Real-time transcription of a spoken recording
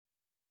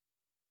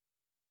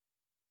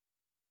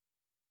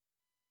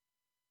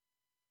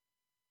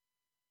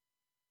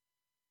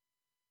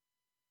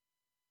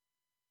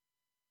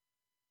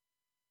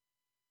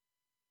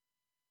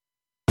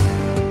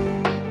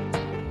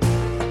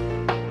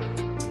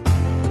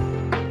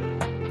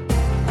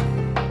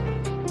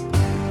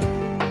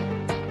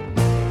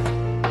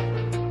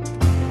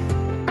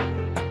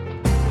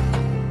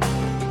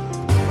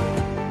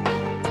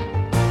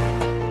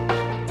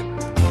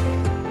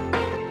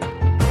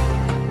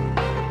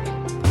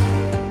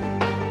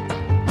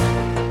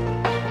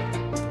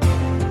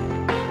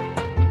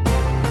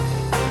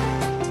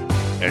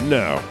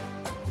now,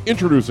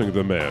 introducing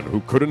the man who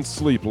couldn't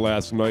sleep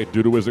last night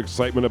due to his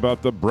excitement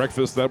about the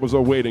breakfast that was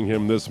awaiting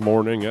him this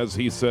morning, as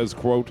he says,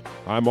 quote,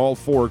 "I'm all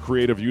for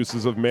creative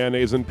uses of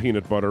mayonnaise and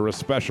peanut butter,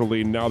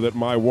 especially now that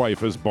my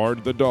wife has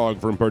barred the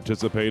dog from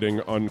participating,"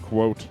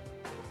 unquote.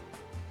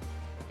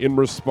 In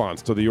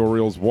response to the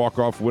Orioles'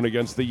 walk-off win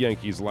against the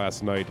Yankees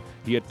last night,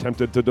 he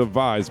attempted to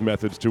devise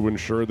methods to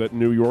ensure that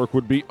New York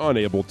would be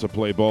unable to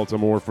play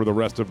Baltimore for the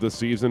rest of the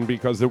season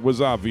because it was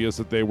obvious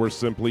that they were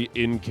simply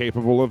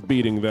incapable of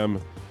beating them.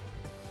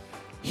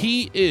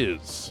 He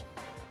is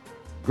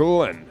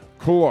Glenn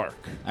Clark.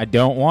 I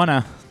don't want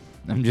to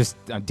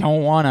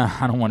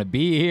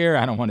be here.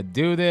 I don't want to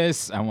do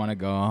this. I want to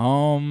go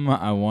home.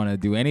 I want to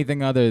do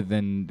anything other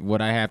than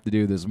what I have to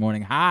do this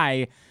morning.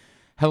 Hi.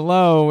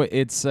 Hello.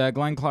 It's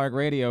Glenn Clark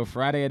Radio,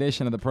 Friday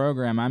edition of the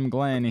program. I'm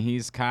Glenn.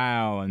 He's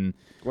Kyle. And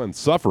Glenn's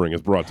suffering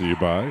is brought to you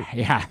by...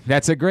 Yeah,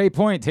 that's a great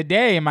point.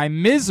 Today, my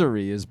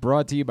misery is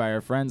brought to you by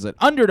our friends at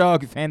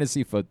Underdog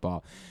Fantasy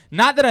Football.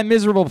 Not that I'm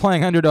miserable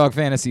playing Underdog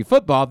Fantasy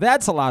Football.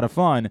 That's a lot of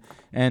fun,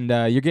 and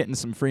you're getting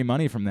some free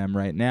money from them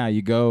right now.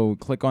 You go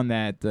click on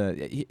that.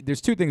 There's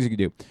two things you can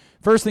do.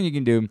 First thing you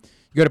can do,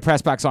 you go to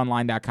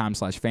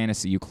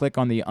PressBoxOnline.com/fantasy. You click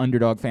on the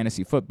Underdog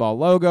Fantasy Football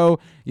logo.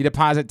 You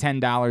deposit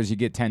 $10. You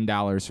get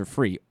 $10 for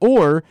free.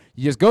 Or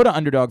you just go to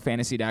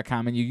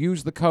UnderdogFantasy.com and you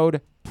use the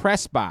code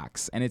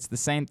PressBox, and it's the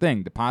same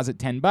thing. Deposit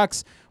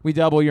 $10. We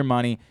double your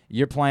money.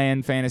 You're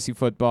playing fantasy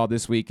football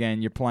this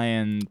weekend. You're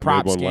playing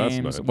props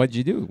games. What'd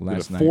you do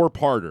last night?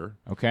 Four-parter.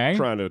 Okay.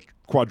 Trying to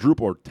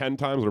quadruple or 10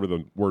 times, whatever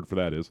the word for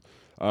that is.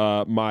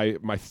 I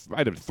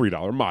did a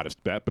 $3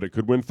 modest bet, but it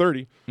could win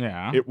 30.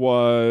 Yeah. It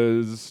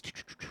was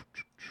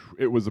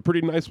a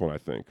pretty nice one, I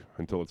think,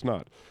 until it's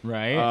not.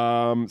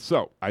 Right.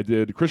 So I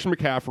did Christian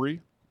McCaffrey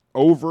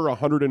over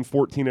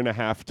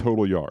 114.5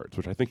 total yards,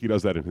 which I think he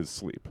does that in his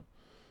sleep.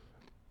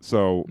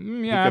 So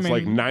it's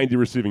like 90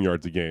 receiving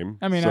yards a game.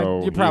 I mean,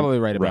 so you're probably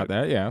right about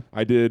that, yeah.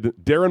 I did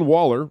Darren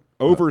Waller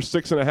over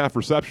 6.5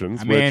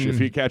 receptions, which if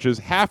he catches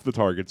half the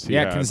targets he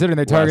had considering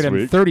they targeted him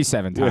week,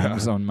 37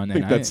 times on Monday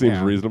night. I think that seems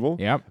reasonable.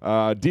 Yep.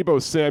 Debo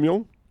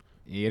Samuel.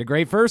 He had a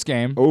great first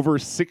game. Over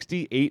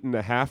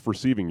 68.5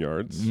 receiving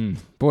yards.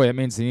 Boy, that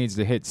means he needs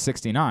to hit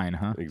 69,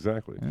 huh?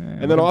 Exactly.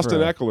 And then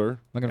Austin Eckler,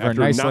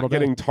 after not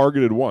getting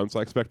targeted once,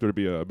 I expect there to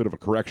be a bit of a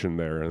correction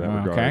there in that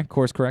regard. Okay,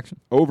 course correction.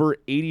 Over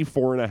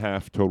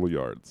 84.5 total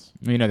yards.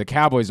 You know, the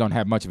Cowboys don't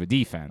have much of a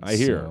defense. I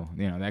hear.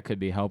 So, that could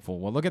be helpful.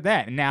 Well, look at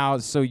that. Now,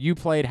 so you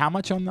played how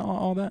much on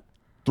all that?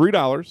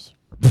 $3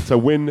 to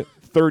win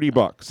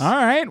 $30.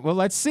 All right. Well,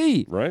 let's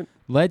see. Right?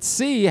 Let's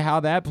see how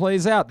that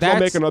plays out. I'll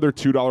make another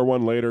 $2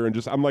 one later, and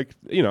just I'm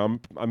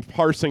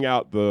parsing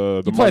out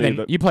the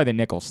money. You play the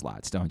nickel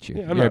slots, don't you?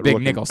 Yeah, You're a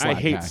big nickel slot I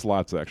hate guy.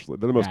 slots, actually.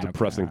 They're the most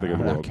depressing thing in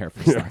the world. I don't care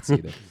for slots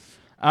either.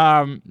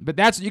 But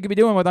that's what you could be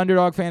doing with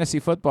Underdog Fantasy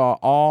Football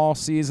all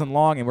season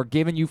long, and we're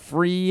giving you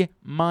free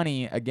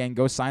money. Again,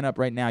 go sign up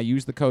right now.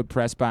 Use the code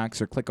PressBox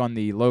or click on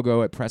the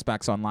logo at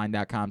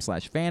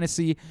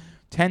PressBoxOnline.com/fantasy.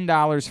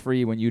 $10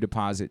 free when you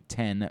deposit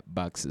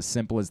 $10. As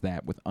simple as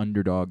that with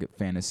Underdog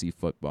Fantasy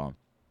Football.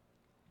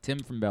 Tim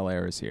from Bel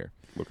Air is here.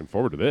 Looking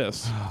forward to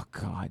this. Oh,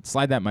 God.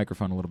 Slide that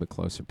microphone a little bit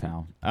closer,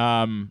 pal.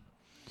 I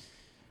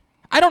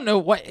don't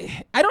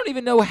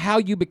even know how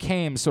you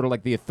became sort of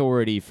like the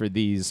authority for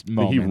these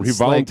moments. He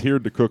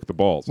volunteered to cook the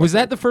balls. Was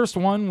that the first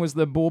one? Was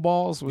the bull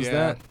balls?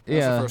 That's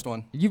the first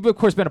one. You've, of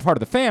course, been a part of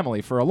the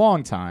family for a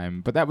long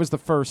time, but that was the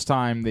first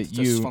time that it's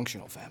a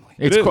dysfunctional family.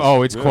 It's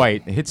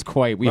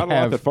quite. We Not have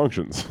a lot that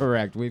functions.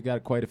 Correct. We've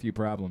got quite a few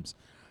problems.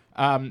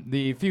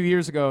 The few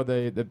years ago,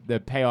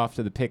 the payoff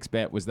to the picks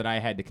bet was that I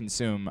had to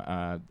consume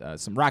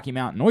some Rocky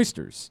Mountain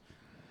oysters.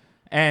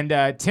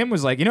 And Tim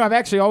was like, I've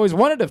actually always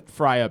wanted to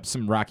fry up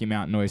some Rocky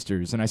Mountain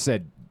oysters. And I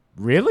said,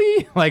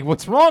 really? Like,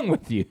 what's wrong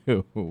with you?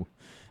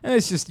 And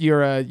it's just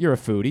you're a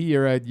foodie,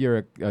 you're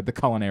the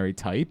culinary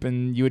type,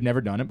 and you had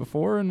never done it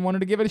before and wanted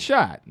to give it a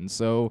shot. And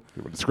so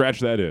scratch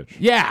that itch.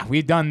 Yeah,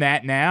 we've done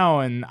that now,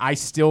 and I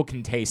still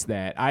can taste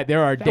that.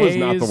 That was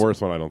not the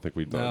worst one. I don't think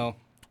we've done. No.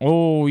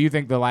 Oh, you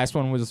think the last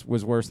one was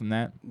worse than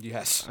that?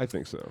 Yes, I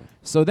think so.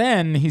 So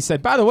then he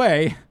said, by the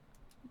way,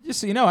 just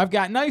so you know, I've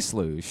got Nice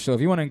Luge. So if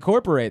you want to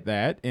incorporate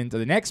that into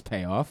the next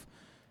payoff,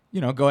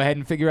 go ahead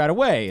and figure out a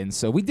way. And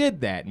so we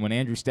did that. And when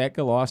Andrew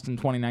Stetka lost in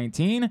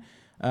 2019,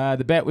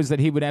 the bet was that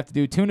he would have to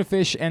do tuna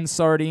fish and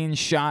sardine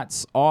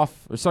shots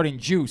off, or sardine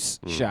juice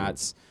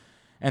shots,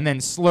 and then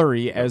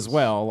slurry as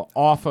well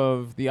off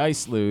of the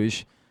Ice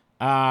Luge.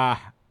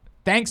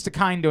 Thanks to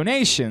kind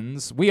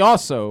donations, we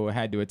also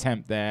had to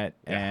attempt that,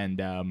 and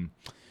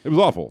it was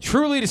awful.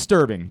 Truly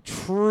disturbing.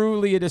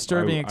 Truly a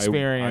disturbing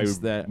experience.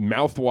 That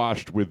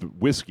mouthwashed with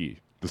whiskey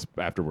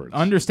afterwards.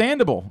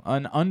 Understandable.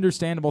 An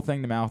understandable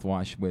thing to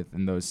mouthwash with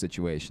in those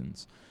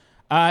situations.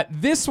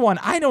 This one,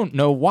 I don't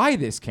know why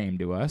this came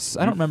to us.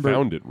 I don't remember.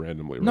 Found it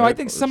randomly, right? No, I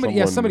think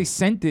somebody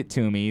sent it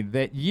to me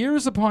that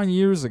years upon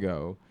years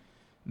ago,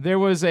 there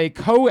was a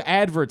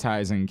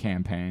co-advertising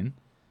campaign.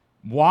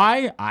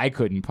 Why? I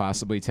couldn't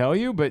possibly tell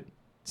you, but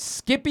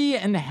Skippy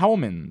and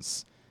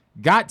Hellmann's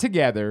got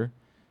together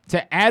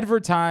to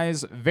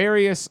advertise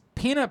various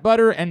peanut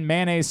butter and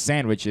mayonnaise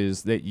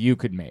sandwiches that you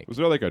could make. Was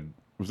there like a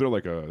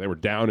they were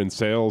down in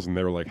sales and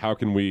they were like, how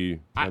can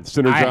we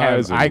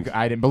synergize?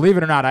 I didn't believe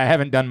it or not. I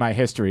haven't done my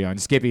history on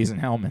Skippies and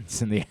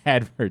Hellmann's and the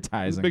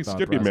advertising. Big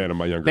Skippy man in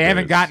my younger days. They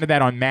haven't gotten to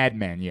that on Mad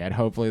Men yet.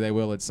 Hopefully they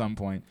will at some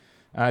point.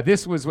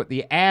 This was what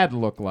the ad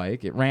looked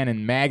like. It ran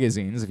in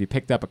magazines. If you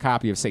picked up a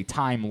copy of, say,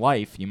 Time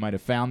Life, you might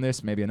have found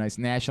this. Maybe a nice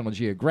National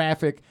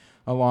Geographic,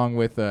 along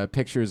with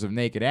pictures of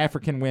naked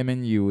African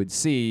women. You would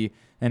see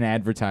an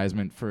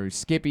advertisement for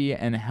Skippy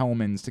and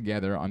Hellmann's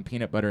together on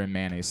peanut butter and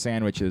mayonnaise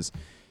sandwiches.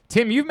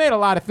 Tim, you've made a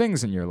lot of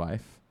things in your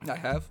life. I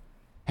have.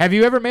 Have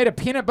you ever made a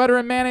peanut butter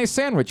and mayonnaise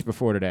sandwich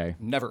before today?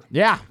 Never.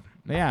 Yeah.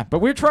 But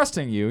we're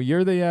trusting you.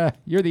 You're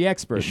the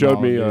expert. He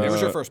showed me. It was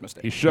your first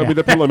mistake. He showed me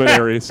the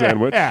preliminary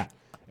sandwich. Yeah.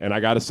 And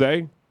I got to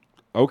say,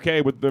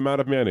 okay with the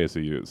amount of mayonnaise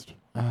he used.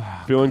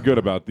 Feeling good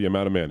about the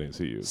amount of mayonnaise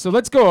he used. So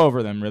let's go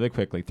over them really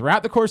quickly.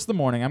 Throughout the course of the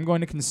morning, I'm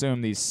going to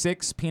consume these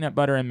 6 peanut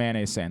butter and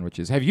mayonnaise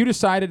sandwiches. Have you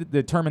decided to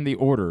determine the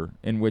order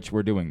in which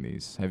we're doing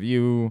these? Have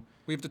you?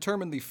 We've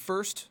determined the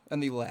first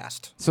and the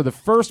last. So the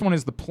first one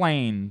is the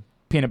plain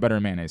peanut butter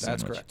and mayonnaise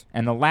That's sandwich. correct.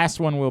 And the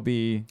last one will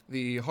be?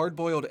 The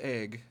hard-boiled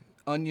egg,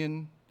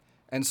 onion,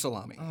 and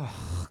salami.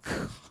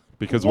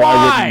 Because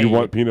why wouldn't you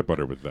want peanut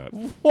butter with that?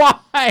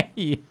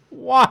 Why?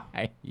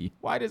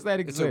 Why does that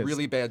exist? It's a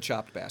really bad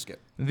chopped basket.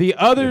 The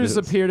others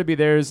appear to be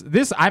theirs.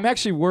 This I'm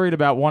actually worried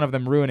about one of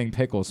them ruining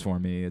pickles for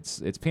me.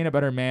 It's peanut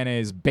butter,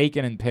 mayonnaise,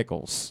 bacon, and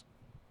pickles.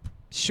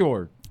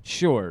 Sure.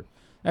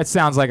 That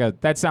sounds like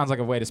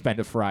a way to spend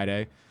a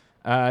Friday.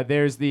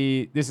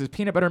 This is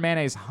peanut butter,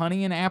 mayonnaise,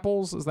 honey, and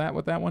apples. Is that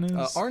what that one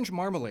is? Orange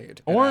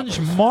marmalade. Orange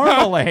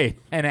marmalade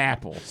and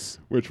apples.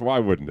 Which, why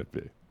wouldn't it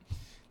be?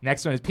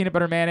 Next one is peanut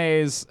butter,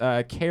 mayonnaise,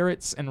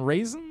 carrots, and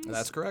raisins.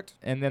 That's correct.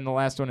 And then the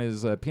last one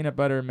is peanut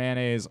butter,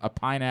 mayonnaise, a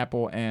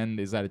pineapple, and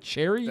is that a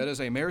cherry? That is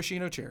a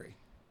maraschino cherry.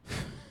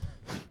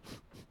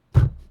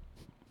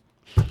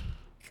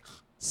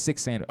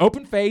 6 sandwich.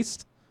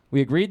 Open-faced.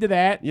 We agreed to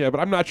that. Yeah, but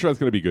I'm not sure that's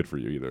going to be good for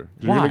you either.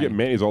 'Cause Why? You're going to get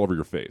mayonnaise all over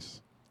your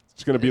face.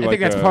 It's going to be I like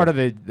think that's part of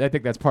the. I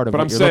think that's part of But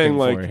what I'm you're saying,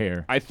 looking like, for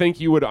here. I think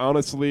you would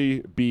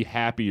honestly be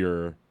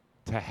happier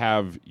to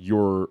have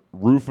your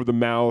roof of the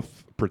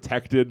mouth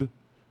protected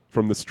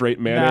from the straight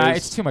mayonnaise. Nah,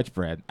 it's too much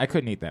bread. I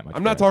couldn't eat that much.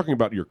 I'm not talking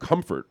about your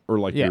comfort or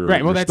like Yeah, your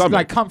right. Well, your that's stomach.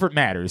 like comfort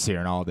matters here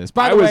and all this.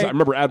 By the way, I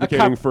remember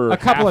advocating for a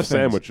couple half of things.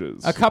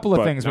 sandwiches. A couple of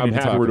but things we I'm need to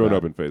happy talk we're doing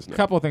about. open face now. A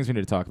couple of things we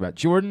need to talk about.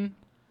 Jordan,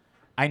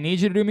 I need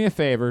you to do me a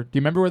favor. Do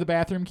you remember where the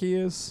bathroom key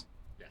is?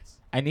 Yes.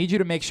 I need you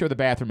to make sure the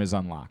bathroom is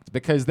unlocked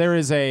because there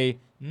is a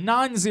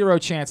non-zero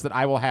chance that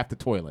I will have to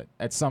toilet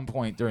at some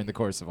point during the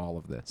course of all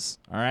of this.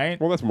 All right?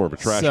 Well, that's more of a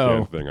trash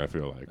can thing, I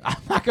feel like. I'm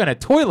not going to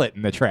toilet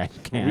in the trash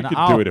can. We could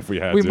do it if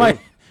we had to.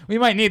 We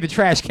might need the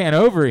trash can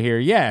over here,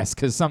 yes,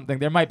 because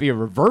there might be a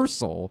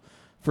reversal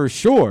for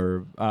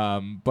sure.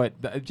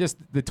 But just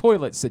the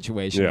toilet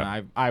situation,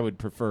 Yeah. I would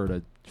prefer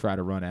to try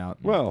to run out.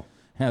 Well,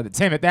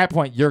 Tim, at that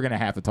point, you're going to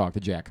have to talk to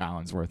Jack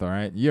Collinsworth, all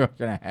right? You're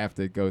going to have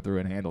to go through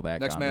and handle that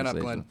Next man up,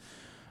 conversation.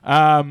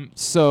 Glenn.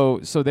 So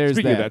there's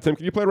speaking of that, Tim,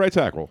 can you play right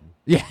tackle?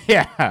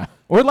 Yeah.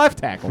 Or left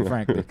tackle,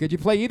 frankly. Could you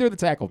play either of the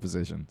tackle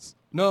positions?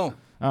 No.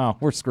 Oh,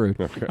 we're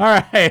screwed. Okay.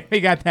 All right, we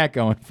got that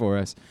going for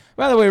us.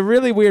 By the way,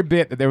 really weird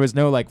bit that there was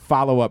no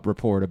follow-up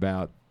report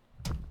about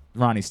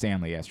Ronnie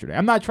Stanley yesterday.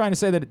 I'm not trying to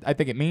say that I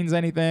think it means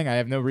anything. I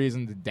have no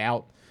reason to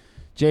doubt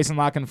Jason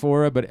La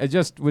Canfora, but I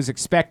just was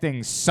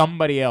expecting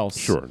somebody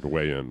else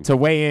to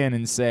weigh in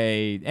and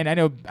say, and I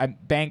know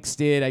Banks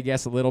did, I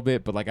guess, a little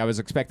bit, but I was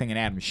expecting an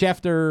Adam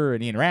Schefter,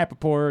 an Ian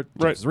Rappaport,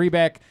 James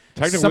Rebeck.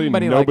 Technically,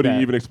 nobody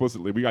like even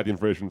explicitly, we got the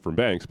information from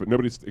Banks, but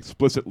nobody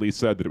explicitly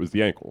said that it was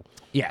the ankle.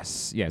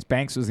 Yes,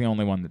 Banks was the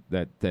only one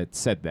that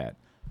said that.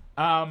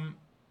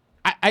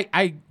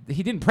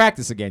 He didn't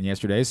practice again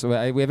yesterday,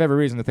 so we have every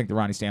reason to think that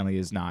Ronnie Stanley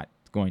is not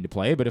going to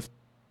play, but if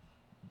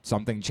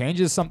something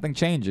changes,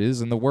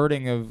 and the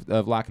wording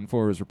of La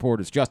Canfora's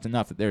report is just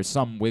enough that there's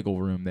some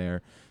wiggle room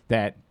there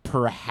that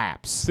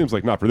perhaps seems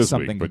like not for this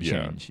something week, but could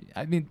yeah. change.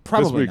 I mean,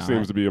 probably this week not.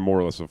 seems to be more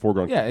or less a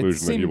foregone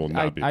conclusion that he will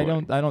not be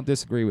playing. I don't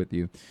disagree with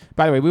you.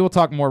 By the way, we will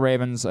talk more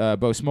Ravens. Bo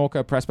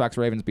Smolka, Pressbox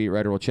Ravens beat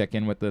writer, will check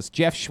in with us.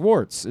 Jeff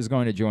Schwartz is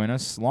going to join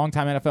us,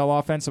 longtime NFL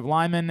offensive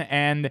lineman,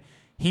 and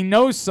he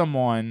knows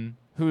someone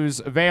who's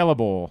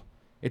available.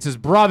 It's his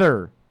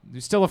brother,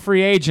 who's still a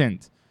free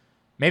agent.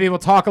 Maybe we'll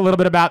talk a little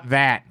bit about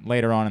that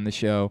later on in the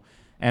show.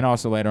 And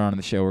also later on in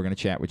the show, we're going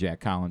to chat with Jack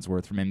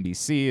Collinsworth from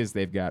NBC as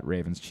they've got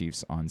Ravens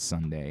Chiefs on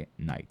Sunday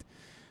night.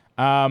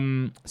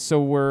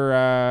 So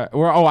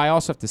I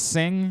also have to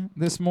sing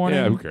this morning.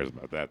 Yeah, who cares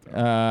about that, though?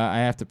 I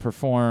have to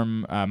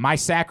perform My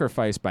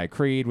Sacrifice by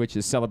Creed, which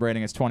is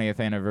celebrating its 20th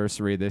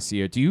anniversary this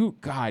year.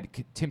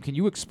 Tim, can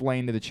you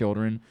explain to the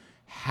children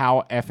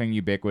how effing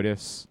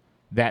ubiquitous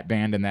that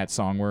band and that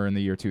song were in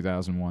the year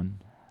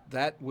 2001?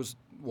 That was,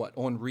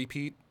 on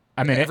repeat?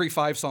 I mean, every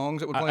 5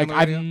 songs that would play on the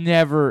radio? I've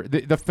never...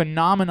 The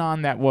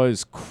phenomenon that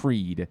was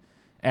Creed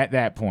at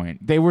that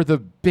point, they were the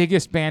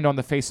biggest band on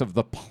the face of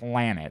the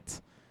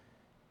planet.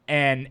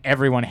 and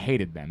everyone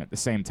hated them at the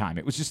same time.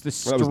 It was just the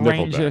That was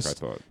Nickelback,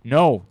 strangest. I thought.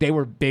 No, they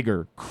were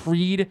bigger.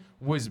 Creed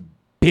was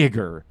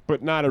bigger.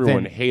 But not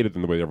everyone Then- hated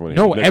them the way everyone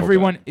hated No, Nickelback.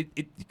 everyone.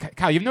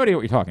 Kyle, you have no idea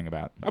what you're talking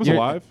about. I was You're-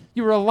 alive.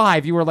 You were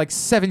alive. You were like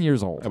 7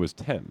 years old. I was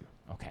 10.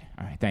 Okay,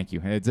 all right, thank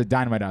you. It's a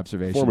dynamite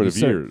observation. Formative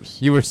You years.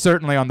 You were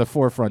certainly on the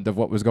forefront of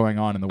what was going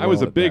on in the world. I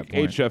was a at big that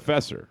point.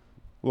 HFSer.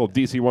 A little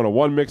DC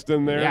 101 mixed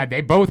in there. Yeah,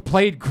 they both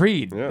played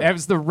Creed. Yeah. That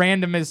was the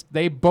randomest.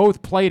 They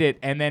both played it,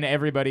 and then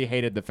everybody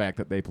hated the fact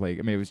that they played.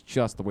 I mean, it was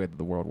just the way that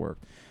the world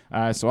worked.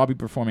 So I'll be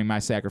performing My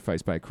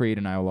Sacrifice by Creed,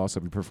 and I will also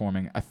be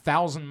performing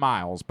 1,000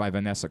 Miles by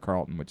Vanessa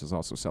Carlton, which is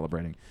also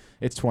celebrating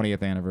its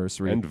 20th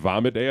anniversary. And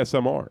Vomit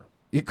ASMR.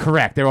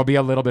 Correct. There will be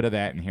a little bit of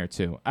that in here,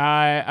 too.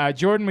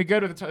 Jordan, we go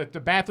to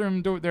the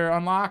bathroom door. They're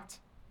unlocked?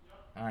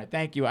 All right,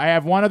 thank you. I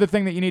have one other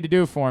thing that you need to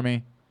do for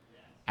me.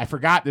 I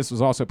forgot this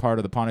was also part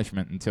of the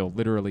punishment until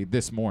literally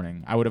this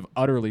morning. I would have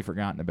utterly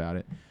forgotten about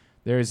it.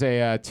 There's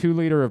a 2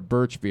 liter of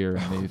birch beer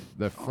in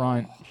the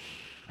front.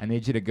 I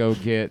need you to go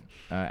get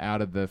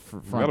out of the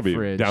front That'll be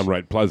fridge.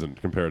 downright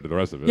pleasant compared to the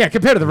rest of it. Yeah,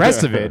 compared to the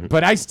rest of it.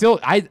 But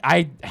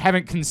I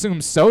haven't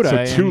consumed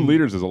soda. So 2 in-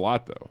 liters is a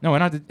lot, though. No,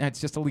 it's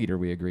just a liter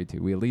we agreed to.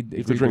 We agreed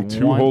have to drink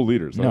 2 whole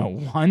liters, huh? No,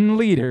 1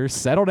 liter.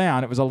 Settle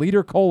down. It was a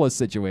liter cola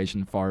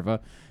situation, Farva.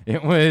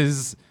 It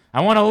was... I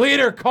want a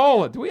liter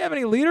cola. Do we have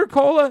any liter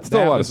cola?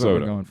 Still a That lot of was what we're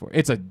soda. going for.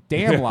 It's a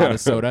damn lot of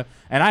soda,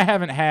 and I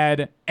haven't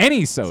had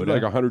any It's soda.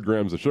 like 100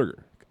 grams of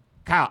sugar.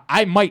 Kyle,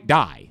 I might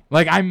die.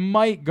 Like, I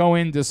might go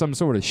into some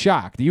sort of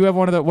shock. Do you have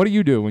one of the... What do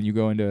you do when you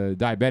go into a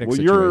diabetic Well,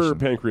 situation? your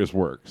pancreas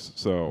works,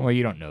 so Well,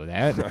 you don't know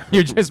that.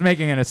 You're just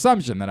making an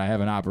assumption that I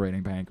have an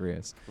operating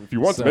pancreas. if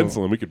you want some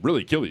so- insulin, we could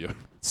really kill you.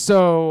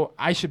 So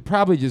I should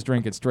probably just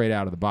drink it straight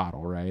out of the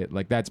bottle, right?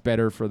 Like, that's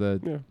better for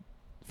the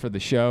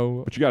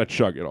show. But you got to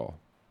chug it all.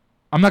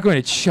 I'm not going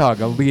to chug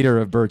a liter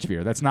of birch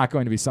beer. That's not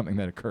going to be something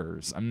that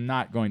occurs. I'm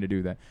not going to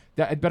do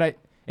that. But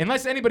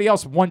unless anybody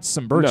else wants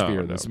some birch No,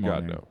 beer no, this God,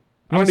 morning. no. You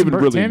I want don't some even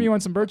really- Tim, you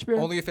want some birch beer?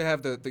 Only if you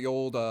have the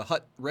old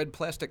Hut red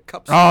plastic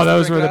cups. Oh, to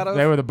those drink were it out of.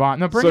 they were the bomb.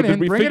 No, bring so it did in.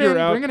 we Bring it figure in.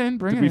 out? Bring it in.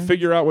 Bring did it we in.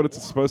 figure out what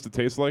it's supposed to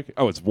taste like?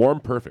 Oh, it's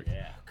warm, perfect. God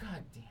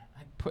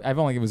damn. I've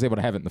only was able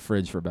to have it in the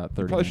fridge for about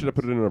 30 Probably should have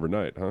minutes. put it in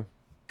overnight, huh?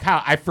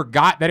 Kyle, I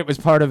forgot that it was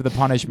part of the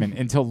punishment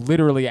until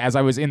literally as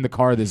I was in the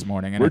car this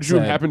morning. And Where'd it you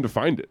said, happen to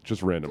find it?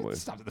 Just randomly.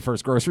 Stopped at the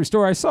first grocery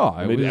store I saw.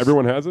 It was-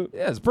 Everyone has it?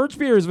 Yes, birch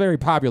beer is a very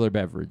popular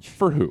beverage.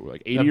 For who?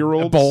 Like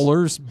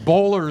 80-year-olds?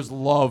 Bowlers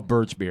love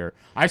birch beer.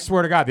 I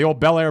swear to God, the old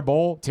Bel Air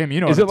Bowl. Tim, you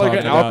know. Is what it I'm like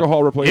talking an about.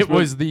 alcohol replacement? It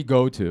was the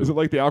go-to. Is it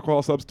like the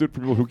alcohol substitute for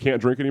people who can't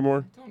drink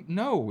anymore?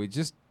 No, it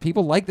just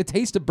people like the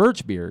taste of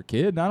birch beer,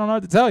 kid. I don't know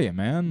what to tell you,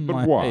 man. But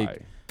Like, why?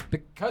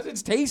 Because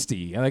it's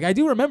tasty. Like I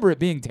do remember it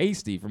being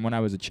tasty from when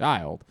I was a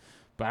child,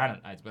 but I don't.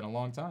 It's been a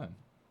long time.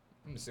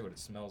 Let me see what it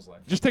smells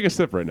like. Just take a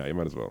sip right now. You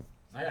might as well.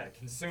 I gotta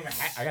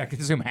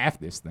consume half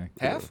this thing.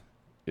 Half?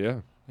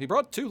 Yeah. He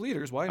brought 2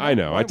 liters. Why not? I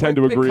know. Why- I tend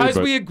why- to agree, Because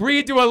but we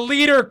agreed to a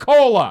liter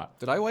cola.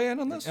 Did I weigh in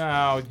on this?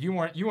 Oh, you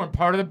weren't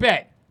part of the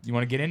bet. You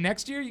want to get in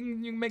next year?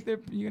 You can make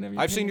the. You can have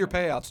I've seen your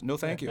payouts. No,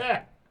 thank you.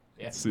 Yeah.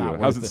 It's see not it.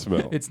 How's worth it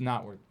smell? It's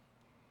not worth.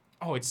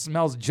 Oh, it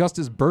smells just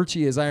as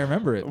birchy as I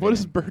remember it. what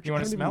is being. birch? You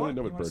want I to don't smell even it?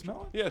 know You what wanna birch-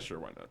 smell it? Yeah, sure.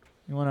 Why not?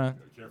 You wanna?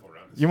 Careful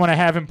around this. You wanna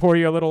have him pour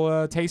you a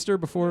little taster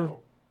before?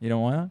 You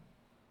don't wanna?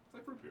 It's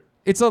like root beer.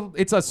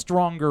 It's a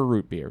stronger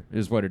root beer,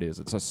 is what it is.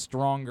 It's a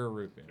stronger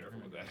root beer. Careful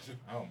with that.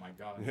 Oh my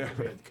God!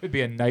 It could be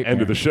a nightmare.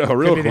 End of the show,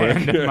 real Could be quick. The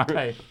end of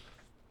my.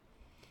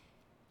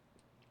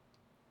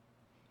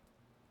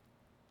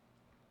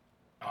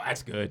 Oh,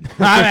 that's good.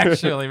 I'm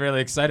actually really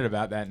excited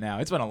about that now.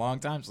 It's been a long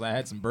time since I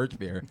had some birch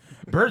beer.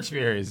 Birch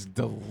beer is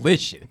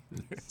delicious.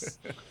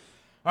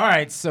 All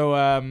right,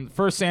 so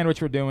first sandwich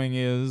we're doing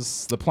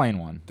is the plain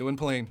one. Doing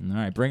plain. All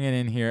right, bring it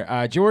in here.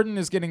 Jordan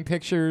is getting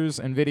pictures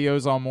and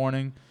videos all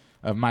morning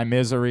of my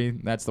misery.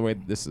 That's the way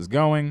that this is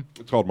going.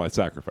 It's called My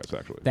Sacrifice,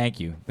 actually.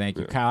 Thank you. Yeah.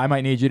 Kyle. I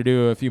might need you to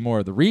do a few more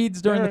of the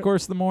reads during All the right.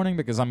 course of the morning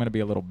because I'm going to be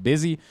a little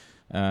busy.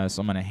 So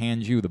I'm going to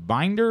hand you the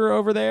binder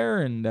over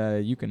there,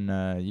 and you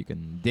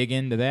can dig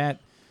into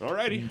that.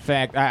 Alrighty. In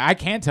fact, I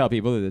can tell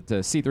people that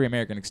C3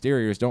 American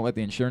Exteriors don't let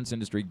the insurance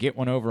industry get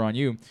one over on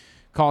you.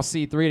 Call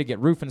C3 to get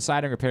roof and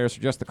siding repairs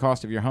for just the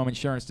cost of your home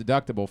insurance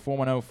deductible.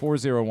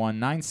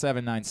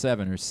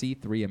 410-401-9797 or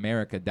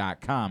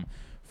c3america.com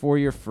for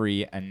your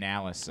free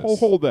analysis. We'll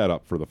hold that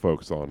up for the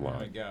folks There we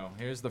online. go.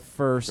 Here's the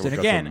first. We've And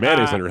got again, some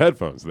mayonnaise on your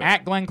headphones there.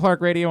 at Glenn Clark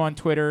Radio on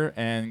Twitter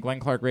and Glenn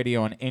Clark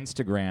Radio on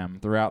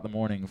Instagram throughout the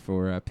morning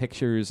for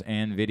pictures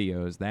and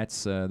videos.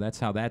 That's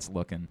how that's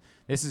looking.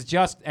 This is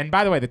just, and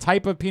by the way, the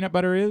type of peanut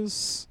butter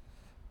is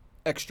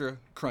Extra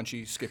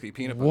crunchy, skippy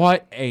peanut butter.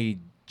 what a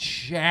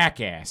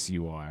jackass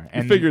you are.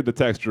 I figured the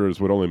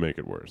textures would only make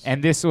it worse.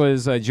 And this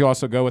was, did you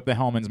also go with the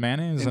Hellman's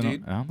mayonnaise?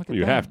 Indeed. And, look at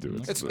You that. have to.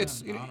 Look It's at it's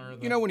that. you, Honor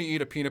you know when you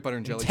eat a peanut butter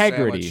and jelly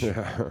Integrity.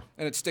 sandwich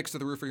and it sticks to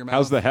the roof of your mouth.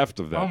 How's the heft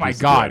of that? Oh my piece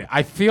of God! bread?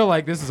 I feel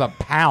like this is a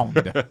pound.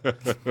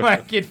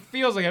 Like it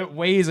feels like it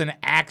weighs an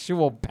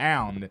actual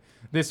pound.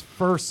 This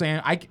first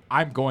sandwich,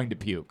 I'm going to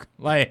puke.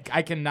 Like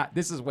I cannot.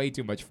 This is way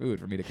too much food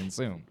for me to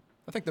consume.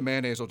 I think the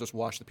mayonnaise will just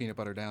wash the peanut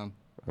butter down.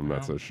 I'm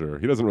not so sure.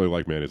 He doesn't really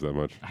like mayonnaise that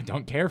much. I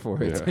don't care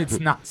for it. Yeah. It's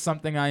not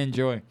something I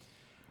enjoy.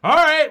 All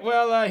right,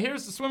 well,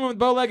 here's the Swimming with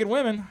Bow-Legged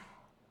Women.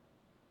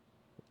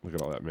 Look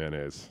at all that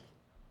mayonnaise.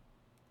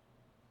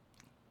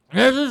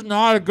 This is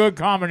not a good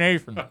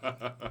combination.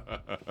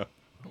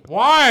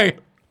 Why?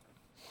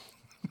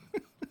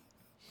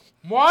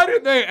 Why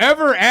did they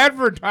ever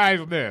advertise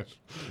this?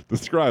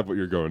 Describe what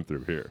you're going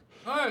through here.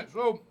 All right,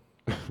 so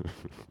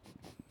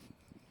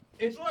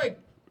it's like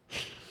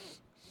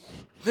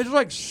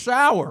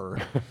sour.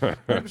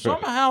 Like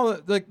somehow,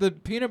 like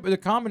the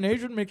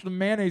combination makes the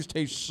mayonnaise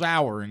taste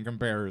sour in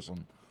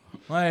comparison.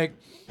 Like,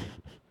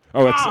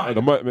 Oh, that's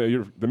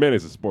the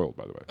mayonnaise is spoiled,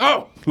 by the way.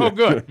 oh,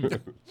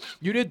 good.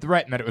 You did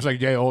threaten that it was like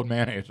day old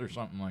mayonnaise or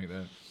something like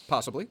that.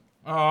 Possibly.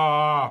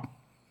 Ah,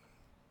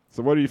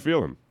 So what are you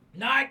feeling?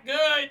 not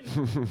good.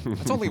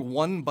 It's only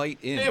one bite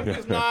in. It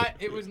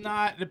was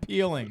not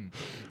appealing.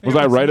 Was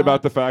I right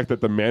about the fact that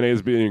the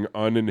mayonnaise being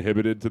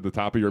uninhibited to the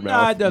top of your No,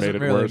 mouth it doesn't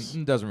made it really. worse?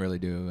 It doesn't really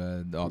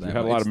do all that. You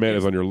had a lot of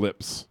mayonnaise on your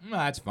lips. No,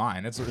 that's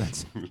fine. That's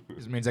just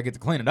means I get to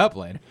clean it up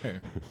later.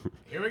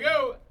 Here we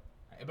go.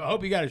 I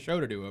hope you got a show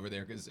to do over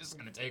there because this is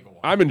gonna take a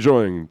while. I'm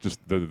enjoying just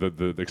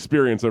the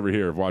experience over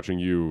here of watching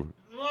you.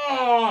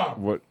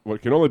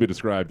 What can only be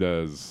described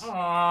as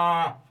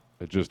a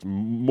just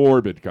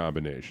morbid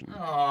combination.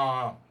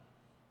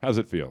 How's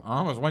it feel? I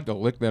almost went to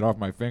lick that off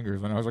my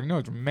fingers, and I was like, "No,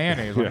 it's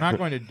mayonnaise. I'm not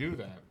going to do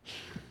that."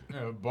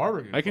 Yeah,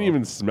 barbecue. I can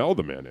even smell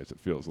the mayonnaise. It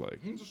feels like.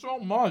 It's so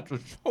much.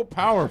 It's so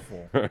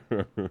powerful.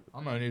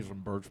 I'm gonna need some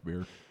birch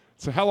beer.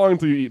 So how long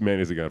until you eat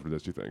mayonnaise again after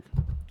this? Do you think?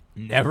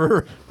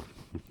 Never.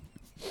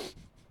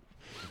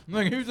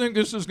 Like, you think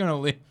this is gonna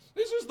leave?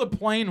 This is the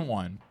plain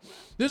one.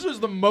 This is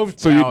the most.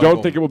 So you don't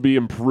palatable. think it will be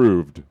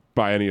improved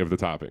by any of the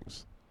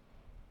toppings?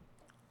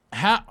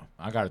 How?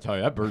 I gotta tell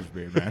you, that birch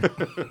beer, man.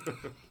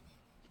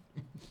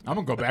 I'm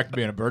gonna go back to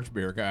being a birch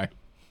beer guy.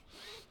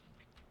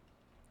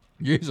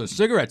 Jesus,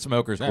 cigarette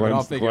smokers have it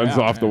all figured Glenn's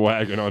out. off the man.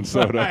 wagon on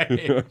soda.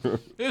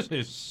 Right. This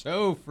is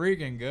so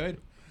freaking good.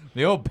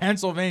 The old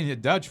Pennsylvania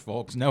Dutch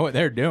folks know what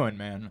they're doing,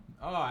 man.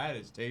 Oh, that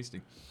is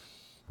tasty.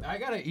 I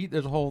gotta eat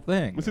this whole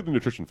thing. Let's see the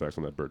nutrition facts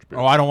on that birch beer.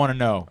 Oh, I don't want to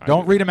know.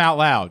 Don't read them out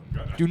loud.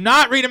 Do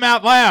not read them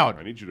out loud.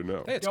 I need you to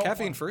know. Hey, it's Don't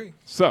caffeine free.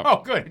 So,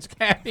 Oh, good. It's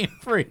caffeine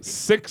free.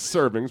 6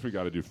 servings. We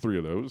got to do 3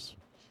 of those.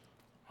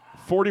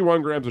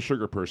 41 grams of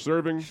sugar per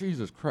serving.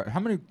 Jesus Christ. How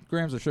many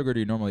grams of sugar do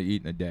you normally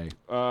eat in a day?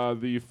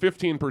 The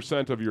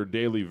 15% of your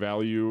daily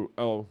value.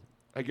 Oh,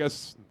 I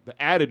guess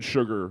the added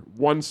sugar,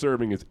 1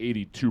 serving is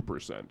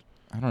 82%.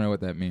 I don't know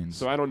what that means.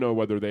 So I don't know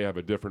whether they have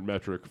a different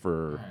metric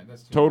for right,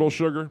 that's too total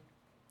sugar.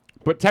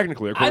 But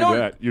technically, according to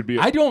that, you'd be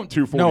at I don't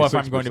 246%. know if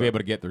I'm going to be able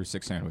to get through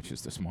 6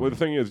 sandwiches this morning. Well, the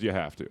thing is, you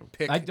have to.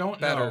 Pick I don't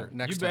better know.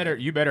 next You better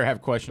time. you better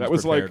have questions. That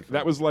was prepared like for that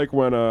it. was like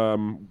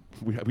when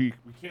we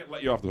can't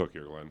let you off the hook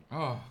here, Glenn.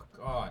 Oh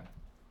God.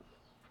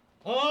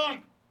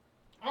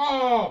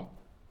 Oh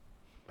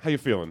How you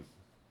feeling?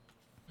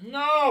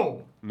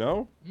 no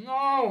No?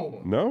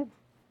 no. No?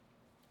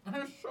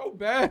 That's so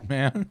bad,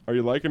 man. Are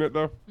you liking it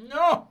though?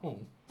 No.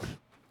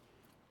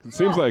 It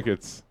seems like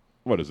it's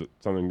what is it?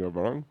 Something go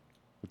wrong?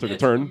 It took a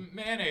It's- turn. the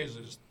mayonnaise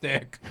is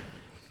thick.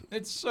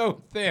 It's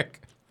so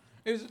thick.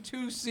 It's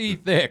 2C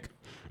thick.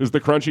 Is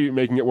the crunchy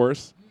making it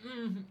worse?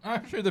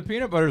 Actually, the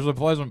peanut butter is the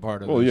pleasant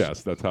part of Well, this.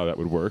 yes, that's how that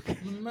would work. The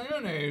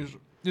mayonnaise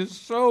is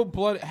so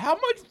bloody. How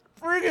much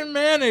friggin'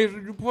 mayonnaise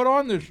did you put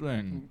on this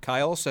thing?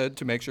 Kyle said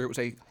to make sure it was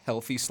a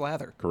healthy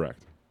slather.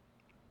 Correct.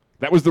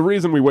 That was the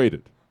reason we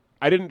waited.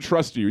 I didn't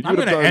trust you. I'm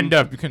going to end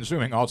up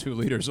consuming all 2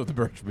 liters of the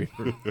birch beer.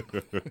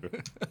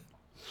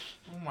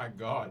 Oh my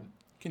God.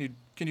 Can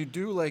you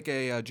do like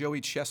a Joey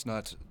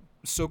Chestnut,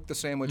 soak the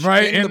sandwich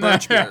Right in the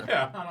birch beer?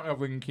 Yeah, I don't know if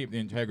we can keep the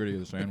integrity of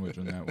the sandwich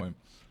in that way.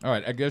 All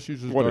right, I guess you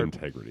should What start.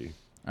 integrity?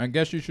 I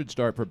guess you should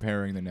start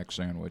preparing the next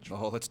sandwich.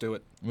 Oh, let's do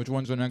it. Which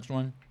one's the next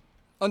one?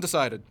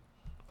 Undecided.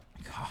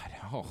 God,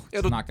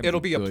 it's not going to It'll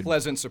be be good. a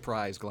pleasant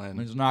surprise, Glenn.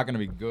 It's not going to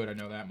be good. I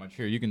know that much.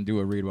 Here, you can do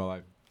a read while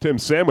I.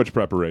 Tim's sandwich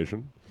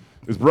preparation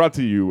is brought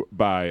to you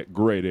by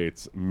Grade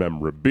 8's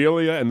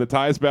Memorabilia, and the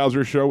Tyus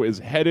Bowser Show is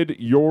headed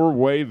your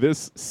way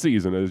this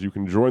season as you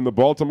can join the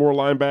Baltimore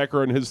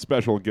linebacker and his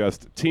special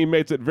guest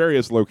teammates at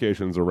various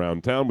locations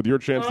around town with your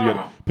chance to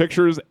get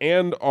pictures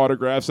and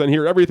autographs and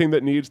hear everything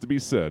that needs to be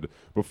said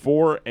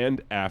before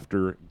and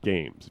after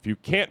games. If you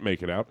can't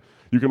make it out,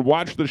 you can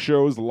watch the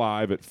shows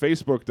live at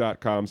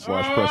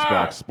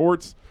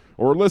facebook.com/pressboxsports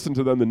or listen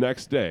to them the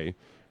next day.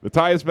 The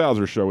Tyus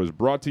Bowser Show is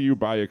brought to you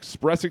by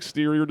Express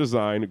Exterior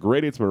Design,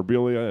 Grade 8's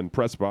Memorabilia, and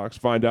Pressbox.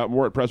 Find out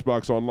more at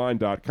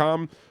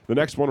PressboxOnline.com. The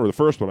next one, or the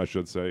first one, I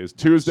should say, is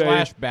Tuesday.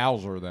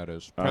 /Bowser, that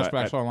is.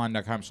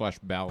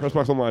 PressboxOnline.com/Bowser.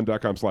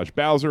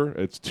 PressboxOnline.com/Bowser.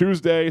 It's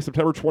Tuesday,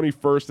 September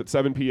 21st at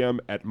 7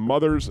 p.m. at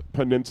Mother's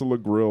Peninsula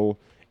Grill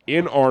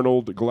in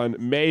Arnold. Glenn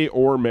may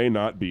or may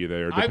not be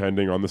there,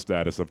 depending on the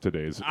status of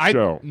today's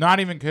show. Not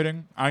even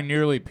kidding. I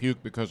nearly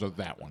puked because of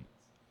that one.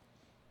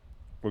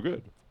 Well,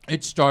 good.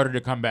 It started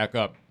to come back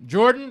up.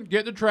 Jordan,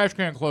 get the trash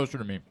can closer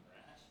to me.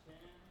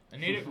 I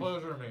need it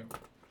closer to me.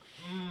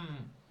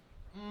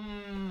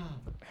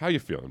 How you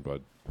feeling,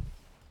 bud?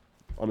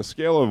 On a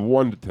scale of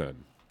 1 to 10.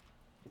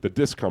 the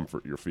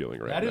discomfort you're feeling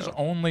right now. That is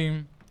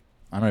only,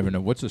 I don't even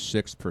know, what's the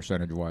sixth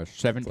percentage-wise?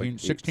 17,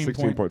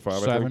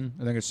 16.5,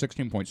 I think it's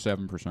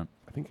 16.7%.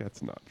 I think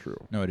that's not true.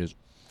 No, it is.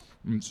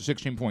 It's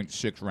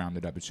 16.6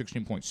 rounded up. It's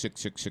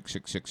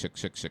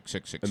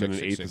 16.66666666666. And then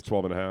an eighth is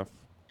 12.5.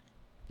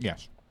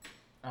 Yes.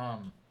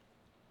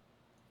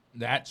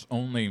 That's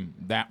only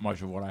that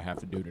much of what I have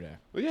to do today.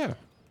 Well, yeah.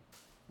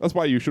 That's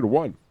why you should have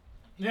won.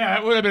 Yeah,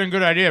 that would have been a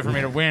good idea for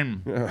me to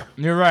win. Yeah.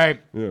 You're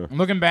right. Yeah.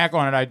 Looking back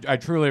on it, I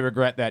truly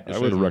regret that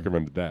decision. I would have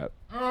recommended that.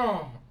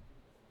 Oh.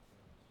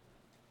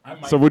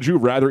 So would you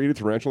rather eat a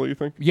tarantula, you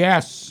think?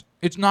 Yes.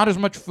 It's not as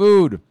much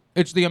food.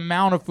 It's the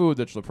amount of food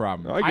that's the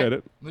problem. I get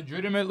it.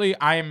 Legitimately,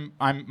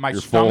 my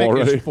You're stomach full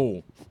already? is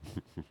full.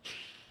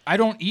 I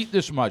don't eat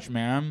this much,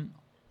 man.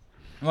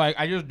 Like,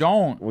 I just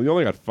don't. Well, you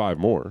only got 5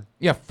 more.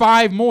 Yeah,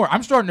 5 more.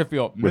 I'm starting to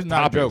feel. This With is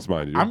not a toppings, joke.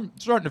 mind you. I'm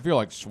starting to feel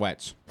like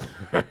sweats.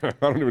 I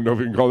don't even know if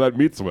you can call that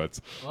meat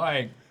sweats.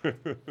 Like,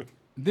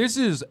 this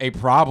is a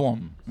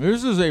problem.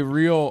 This is a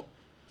real.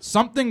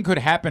 Something could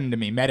happen to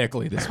me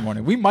medically this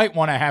morning. We might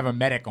want to have a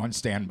medic on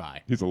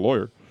standby. He's a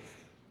lawyer.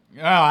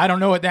 Oh, I don't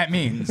know what that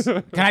means.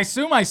 Can I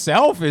sue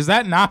myself? Is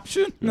that an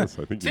option? Yes,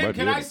 I think you Tim, might be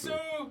can able I to.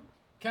 sue?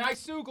 Can I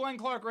sue Glenn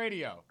Clark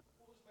Radio?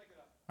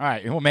 All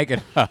right, we'll make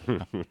it up.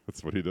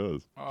 That's what he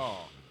does. Oh,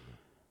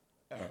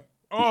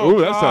 Ooh,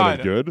 that sounded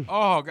God. good.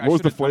 Oh, What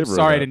was the flavor of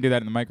Sorry, I that? didn't do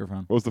that in the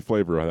microphone. What was the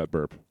flavor of that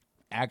burp?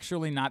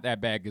 Actually, not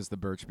that bad because the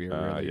birch beer.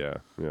 Really.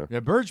 Yeah.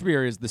 The birch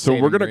beer is the. So we're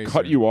saving going to grace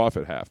cut here. you off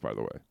at half, by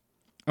the way.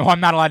 Oh, I'm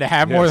not allowed to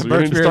have more so than you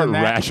birch need to beer start than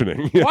that.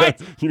 rationing.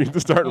 What? You need to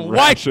start What?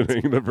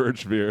 rationing the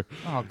birch beer.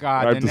 Oh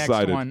God, I've the next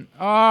decided. one.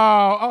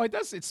 Oh, it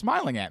does. It's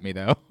smiling at me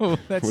though. That What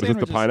is it,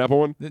 sandwich the pineapple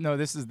one? No,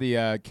 this is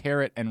the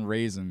carrot and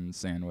raisin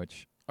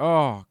sandwich.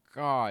 Oh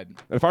God,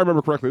 And if I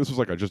remember correctly, this was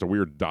like just a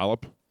weird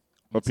dollop of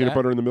What's peanut that?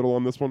 butter in the middle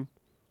on this one.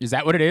 is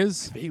that what it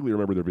is? Vaguely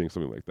remember there being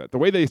something like that. The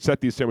way they set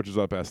these sandwiches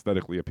up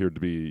aesthetically appeared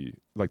to be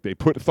like they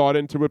put thought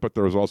into it, but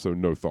there was also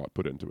no thought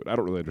put into it. I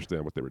don't really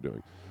understand what they were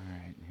doing.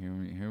 All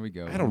right, here we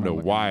go. I don't know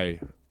why.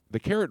 The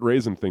carrot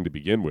raisin thing to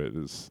begin with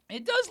is,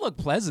 It does look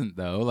pleasant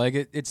though. Like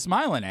it's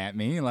smiling at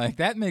me. Like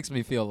that makes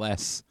me feel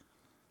less.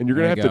 and you're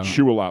going There to you have to go.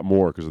 chew a lot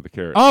more because of the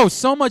carrot. Oh,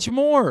 so much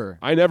more.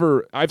 I'm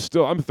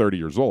 30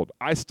 years old.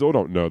 I still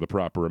don't know the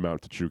proper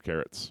amount to chew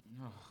carrots.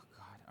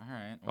 All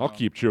right. I'll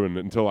keep chewing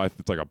until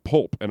it's like a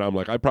pulp, and I'm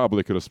like, I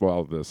probably could have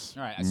swallowed this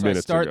All right. So I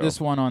minutes start ago.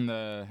 this one on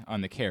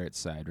the carrot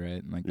side,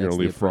 right? Like You're that's going to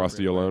the leave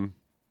Frosty appropriate way. alone?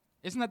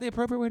 Isn't that the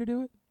appropriate way to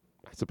do it?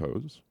 I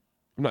suppose.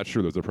 I'm not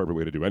sure there's an appropriate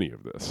way to do any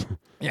of this.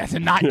 Yeah, to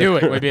not do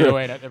it would be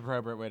the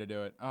appropriate way to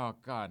do it. Oh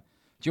God,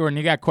 Jordan,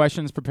 you got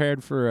questions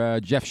prepared for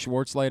Jeff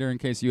Schwartz later in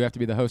case you have to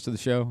be the host of the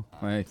show?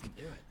 Like,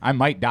 I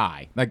might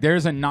die. Like,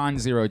 there's a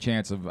non-zero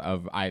chance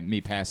of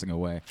me passing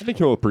away. I think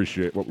he'll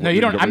appreciate what. No,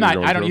 you don't. what I'm you're not.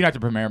 going I don't. through. You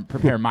don't have to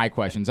prepare my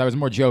questions. I was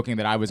more joking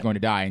that I was going to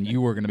die and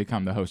you were going to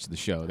become the host of the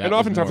show. That And was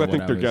oftentimes, more I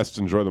think what their was- guests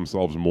enjoy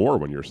themselves more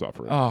when you're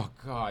suffering. Oh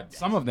God,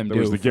 some of them There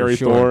do. was the for Gary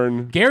sure.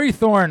 Thorne. Gary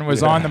Thorne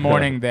was on the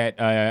morning that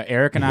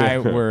Eric and I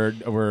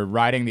were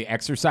riding the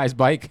exercise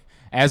bike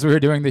as we were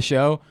doing the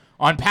show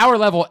on power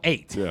level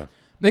 8. Yeah.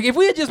 Like if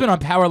we had just been on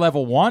power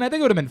level 1, I think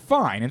it would have been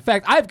fine. In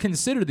fact, I've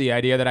considered the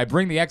idea that I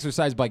bring the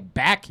exercise bike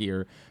back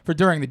here for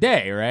during the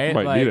day, right? You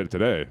might Like, need it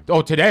today.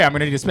 Oh, today I'm going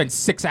to need to spend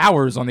 6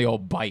 hours on the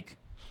old bike.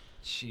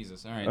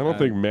 Jesus, all right. I don't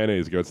think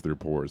mayonnaise goes through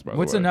pores, by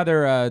What's the way.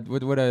 another?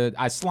 What a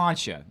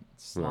slancha.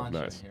 Slancha.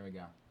 nice. Here we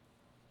go.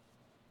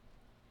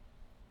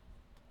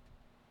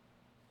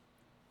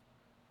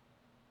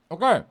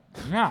 Okay,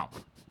 now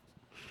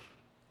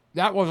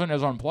that wasn't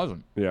as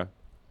unpleasant Yeah.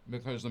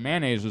 because the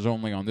mayonnaise is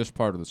only on this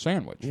part of the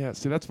sandwich. Yeah,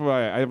 see, that's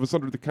why I was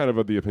under the kind of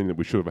the opinion that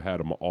we should have had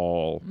them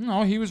all.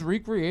 No, he was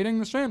recreating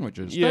the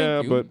sandwiches. Yeah,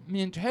 Thank you. but-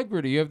 the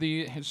integrity of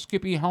the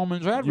Skippy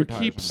Hellman's You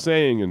advertising. keep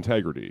saying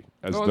integrity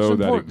as Oh, it's though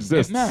that important. It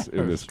exists in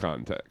matters. this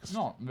context.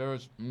 No,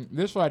 there's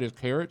this side is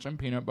carrots and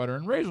peanut butter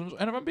and raisins,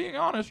 and if I'm being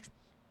honest,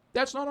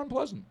 that's not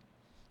unpleasant.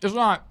 It's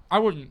not. I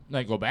wouldn't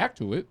like go back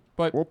to it,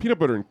 but Well, peanut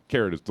butter and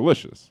carrot is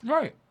delicious.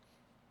 right.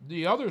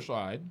 The other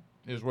side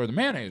is where the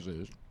mayonnaise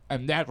is,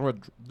 and that's what.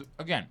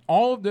 Again,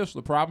 all of this,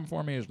 the problem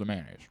for me is the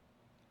mayonnaise.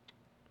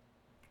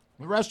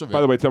 The rest of it. By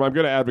the way, Tim, I'm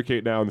going to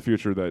advocate now in the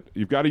future that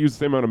you've got to use the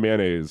same amount of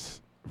mayonnaise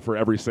for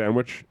every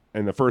sandwich,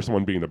 and the first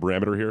one being the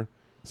parameter here.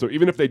 So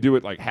even if they do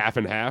it like half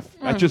and half,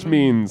 that just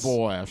means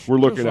bull-ass. we're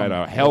looking This at is a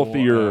bull-ass.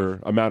 healthier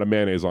amount of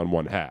mayonnaise on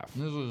one half.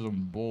 This is a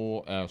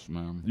bull ass,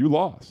 man. You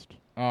lost.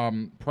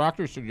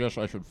 Proctor suggests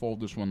I should fold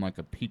this one like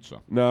a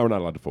pizza. No, we're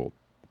not allowed to fold.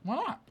 Why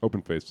not?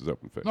 Open face is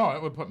open face. No,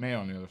 it would put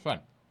mayo on the other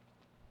side.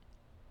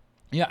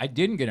 Yeah, I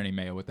didn't get any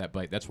mayo with that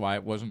bite. That's why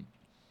it wasn't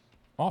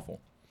awful.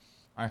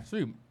 I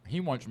see he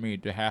wants me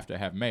to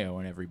have mayo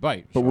in every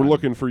bite. But so we're I'm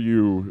looking for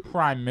you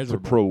prime to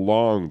miserable.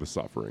 prolong the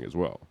suffering as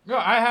well. No,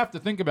 I have to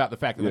think about the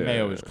fact that the Yeah,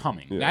 mayo is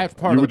coming. yeah. That's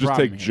part you of would the just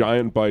problem take here.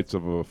 giant bites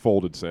of a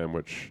folded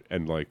sandwich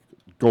and like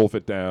gulp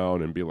it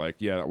down and be like,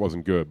 yeah, that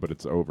wasn't good, but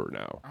it's over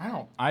now.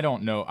 I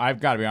don't know. I've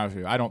got to be honest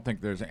with you. I don't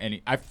think there's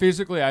any. I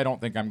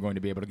don't think I'm going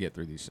to be able to get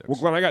through these 6. Well,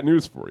 Glenn, I got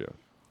news for you.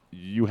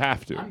 You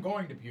have to. I'm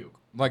going to puke.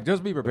 Like,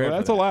 just be prepared. Well,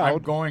 that's for that. allowed. I'm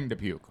going to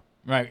puke.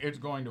 Right, it's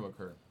going to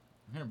occur.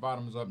 Here,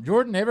 bottoms up.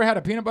 Jordan, ever had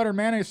a peanut butter and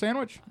mayonnaise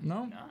sandwich?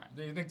 No?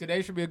 Do you think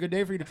today should be a good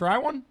day for you to try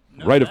one?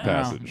 Rite of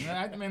passage.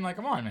 I mean, like,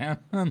 come on, man.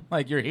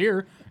 Like, you're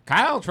here.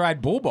 Kyle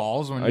tried bull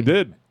balls. I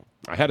did.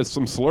 I had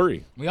some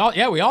slurry. We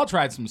all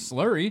tried some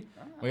slurry.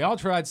 We all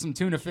tried some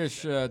tuna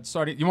fish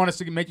sardine. You want us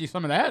to make you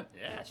some of that?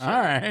 Yeah, sure.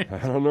 All right. I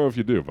don't know if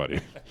you do, buddy.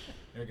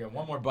 Here we go.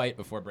 One more bite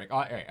before break.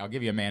 All right, I'll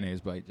give you a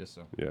mayonnaise bite just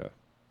so. Yeah.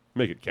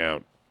 Make it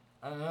count.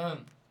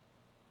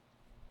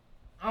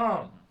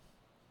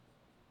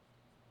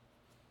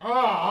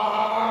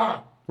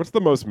 What's the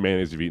most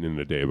mayonnaise you've eaten in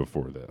a day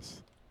before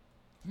this?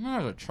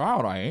 As a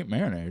child, I ate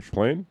mayonnaise.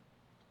 Plain?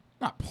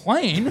 Not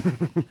plain.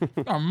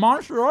 What kind of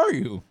monster are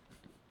you?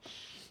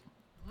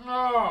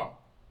 Oh.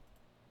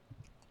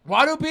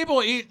 Why do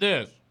people eat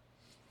this?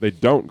 They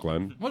don't,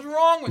 Glenn. What's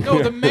wrong with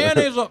the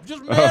mayonnaise?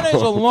 Just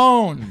mayonnaise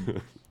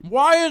alone.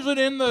 Why is it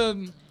in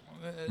the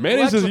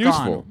Mayonnaise is lexicon?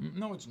 useful.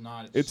 No, it's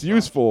not. It's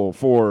useful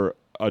for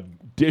a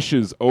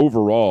dish's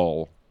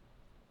overall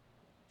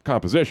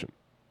composition.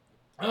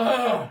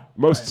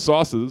 Most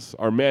sauces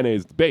are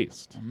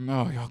mayonnaise-based.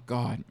 Oh,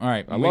 God. All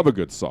right. I love a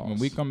good sauce. When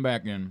we come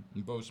back in,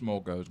 Bo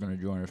Smolka is going to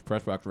join us,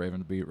 Pressbox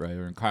Ravens beat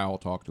writer, and Kyle will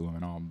talk to him,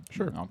 and I'll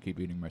keep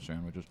eating my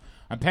sandwiches.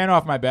 I'm paying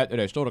off my bet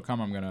today. Still to come,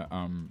 I'm going to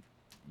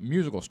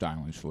musical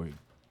stylings for you.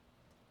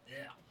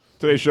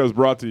 Today's show is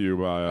brought to you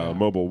by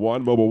Mobile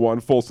One. Mobile One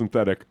full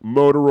synthetic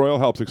motor oil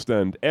helps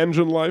extend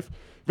engine life.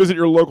 Visit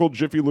your local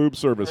Jiffy Lube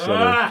service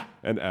center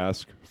and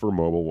ask for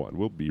Mobile One.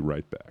 We'll be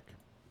right back.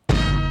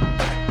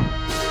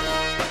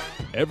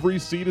 Every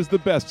seat is the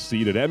best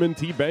seat at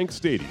M&T Bank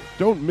Stadium.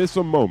 Don't miss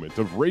a moment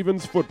of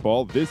Ravens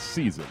football this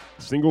season.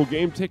 Single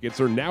game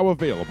tickets are now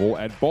available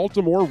at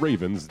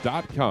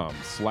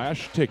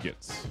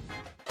BaltimoreRavens.com/tickets.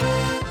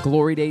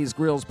 Glory Days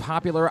Grill's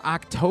popular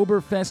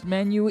Oktoberfest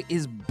menu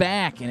is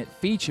back, and it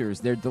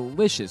features their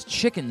delicious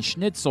chicken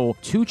schnitzel,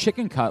 2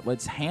 chicken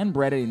cutlets,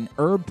 hand-breaded in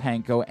herb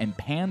panko and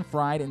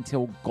pan-fried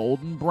until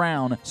golden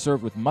brown,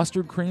 served with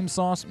mustard cream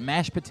sauce,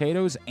 mashed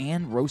potatoes,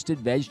 and roasted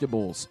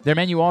vegetables. Their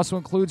menu also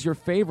includes your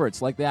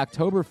favorites like the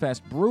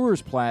Oktoberfest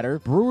Brewer's Platter,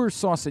 Brewer's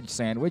Sausage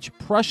Sandwich,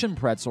 Prussian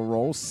Pretzel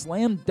Rolls,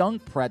 Slam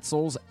Dunk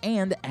Pretzels,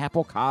 and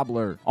Apple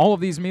Cobbler. All of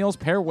these meals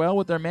pair well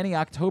with their many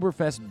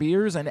Oktoberfest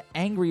beers and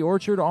Angry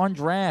Orchard on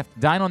draft.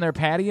 Dine on their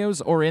patios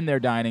or in their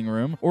dining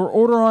room, or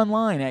order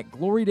online at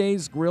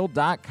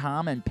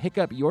glorydaysgrill.com and pick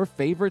up your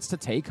favorites to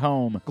take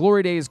home.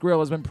 Glory Days Grill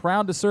has been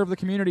proud to serve the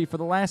community for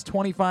the last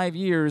 25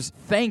 years.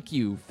 Thank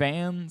you,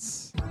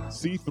 fans.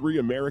 C3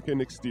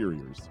 American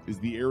Exteriors is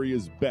the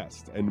area's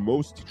best and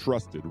most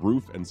trusted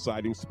roof and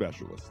siding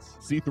specialists.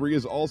 C3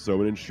 is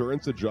also an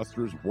insurance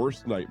adjuster's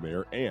worst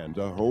nightmare and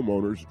a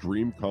homeowner's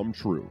dream come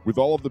true. With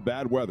all of the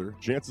bad weather,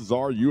 chances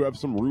are you have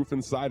some roof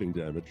and siding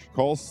damage.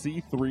 Call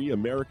C3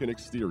 American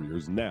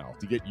Exteriors now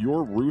to get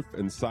your roof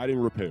and siding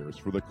repairs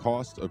for the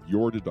cost of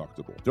your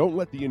deductible. Don't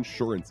let the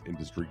insurance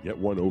industry get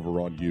one over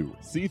on you.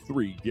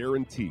 C3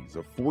 guarantees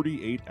a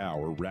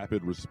 48-hour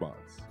rapid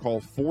response. Call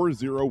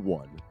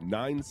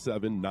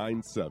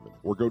 401-9797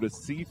 or go to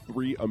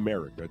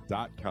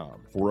c3america.com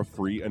for a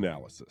free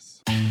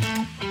analysis.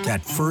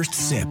 That first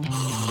sip.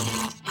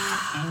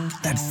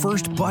 That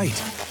first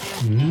bite.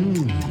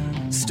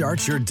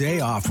 Start your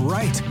day off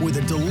right with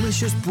a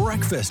delicious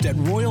breakfast at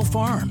Royal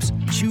Farms.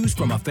 Choose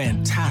from a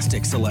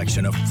fantastic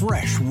selection of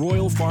fresh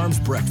Royal Farms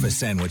breakfast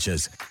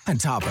sandwiches and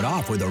top it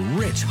off with a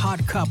rich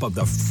hot cup of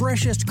the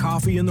freshest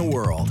coffee in the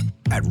world.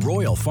 At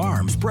Royal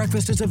Farms,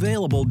 breakfast is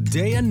available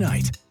day and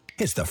night.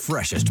 It's the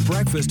freshest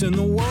breakfast in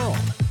the world.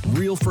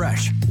 Real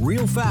fresh,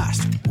 real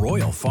fast.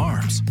 Royal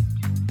Farms.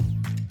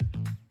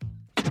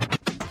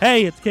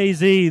 Hey, it's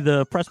KZ.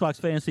 The Pressbox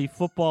Fantasy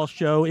Football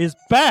Show is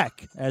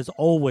back, as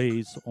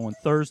always, on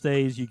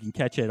Thursdays. You can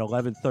catch it at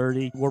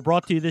 11:30. We're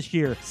brought to you this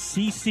year,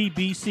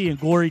 CCBC and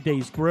Glory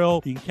Days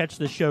Grill. You can catch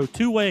the show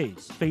 2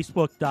 ways,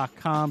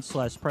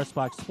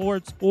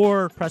 Facebook.com/PressboxSports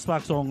or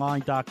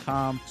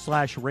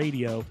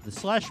PressboxOnline.com/radio. The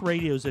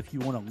 /radio is if you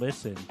want to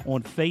listen.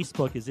 On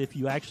Facebook is if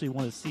you actually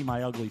want to see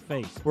my ugly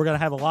face. We're going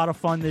to have a lot of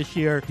fun this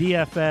year.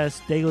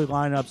 DFS, daily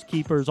lineups,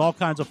 keepers, all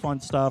kinds of fun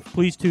stuff.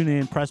 Please tune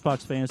in,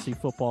 Pressbox Fantasy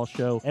Football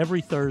Show,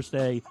 every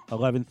Thursday,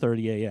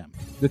 11:30 a.m.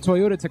 The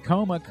Toyota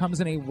Tacoma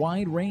comes in a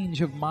wide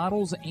range of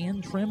models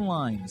and trim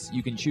lines.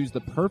 You can choose the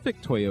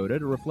perfect Toyota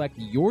to reflect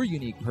your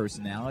unique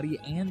personality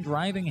and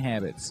driving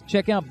habits.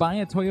 Check out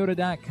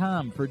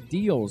buyatoyota.com for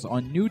deals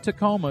on new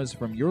Tacomas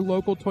from your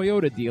local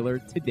Toyota dealer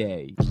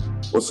today.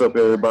 What's up,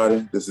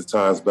 everybody? This is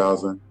Tyus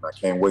Bowser. I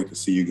can't wait to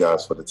see you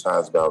guys for the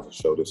Tyus Bowser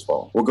Show this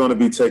fall. We're going to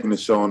be taking the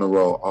show on the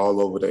road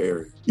all over the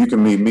area. You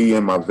can meet me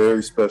and my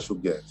very special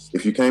guests.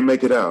 If you can't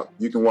make it out,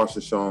 you can watch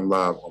the show on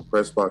live on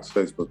Pressbox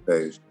Facebook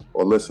page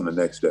or listen the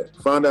next day.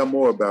 Find out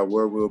more about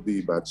where we'll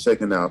be by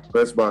checking out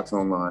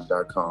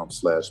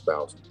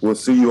PressboxOnline.com/Bowser. We'll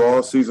see you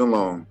all season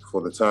long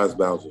for the Tyus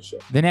Bowser Show.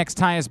 The next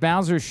Tyus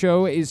Bowser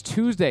Show is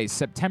Tuesday,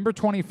 September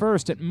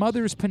 21st at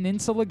Mother's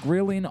Peninsula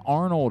Grill in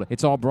Arnold.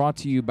 It's all brought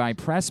to you by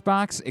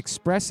Pressbox,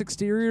 Express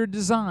Exterior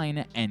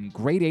Design, and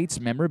Great 8's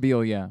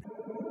Memorabilia.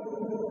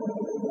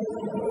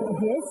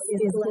 This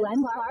is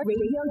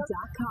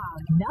GlenRadio.com.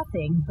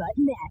 Nothing but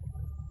net.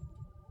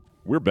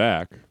 We're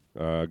back.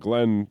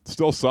 Glenn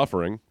still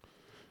suffering.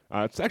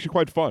 It's actually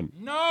quite fun.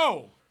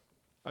 No!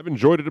 I've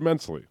enjoyed it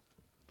immensely.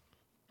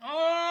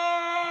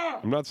 Ah!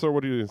 I'm not sure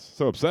what he's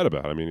so upset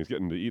about. I mean, he's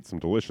getting to eat some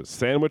delicious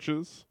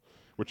sandwiches,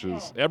 which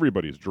is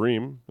everybody's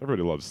dream.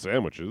 Everybody loves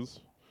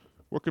sandwiches.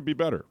 What could be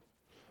better?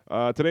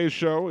 Today's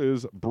show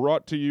is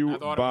brought to you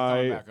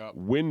by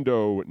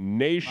Window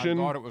Nation.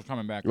 I thought it was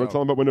coming back You want up. to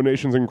tell them about Window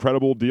Nation's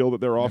incredible deal that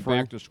they're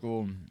offering? Back to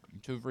school.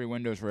 2 free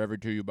windows for every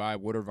 2 you buy.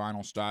 Wood or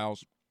vinyl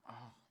styles.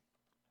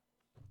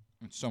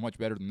 It's so much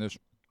better than this.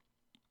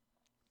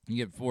 You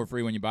get 4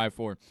 free when you buy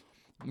 4.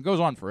 It goes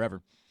on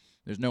forever.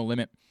 There's no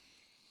limit.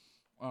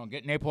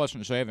 Get an A+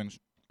 in savings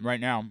right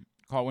now.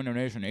 Call Window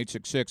Nation,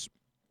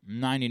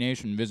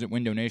 866-90Nation. Visit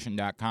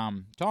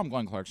windownation.com. Tell them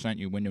Glenn Clark sent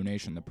you. Window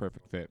Nation, the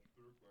perfect fit.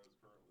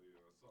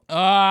 Hey,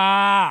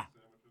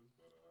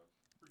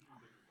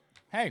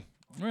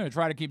 we're going to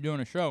try to keep doing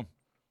a show.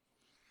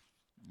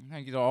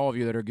 Thank you to all of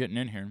you that are getting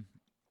in here.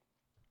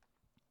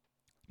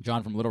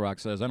 John from Little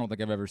Rock says, I don't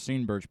think I've ever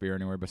seen Birch Beer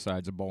anywhere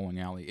besides a bowling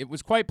alley. It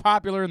was quite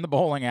popular in the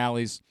bowling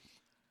alleys.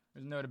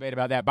 There's no debate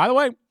about that. By the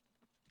way,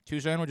 2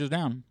 sandwiches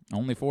down,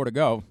 only 4 to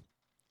go.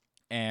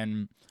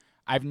 And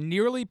I've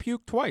nearly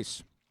puked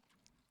twice.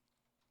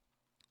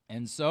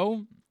 And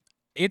so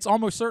it's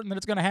almost certain that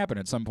it's going to happen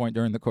at some point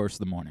during the course of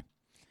the morning.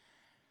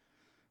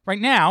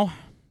 Right now,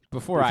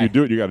 If you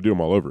do it, you got to do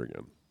them all over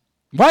again.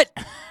 What?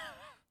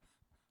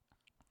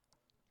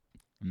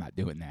 I'm not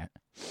doing that.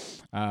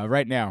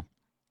 Right now,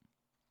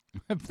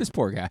 this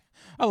poor guy.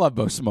 I love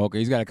Bo Smolka.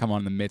 He's got to come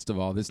on in the midst of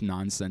all this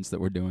nonsense that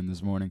we're doing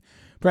this morning.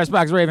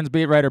 Pressbox Ravens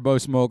beat writer Bo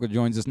Smolka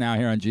joins us now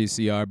here on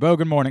GCR. Bo,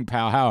 good morning,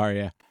 pal. How are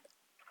you?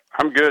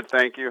 I'm good,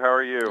 thank you. How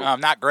are you? I'm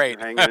not great.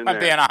 Hanging in I'm there.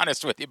 being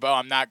honest with you, Bo.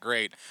 I'm not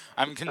great.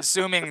 I'm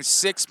consuming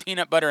 6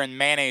 peanut butter and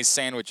mayonnaise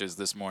sandwiches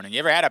this morning. You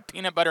ever had a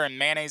peanut butter and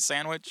mayonnaise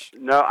sandwich?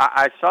 No,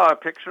 I saw a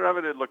picture of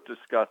it. It looked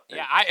disgusting.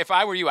 Yeah, if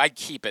I were you, I'd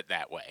keep it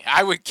that way.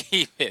 I would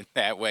keep it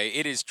that way.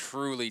 It is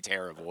truly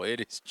terrible. It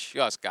is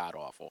just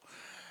god-awful.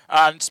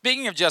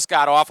 Speaking of just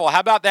god-awful, how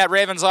about that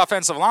Ravens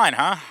offensive line,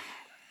 huh?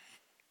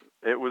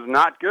 It was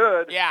not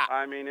good. Yeah.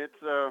 I mean, it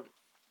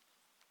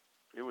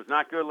was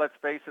not good, let's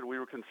face it. We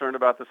were concerned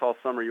about this all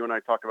summer. You and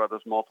I talked about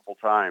this multiple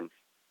times.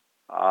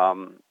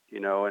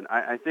 And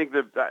I think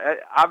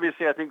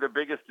obviously I think the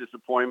biggest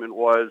disappointment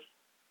was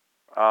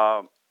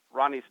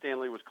Ronnie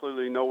Stanley was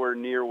clearly nowhere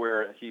near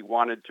where he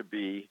wanted to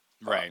be.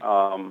 Right.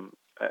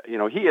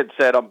 He had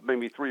said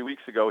maybe 3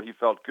 weeks ago he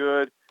felt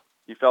good.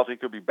 He felt he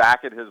could be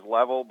back at his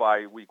level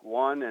by week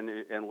 1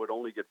 and would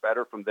only get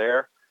better from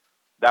there.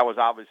 That was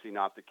obviously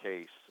not the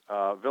case.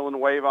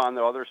 Villanueva on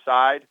the other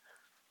side,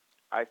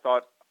 I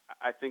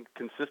think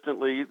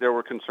consistently there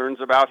were concerns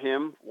about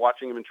him,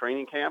 watching him in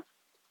training camp,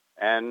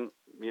 and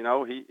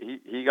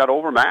he got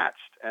overmatched,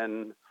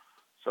 and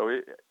so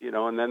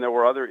and then there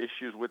were other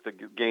issues with the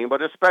game,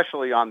 but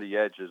especially on the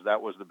edges,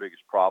 that was the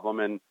biggest problem.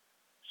 And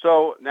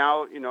so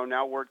now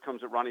word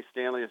comes that Ronnie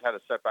Stanley has had a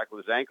setback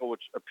with his ankle,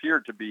 which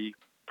appeared to be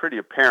pretty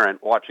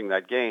apparent watching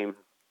that game,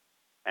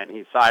 and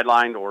he's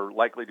sidelined or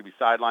likely to be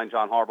sidelined.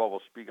 John Harbaugh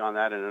will speak on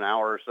that in an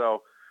hour or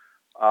so,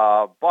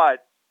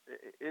 but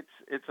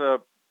it's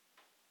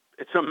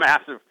a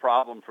massive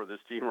problem for this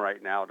team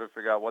right now to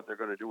figure out what they're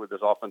going to do with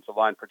this offensive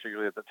line,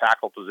 particularly at the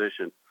tackle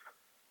position.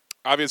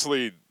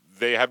 Obviously,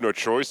 they have no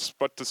choice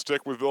but to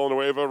stick with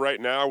Villanueva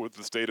right now with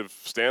the state of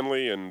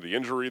Stanley and the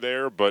injury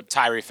there. But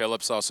Tyree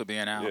Phillips also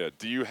being out. Yeah.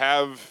 Do you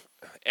have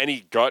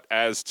any gut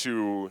as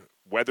to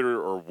whether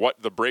or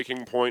what the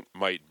breaking point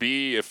might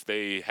be, if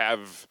they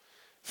have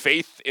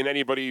faith in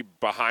anybody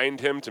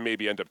behind him to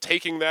maybe end up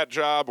taking that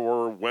job,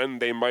 or when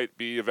they might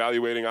be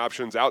evaluating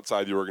options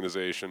outside the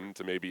organization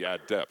to maybe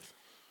add depth?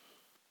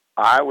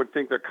 I would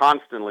think they're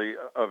constantly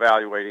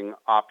evaluating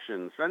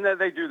options, and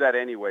they do that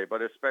anyway,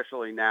 but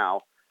especially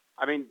now.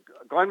 I mean,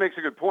 Glenn makes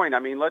a good point. I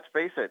mean, let's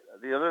face it.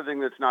 The other thing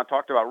that's not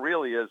talked about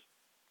really is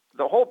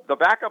the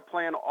backup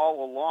plan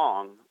all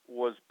along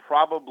was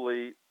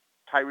probably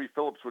Tyree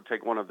Phillips would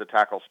take one of the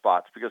tackle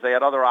spots because they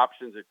had other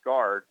options at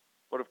guard.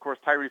 But, of course,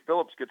 Tyree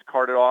Phillips gets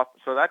carted off,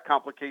 so that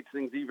complicates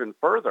things even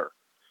further.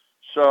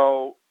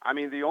 So, I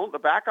mean, the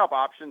backup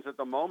options at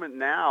the moment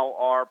now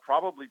are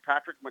probably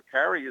Patrick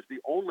McCary is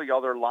the only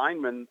other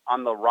lineman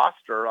on the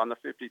roster, on the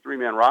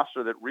 53-man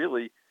roster, that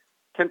really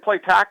can play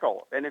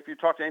tackle. And if you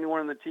talk to anyone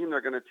on the team, they're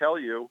going to tell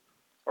you,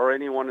 or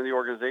anyone in the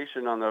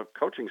organization on the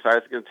coaching side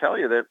is going to tell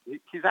you that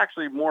he's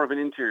actually more of an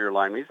interior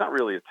lineman. He's not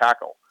really a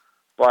tackle.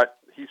 But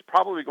he's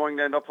probably going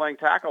to end up playing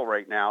tackle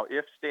right now.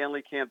 If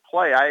Stanley can't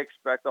play, I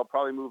expect they'll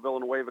probably move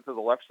Villanueva to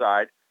the left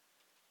side,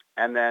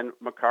 and then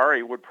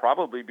McCary would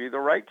probably be the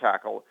right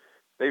tackle.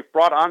 They've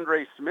brought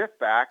Andre Smith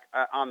back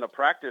on the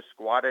practice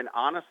squad, and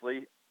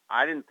honestly,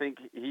 I didn't think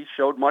he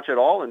showed much at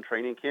all in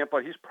training camp,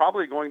 but he's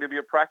probably going to be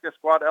a practice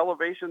squad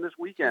elevation this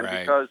weekend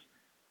because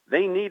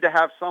they need to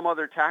have some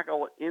other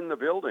tackle in the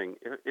building,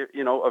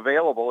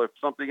 available if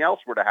something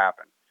else were to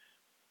happen.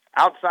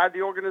 Outside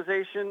the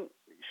organization,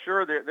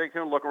 sure, they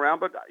can look around,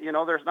 but,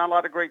 there's not a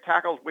lot of great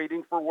tackles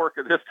waiting for work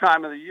at this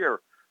time of the year.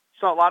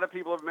 So a lot of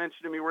people have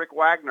mentioned to me Rick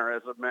Wagner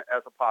as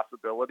a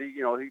possibility.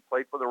 You know, he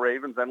played for the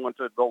Ravens, then went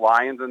to the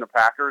Lions and the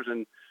Packers,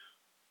 and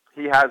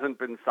he hasn't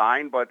been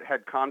signed, but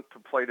had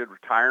contemplated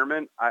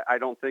retirement. I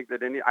don't think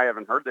that I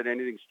haven't heard that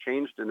anything's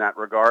changed in that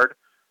regard.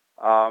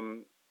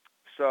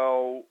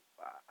 So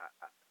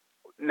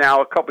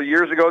now a couple of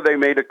years ago,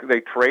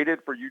 they traded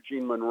for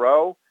Eugene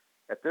Monroe.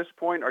 At this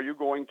point, are you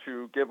going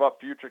to give up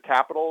future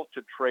capital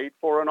to trade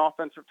for an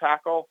offensive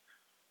tackle?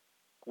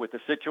 With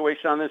the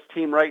situation on this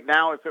team right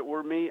now, if it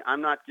were me,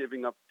 I'm not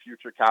giving up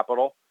future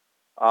capital.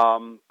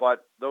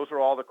 But those are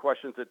all the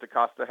questions that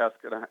DeCosta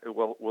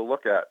will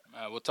look at.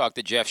 We'll talk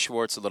to Jeff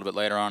Schwartz a little bit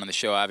later on in the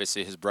show.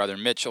 Obviously, his brother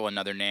Mitchell,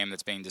 another name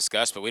that's being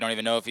discussed, but we don't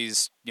even know if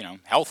he's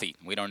healthy.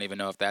 We don't even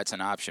know if that's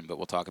an option. But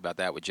we'll talk about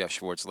that with Jeff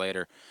Schwartz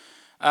later.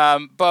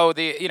 Bo,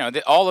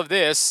 all of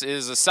this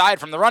is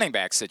aside from the running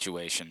back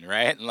situation,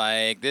 right?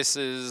 Like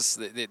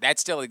that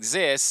still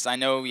exists. I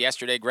know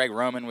yesterday Greg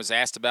Roman was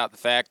asked about the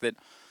fact that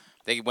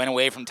they went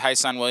away from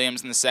Tyson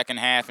Williams in the second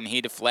half, and he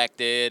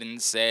deflected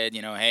and said,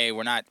 hey,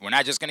 we're not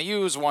just going to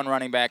use one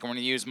running back, and we're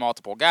going to use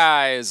multiple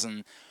guys.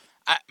 And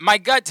my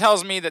gut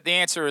tells me that the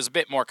answer is a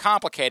bit more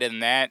complicated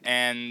than that.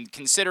 And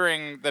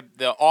considering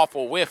the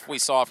awful whiff we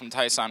saw from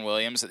Tyson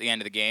Williams at the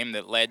end of the game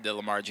that led to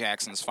Lamar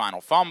Jackson's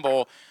final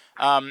fumble,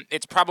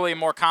 it's probably a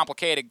more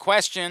complicated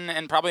question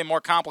and probably a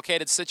more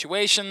complicated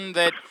situation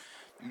that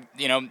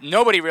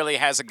nobody really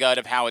has a gut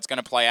of how it's going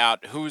to play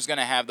out, who's going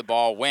to have the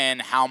ball when,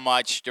 how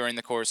much during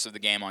the course of the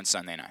game on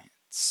Sunday night.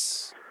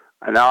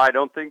 No, I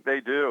don't think they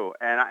do.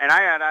 And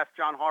I had asked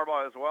John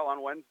Harbaugh as well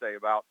on Wednesday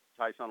about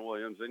Tyson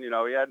Williams. And,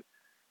 he had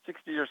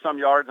 60 or some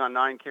yards on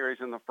 9 carries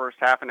in the first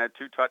half and had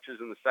 2 touches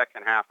in the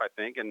second half, I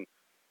think. And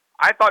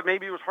I thought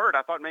maybe he was hurt.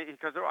 I thought maybe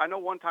because I know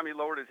one time he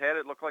lowered his head.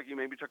 It looked like he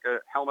maybe took a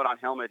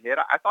helmet-on-helmet hit.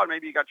 I thought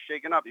maybe he got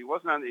shaken up. He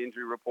wasn't on the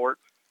injury report.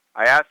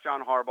 I asked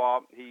John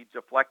Harbaugh. He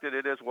deflected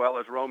it as well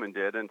as Roman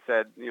did and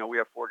said, we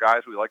have 4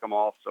 guys. We like them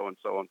all, so and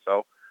so and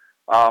so.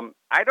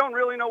 I don't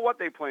really know what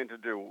they plan to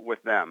do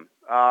with them.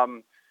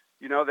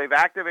 They've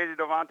activated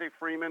Devontae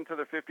Freeman to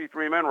the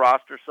 53-man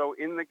roster, so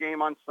in the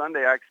game on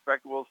Sunday, I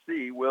expect we'll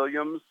see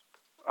Williams,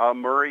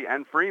 Murray,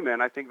 and Freeman.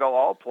 I think they'll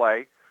all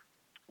play.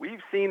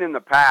 We've seen in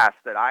the past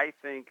that I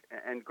think,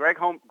 and Greg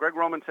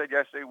Roman said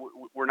yesterday,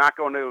 we're not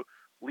going to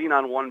lean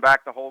on one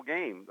back the whole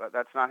game.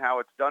 That's not how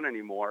it's done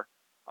anymore.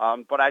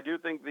 But I do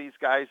think these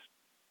guys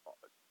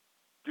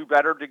do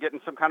better to get in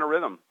some kind of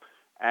rhythm.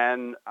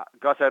 And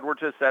Gus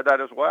Edwards has said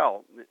that as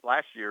well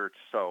last year.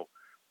 So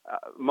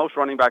most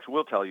running backs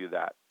will tell you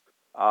that.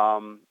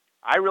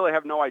 I really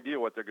have no idea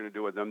what they're going to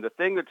do with them. The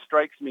thing that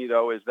strikes me,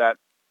 though, is that,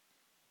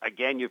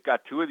 again, you've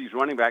got 2 of these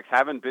running backs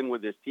haven't been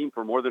with this team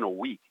for more than a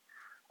week.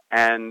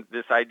 And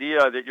this idea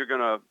that you're going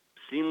to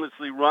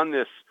seamlessly run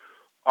this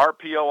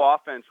RPO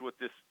offense with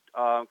this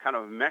kind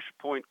of mesh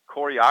point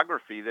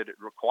choreography that it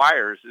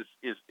requires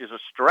is a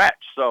stretch.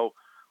 So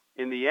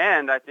in the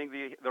end, I think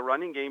the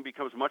running game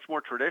becomes much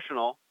more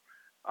traditional.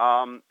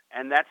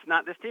 And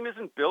this team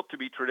isn't built to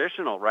be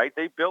traditional, right?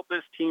 They built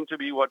this team to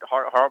be what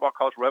Harbaugh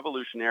calls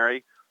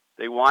revolutionary.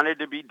 They wanted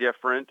to be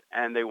different,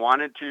 and they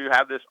wanted to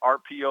have this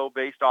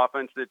RPO-based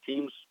offense that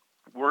teams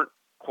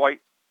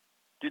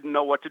didn't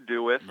know what to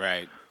do with.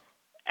 Right.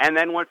 And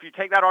then if you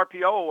take that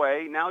RPO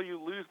away, now you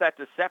lose that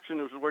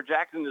deception, which is where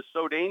Jackson is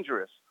so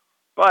dangerous.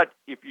 But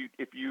if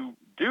you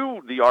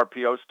do the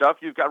RPO stuff,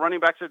 you've got running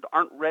backs that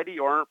aren't ready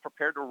or aren't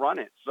prepared to run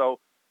it. So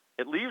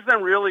it leaves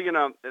them really,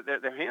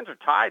 their hands are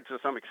tied to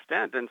some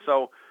extent. And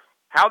so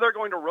how they're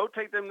going to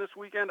rotate them this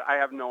weekend, I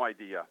have no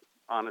idea.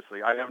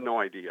 Honestly, I have no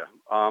idea.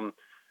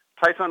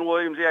 Tyson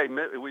Williams,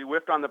 we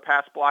whiffed on the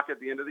pass block at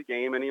the end of the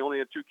game, and he only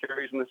had 2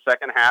 carries in the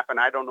second half. And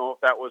I don't know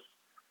if that was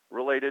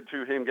related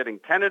to him getting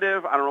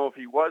tentative. I don't know if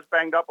he was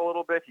banged up a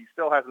little bit. He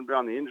still hasn't been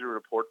on the injury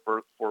report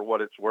for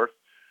what it's worth.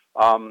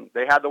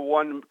 They had the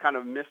one kind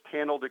of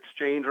mishandled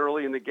exchange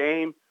early in the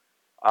game.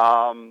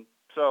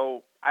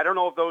 So I don't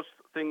know if those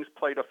things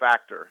played a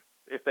factor.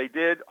 If they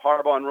did,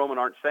 Harbaugh and Roman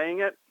aren't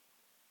saying it,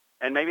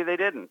 and maybe they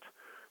didn't.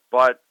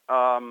 But,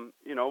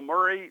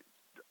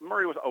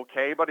 Murray was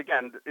okay. But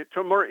again,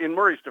 in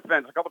Murray's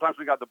defense, a couple times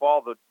we got the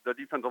ball, the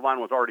defensive line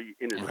was already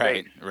in his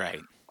face.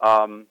 Right.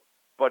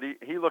 But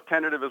he looked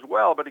tentative as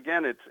well. But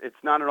again,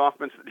 it's not an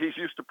offense that he's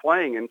used to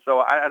playing, and so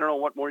I don't know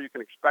what more you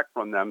can expect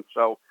from them.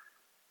 So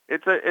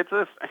it's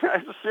a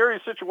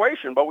serious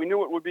situation, but we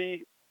knew it would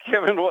be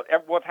given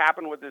what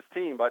happened with this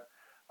team. But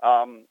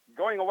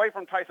going away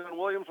from Tyson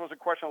Williams was a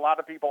question a lot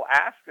of people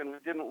asked, and we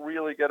didn't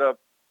really get a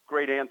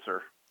great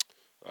answer.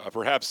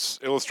 Perhaps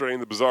illustrating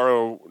the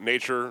bizarro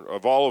nature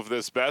of all of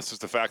this best is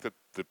the fact that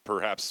the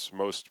perhaps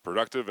most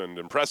productive and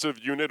impressive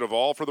unit of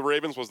all for the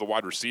Ravens was the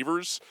wide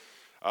receivers.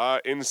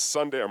 In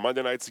Sunday or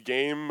Monday night's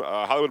game,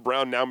 Hollywood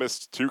Brown now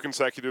missed 2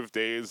 consecutive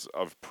days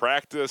of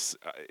practice.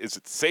 Is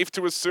it safe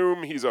to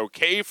assume he's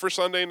okay for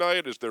Sunday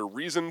night? Is there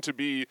reason to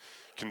be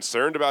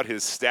concerned about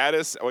his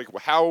status? Like,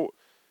 how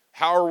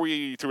are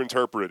we to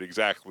interpret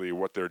exactly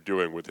what they're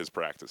doing with his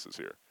practices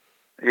here?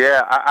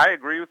 Yeah, I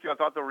agree with you. I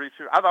thought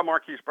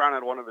Marquise Brown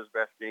had one of his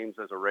best games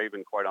as a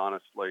Raven, quite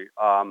honestly.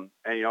 And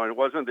it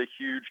wasn't the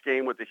huge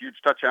game with the huge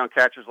touchdown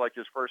catches like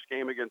his first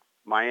game against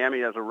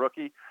Miami as a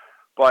rookie,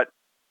 but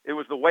it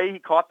was the way he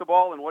caught the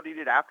ball and what he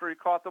did after he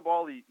caught the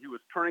ball. He was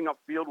turning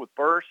upfield with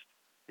burst.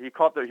 He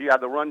had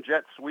the run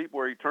jet sweep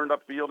where he turned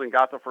upfield and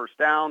got the first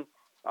down.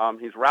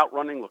 His route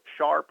running looked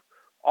sharp.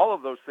 All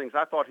of those things,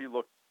 I thought he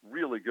looked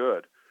really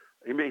good.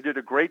 He did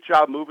a great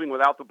job moving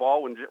without the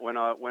ball when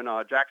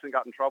Jackson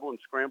got in trouble and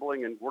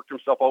scrambling and worked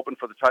himself open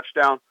for the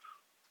touchdown.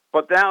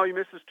 But now he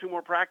misses 2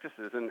 more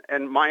practices.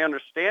 And my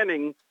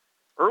understanding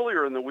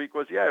earlier in the week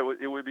was,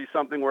 it would be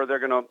something where they're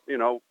going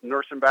to,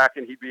 nurse him back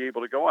and he'd be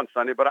able to go on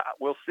Sunday. But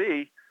we'll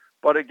see.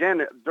 But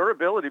again,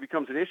 durability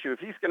becomes an issue. If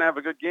he's going to have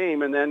a good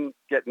game and then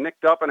get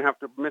nicked up and have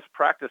to miss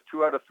practice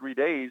 2 out of 3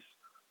 days,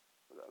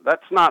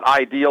 that's not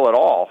ideal at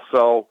all.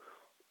 So,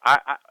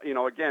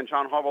 again,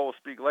 John Harbaugh will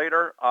speak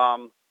later.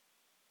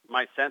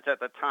 My sense at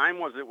the time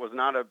was it was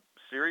not a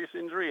serious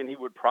injury and he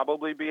would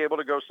probably be able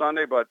to go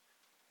Sunday, but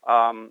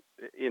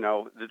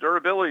the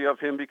durability of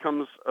him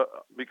becomes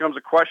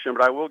a question,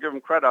 but I will give him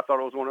credit. I thought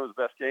it was one of his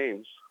best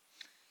games.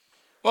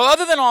 Well,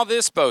 other than all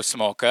this, Bo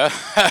Smolka,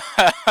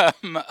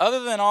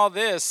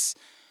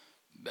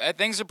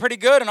 things are pretty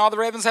good, and all the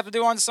Ravens have to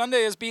do on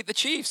Sunday is beat the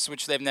Chiefs,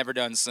 which they've never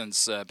done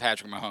since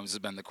Patrick Mahomes has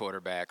been the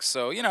quarterback.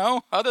 So,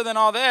 other than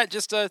all that,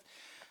 just a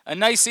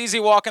nice,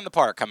 easy walk in the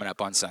park coming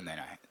up on Sunday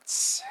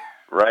nights.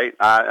 Right,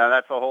 and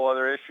that's a whole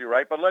other issue,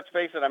 right? But let's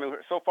face it,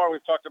 so far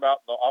we've talked about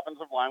the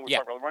offensive line, we've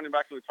talked about the running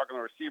backs, we've talked about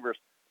the receivers.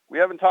 We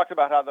haven't talked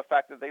about how the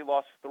fact that they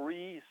lost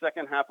 3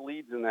 second-half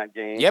leads in that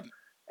game. Yep.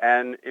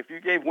 And if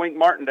you told Wink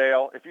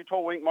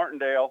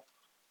Martindale,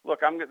 look,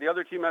 the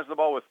other team has the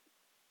ball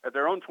at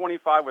their own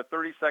 25 with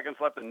 30 seconds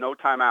left and no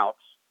timeouts,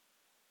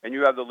 and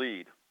you have the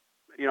lead.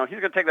 He's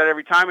going to take that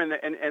every time,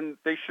 and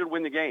they should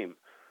win the game.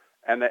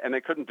 And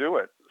they couldn't do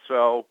it.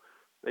 So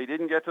they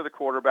didn't get to the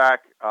quarterback.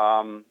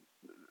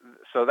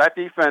 So that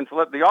defense,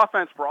 the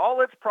offense, for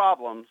all its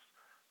problems,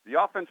 the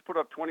offense put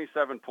up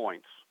 27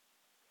 points.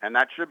 And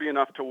that should be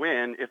enough to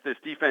win if this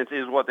defense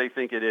is what they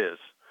think it is.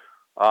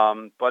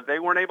 But they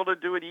weren't able to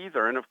do it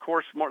either. And, of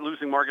course,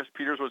 losing Marcus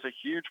Peters was a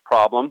huge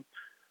problem.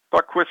 I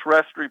thought Chris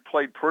Restry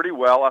played pretty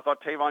well. I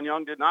thought Tavon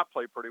Young did not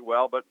play pretty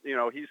well, but,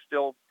 he's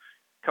still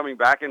coming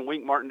back. And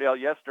Wink Martindale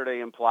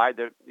yesterday implied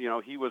that,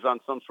 he was on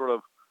some sort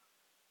of –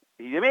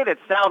 he made it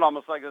sound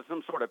almost like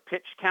some sort of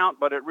pitch count,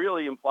 but it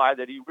really implied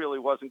that he really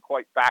wasn't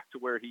quite back to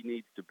where he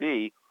needs to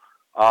be.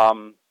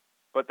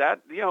 But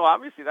that,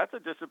 obviously that's a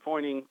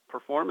disappointing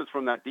performance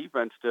from that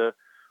defense to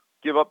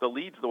give up the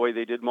leads the way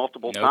they did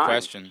multiple times. No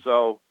question.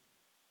 So,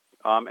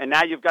 and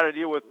now you've got to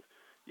deal with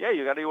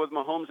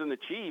Mahomes and the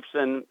Chiefs,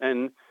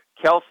 and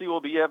Kelsey will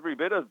be every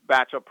bit of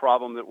matchup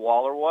problem that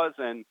Waller was,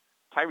 and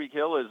Tyreek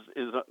Hill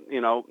is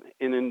in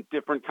a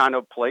different kind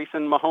of place,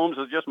 and Mahomes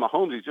is just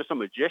Mahomes. He's just a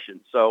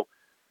magician. So,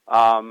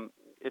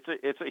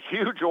 it's a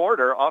huge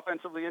order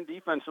offensively and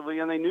defensively,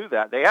 and they knew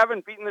that. They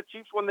haven't beaten the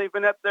Chiefs when they've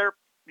been at their,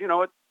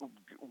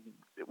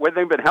 when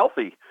they've been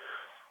healthy.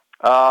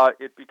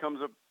 It becomes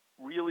a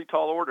really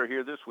tall order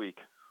here this week.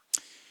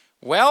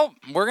 Well,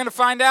 we're going to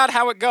find out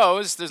how it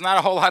goes. There's not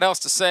a whole lot else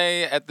to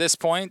say at this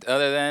point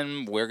other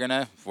than we're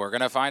gonna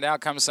find out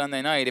come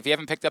Sunday night. If you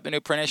haven't picked up the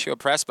new print issue of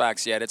Press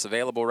Box yet, it's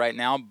available right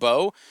now.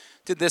 Bo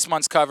did this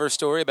month's cover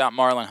story about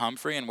Marlon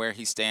Humphrey and where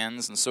he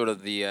stands and sort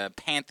of the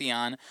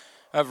pantheon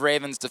of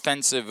Ravens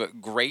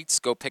defensive greats.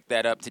 Go pick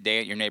that up today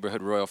at your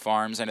neighborhood Royal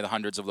Farms, any of the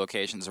hundreds of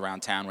locations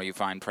around town where you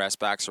find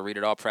Pressbox, or read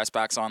it all,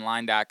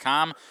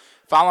 PressboxOnline.com.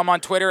 Follow him on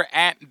Twitter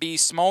at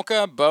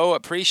 @BSmolka. Bo,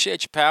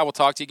 appreciate you, pal. We'll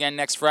talk to you again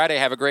next Friday.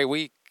 Have a great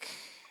week.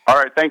 All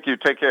right, thank you.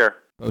 Take care.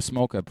 Bo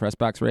Smolka,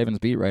 Pressbox Ravens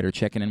beat writer,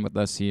 checking in with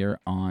us here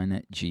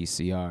on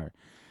GCR.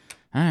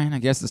 All right, I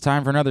guess it's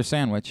time for another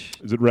sandwich.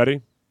 Is it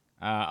ready?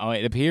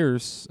 It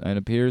appears. It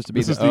appears to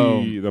be. This is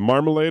the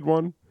marmalade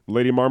one,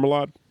 Lady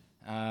Marmalade.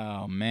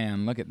 Oh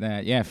man, look at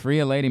that! Yeah, free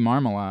a Lady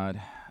Marmalade.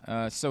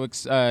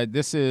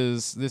 This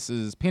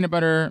is peanut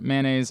butter,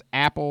 mayonnaise,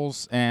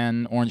 apples,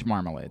 and orange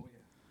marmalade.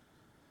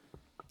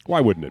 Why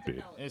wouldn't it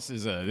be? This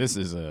is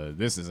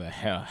a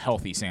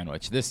healthy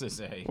sandwich. This is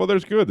a Well,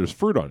 there's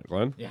fruit on it,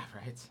 Glenn. yeah,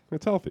 right.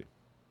 It's healthy.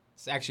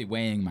 It's actually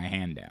weighing my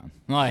hand down.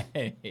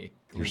 Like,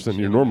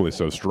 You're normally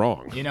so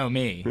strong. you know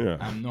me. Yeah.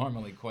 I'm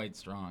normally quite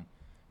strong.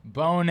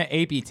 Bone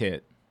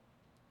apitit.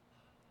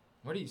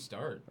 Where do you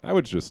start? I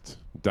would just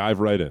dive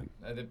right in.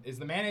 Is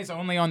the mayonnaise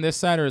only on this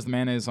side, or is the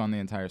mayonnaise on the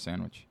entire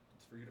sandwich?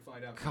 It's for you to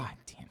find out. God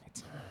damn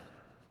it.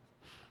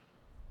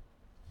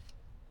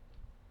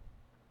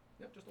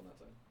 Yep, just on that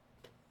side.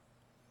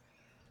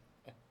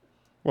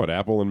 What,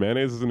 apple and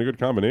mayonnaise isn't a good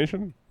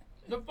combination?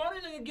 The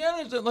funny thing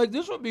again is that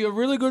this would be a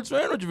really good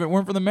sandwich if it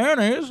weren't for the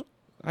mayonnaise.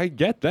 I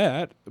get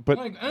that, but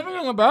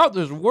Everything about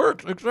this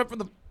works except for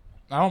the.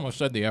 I almost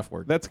said the F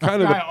word. that's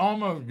kind of I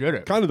almost did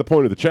it. the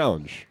point of the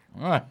challenge.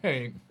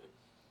 Right.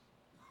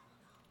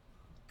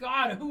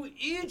 God, who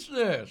eats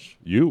this?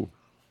 You.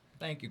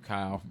 Thank you,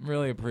 Kyle.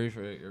 Really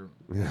appreciate your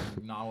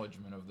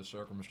acknowledgement of the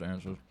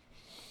circumstances.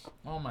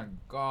 Oh my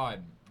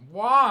God,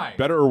 why?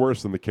 Better or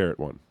worse than the carrot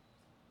one?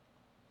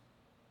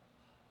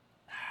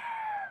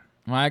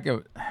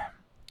 Well,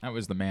 that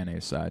was the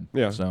mayonnaise side.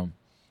 Yeah. So,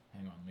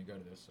 hang on. Let me go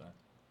to this side.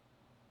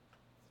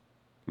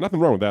 Nothing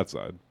wrong with that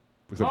side,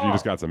 except you Oh.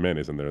 just got some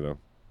mayonnaise in there, though.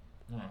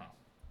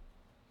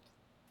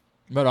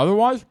 But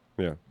otherwise,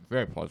 Yeah.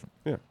 very pleasant.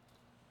 Yeah.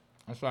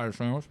 That side of the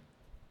sandwich,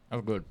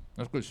 that's good.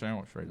 That's a good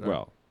sandwich right there.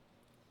 Well,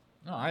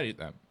 No, I'd eat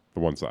that. the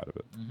one side of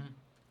it.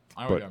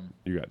 I But would,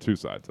 you got two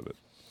sides of it.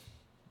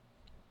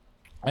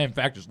 I, in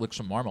fact, just licked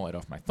some marmalade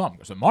off my thumb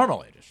because the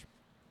marmalade is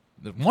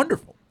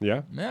wonderful.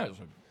 Yeah? Yeah.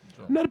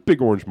 I'm not a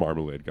big orange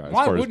marmalade guy as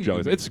Why far as wouldn't you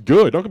jellies. be? It's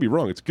good. Don't get me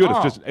wrong. It's good.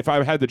 Oh. It's just if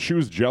I had to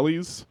choose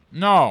jellies,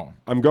 No.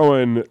 I'm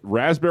going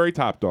raspberry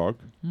top dog.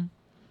 Hmm.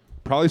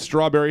 Probably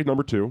strawberry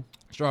number 2.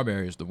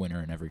 Strawberry is the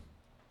winner in every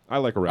I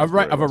like a of,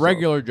 raspberry. of a myself.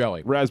 regular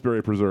jelly.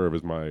 Raspberry preserve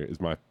is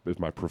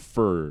my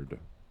preferred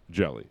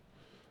jelly.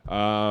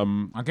 I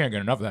can't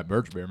get enough of that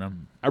birch beer,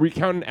 man. Are we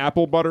counting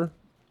apple butter?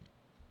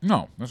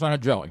 No, that's not a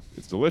jelly.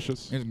 It's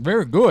delicious. It's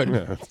very good.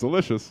 Yeah, it's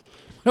delicious.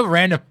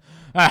 Random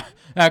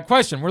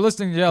question. We're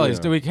listing jellies.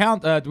 Yeah. Do we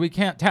count? Count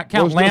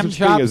There's lamb no such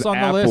thing as chops on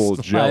the apple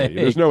list? jelly. Like,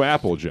 There's no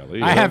apple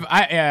jelly. I you know?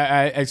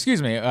 have.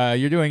 Excuse me.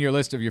 You're doing your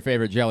list of your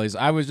favorite jellies.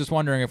 I was just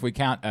wondering if we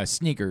count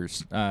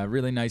sneakers.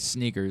 Really nice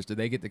sneakers. Do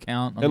they get to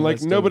count? On And the like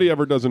list of nobody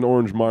ever does an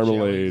orange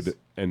marmalade jellies?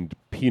 and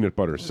peanut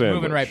butter Just sandwich.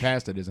 moving right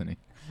past it, isn't he?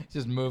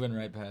 Just moving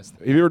right past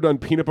it. Have you ever done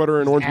peanut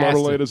butter and orange asked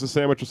marmalade it. as a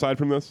sandwich aside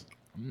from this?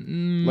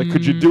 Like,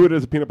 could you do it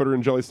as a peanut butter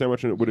and jelly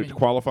sandwich, and would it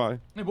qualify?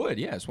 It would,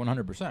 yes,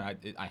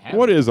 100%. I have.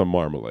 What is a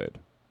marmalade?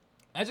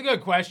 That's a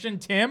good question,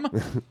 Tim.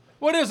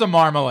 What is a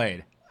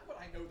marmalade?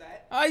 I know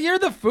that. You're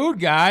the food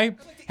guy.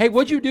 Hey,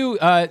 what'd you do?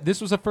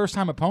 This was a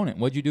first-time opponent.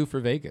 What'd you do for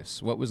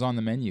Vegas? What was on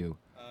the menu?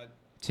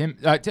 Tim,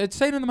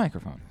 say it in the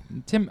microphone.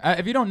 Tim,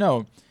 if you don't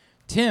know,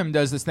 Tim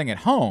does this thing at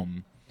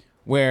home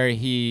where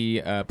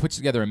he puts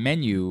together a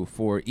menu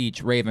for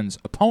each Ravens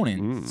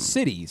opponent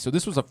city. So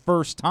this was a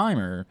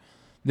first-timer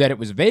that it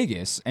was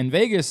Vegas. And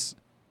Vegas,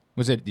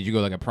 did you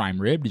go like a prime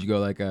rib? Did you go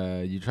like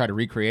you try to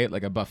recreate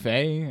like a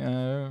buffet?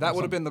 That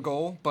would have been the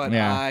goal, but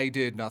Yeah. I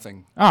did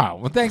nothing. Oh,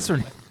 well, thanks for...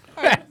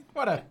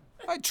 what a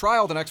I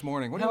trial the next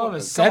morning. What do you hell of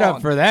want? a Come setup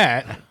on. for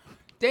that.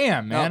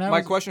 Damn, Now, man.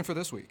 my question for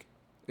this week,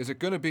 is it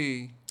going to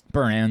be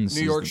Burn ends.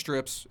 New is York the-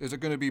 strips? Is it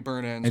going to be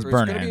burn ends? It's or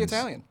burn is it going to be ends.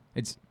 Italian?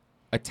 It's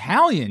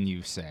Italian,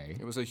 you say?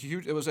 It was a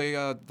huge. It was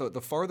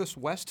the farthest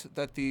west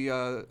that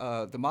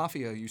the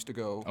mafia used to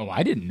go. Oh,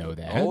 I didn't know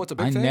that. Oh, it's a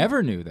big I thing.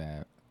 never knew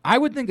that. I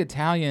would think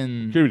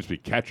Italian. It would just be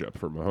ketchup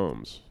for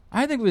Mahomes.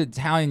 I think with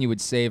Italian you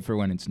would save for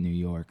when it's New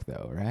York,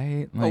 though,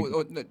 right? Like,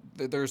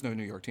 There's no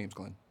New York teams,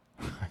 Glenn.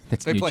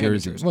 that's they New play in New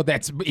Jersey. Jersey. Well,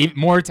 that's even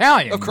more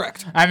Italian. Oh,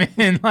 correct. I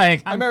mean,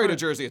 like I married a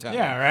Jersey Italian.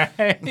 Yeah,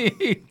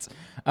 right.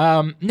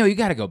 No, you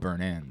got to go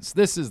burn ends.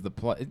 This is the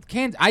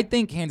I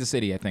think Kansas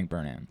City. I think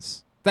burn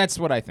ends. That's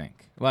what I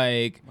think.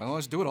 Like, Well,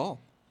 let's do it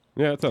all.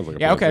 Yeah, it sounds like a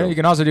yeah, plan, okay, too. you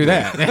can also do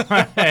that.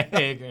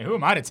 Who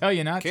am I to tell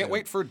you not to? Can't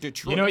wait for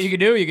Detroit. You know what you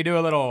could do? You could do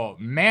a little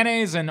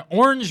mayonnaise and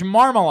orange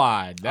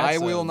marmalade. I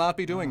will not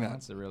be doing that.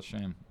 That's a real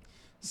shame.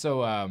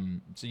 So,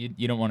 so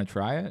you don't want to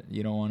try it?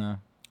 You don't want to?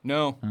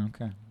 No.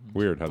 Okay.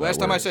 Weird how Last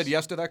that time I works. said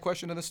yes to that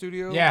question in the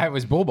studio. Yeah, it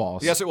was bull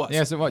balls. Yes, it was.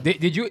 Yes, it was.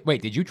 Did you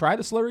wait? Did you try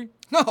the slurry?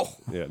 No.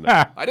 Yeah,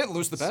 no. I didn't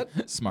lose the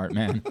bet. Smart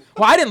man.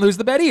 Well, I didn't lose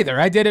the bet either.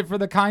 I did it for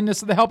the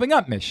kindness of the helping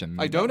up mission.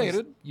 I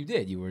donated. You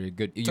did. You were a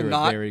good. You To were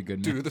not a very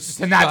good do man. the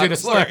to not do the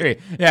slurry. slurry.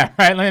 Yeah.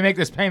 Right. Let me make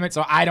this payment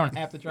so I don't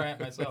have to try it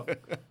myself.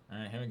 All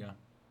right. Here we go.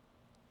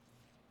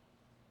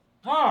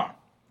 Oh,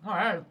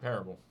 that is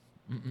terrible.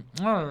 Good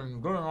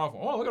and awful.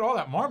 Oh, look at all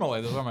that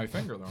marmalade that's on my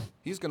finger, though.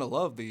 He's gonna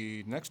love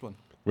the next one.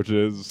 Which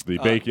is the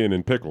bacon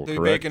and pickle, The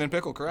correct? bacon and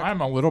pickle, correct?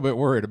 I'm a little bit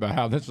worried about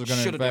how this is going to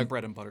Should have done affect.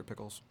 bread and butter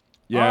pickles.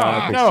 Yeah,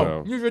 I think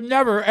no, so. you should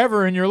never,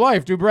 ever in your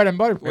life do bread and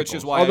butter pickles. Which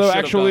is why I Although should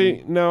have actually,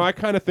 done, no, I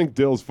kind of think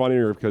Dill's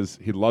funnier because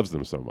he loves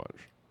them so much.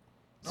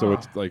 So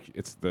it's like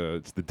it's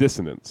the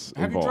dissonance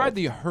Have involved. you tried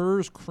the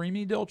Hers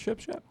creamy dill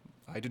chips yet?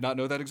 I did not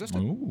know that existed.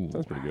 Ooh,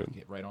 Sounds pretty good. I'd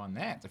get right on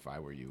that if I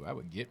were you. I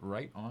would get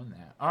right on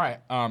that. All right.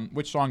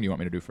 Which song do you want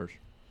me to do first?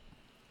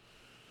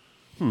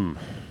 Yeah.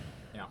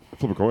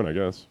 Flip a coin, I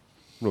guess.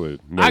 Really,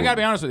 no. I gotta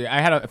be honest with you.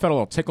 I felt a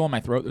little tickle in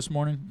my throat this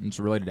morning. It's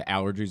related to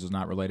allergies. It's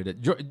not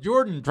related to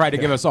Jordan tried to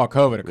give us all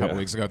COVID a couple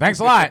weeks ago. Thanks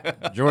a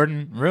lot,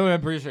 Jordan. Really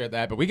appreciate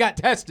that. But we got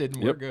tested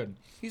and we're Yep. good.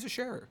 He's a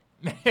sharer.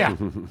 Yeah.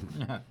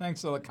 Thanks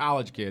to the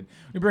college kid.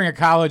 We bring a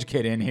college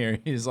kid in here.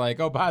 He's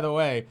like, oh, by the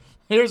way,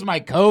 here's my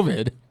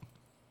COVID.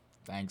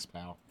 Thanks,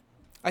 pal.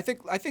 I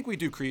think we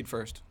do Creed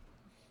first.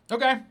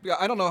 Okay. Yeah,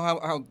 I don't know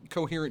how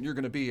coherent you're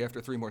going to be after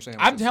 3 more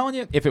sandwiches. I'm telling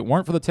you, if it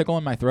weren't for the tickle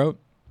in my throat,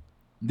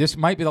 this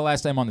might be the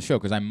last time on the show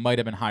because I might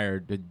have been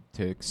hired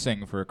to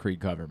sing for a Creed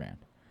cover band.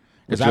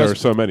 Which I there was- are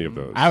so many of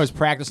those. I was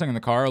practicing in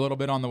the car a little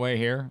bit on the way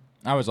here.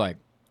 I was like,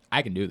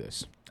 I can do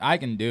this. I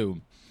can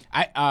do.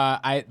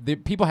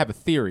 The people have a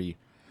theory.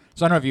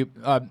 So I don't know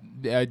if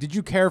you did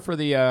you care for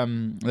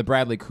the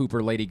Bradley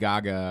Cooper Lady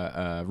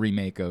Gaga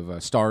remake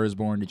of Star Is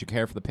Born? Did you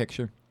care for the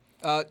picture?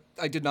 I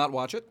did not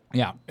watch it.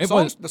 Yeah, The it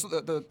songs- was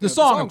the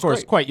song, of song's course,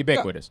 great. quite Yeah.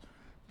 ubiquitous.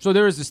 So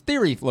there was this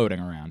theory floating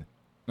around.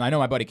 And I know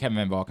my buddy Kevin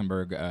Van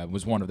Valkenburg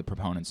was one of the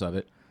proponents of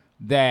it.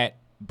 That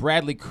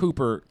Bradley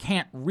Cooper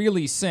can't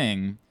really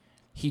sing.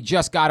 He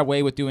just got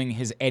away with doing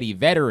his Eddie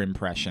Vedder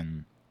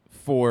impression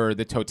for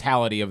the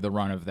totality of the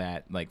run of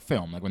that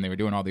film. Like when they were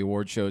doing all the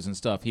award shows and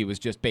stuff, he was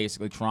just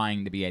basically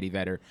trying to be Eddie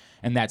Vedder,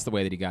 and that's the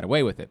way that he got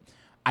away with it.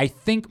 I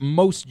think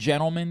most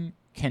gentlemen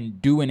can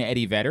do an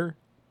Eddie Vedder,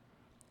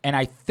 and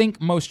I think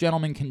most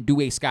gentlemen can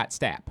do a Scott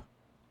Stapp.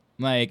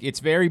 It's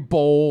very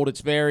bold.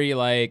 It's very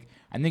I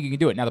think you can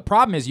do it. Now the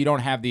problem is you don't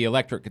have the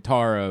electric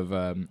guitar of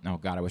oh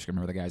God, I wish I could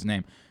remember the guy's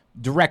name,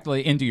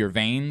 directly into your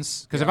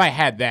veins. Because if I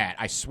had that,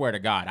 I swear to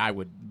God, I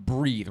would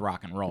breathe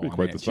rock and roll. It'd be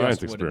quite the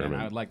science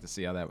experiment. I would like to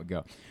see how that would go.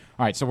 All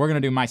right, so we're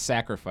going to do my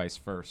sacrifice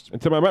first.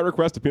 And Tim, I might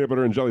request a peanut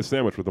butter and jelly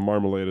sandwich with the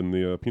marmalade and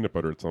the peanut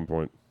butter at some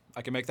point.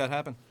 I can make that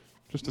happen.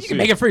 Just to You see. can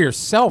make it for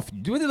yourself.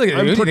 I'm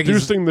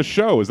producing the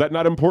show. Is that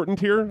not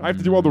important here? I have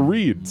to do all the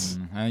reads.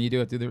 You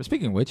do it.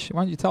 Speaking of which,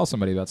 why don't you tell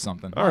somebody about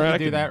something? All right, I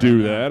can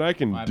do that. I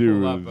can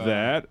do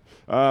that.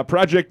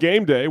 Project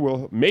Game Day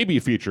will maybe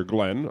feature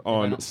Glenn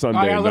on Sunday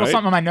night. I got a little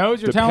something on my nose,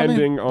 you're telling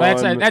me?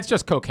 That's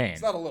just cocaine.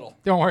 It's not a little.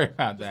 Don't worry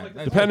about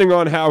that. Depending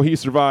on how he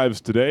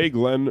survives today,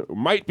 Glenn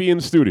might be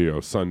in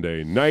studio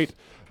Sunday night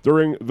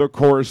during the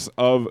course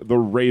of the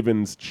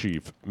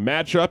Ravens-Chief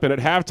matchup. And at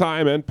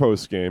halftime and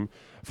postgame,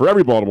 for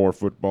every Baltimore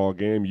football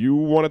game, you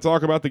want to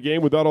talk about the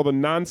game without all the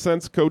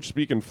nonsense, coach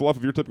speak, and fluff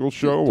of your typical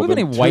show. Do we have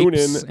any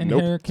wipes in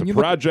here? Can you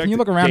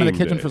look around in the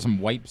kitchen for some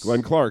wipes?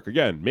 Glenn Clark,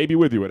 again, maybe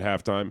with you at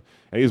halftime.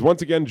 And he's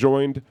once again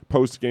joined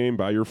post-game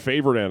by your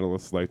favorite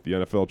analysts like the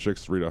NFL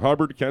chicks Rita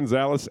Hubbard, Ken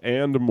Zales,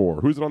 and more.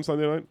 Who's it on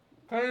Sunday night?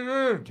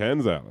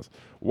 Ken Zales.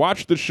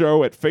 Watch the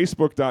show at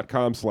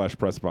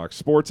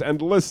facebook.com/PressBoxSports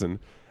and listen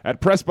at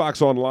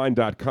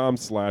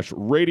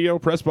PressBoxOnline.com/radio.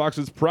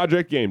 PressBox's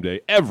Project Game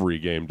Day, every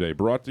game day,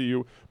 brought to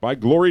you by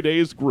Glory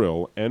Days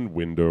Grill and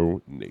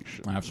Window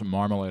Nation. I have some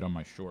marmalade on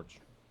my shorts.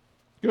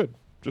 Good.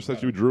 Just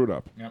as you drew it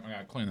up. Yep, I got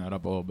to clean that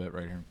up a little bit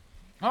right here.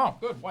 Oh,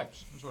 good.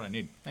 Wipes. That's what I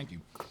need. Thank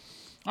you.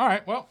 All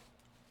right, well.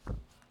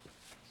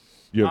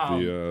 You have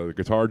the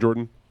guitar,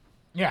 Jordan?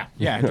 Yeah,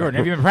 Jordan.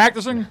 Have you been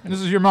practicing?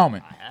 This is your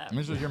moment. I have.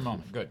 This is your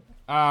moment. Good.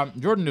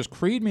 Jordan, does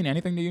Creed mean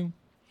anything to you?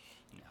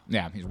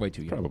 Yeah, he's way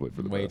too young. Probably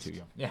for the way best. too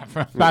young. Yeah.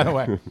 By the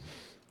way,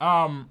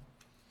 oh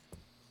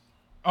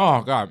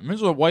God, this is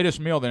the whitest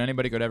meal that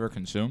anybody could ever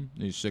consume.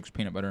 These 6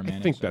 peanut butter and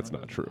mayonnaise. I think that's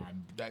not true.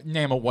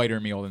 Name a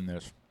whiter meal than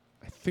this.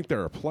 I think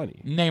there are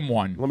plenty. Name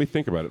one. Let me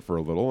think about it for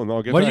a little, and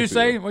I'll get. What back did you to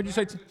say? you. What did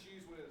you say?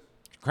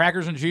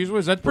 Crackers and cheese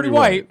whiz. That's pretty Pretty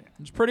white.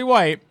 It's pretty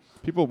white.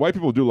 White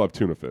people do love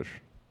tuna fish.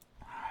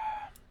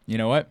 You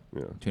know what?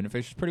 Yeah. Tuna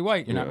fish is pretty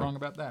white. You're not wrong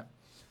about that.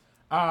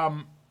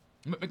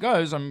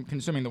 Because I'm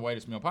consuming the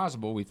whitest meal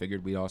possible, we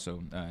figured we'd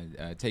also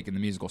take in the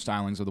musical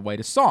stylings of the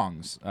whitest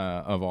songs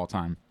of all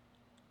time.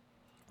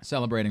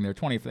 Celebrating their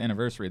 20th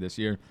anniversary this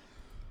year.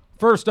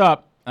 First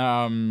up,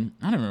 I don't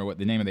remember what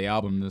the name of the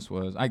album this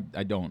was. I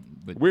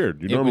don't. But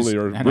Weird. You normally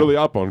are really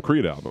up on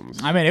Creed albums.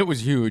 I mean, it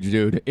was huge,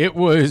 dude. It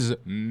was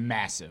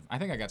massive. I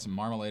think I got some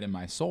marmalade in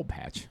my soul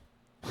patch.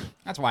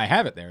 That's why I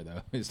have it there, though.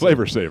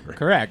 Flavor saver.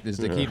 Correct, is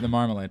to keep the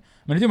marmalade.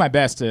 I'm going to do my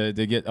best to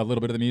get a little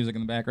bit of the music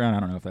in the background.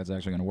 I don't know if that's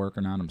actually going to work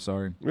or not. I'm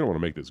sorry. We don't want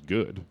to make this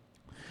good.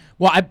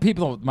 Well,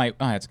 people might.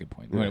 Oh, that's a good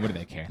point. What do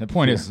they care? The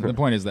point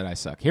is that I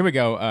suck. Here we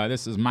go.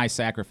 This is My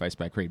Sacrifice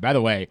by Creed. By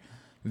the way,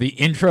 the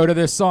intro to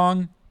this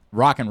song,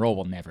 rock and roll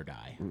will never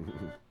die.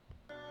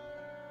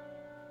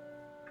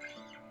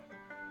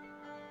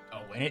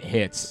 Oh, when it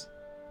hits.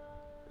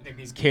 I think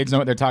these kids know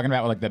what they're talking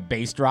about with the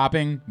bass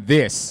dropping.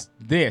 This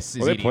is.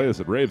 Well, they play this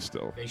at raves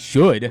still. They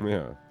should.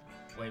 Yeah.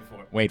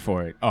 Wait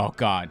for it. Oh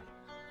God.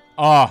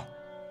 Oh.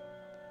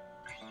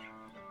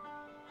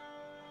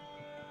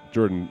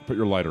 Jordan, put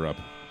your lighter up.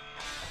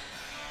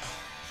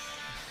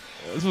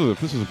 This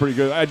was a pretty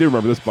good. I do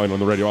remember this playing on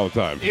the radio all the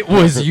time. It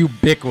was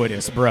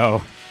ubiquitous,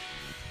 bro.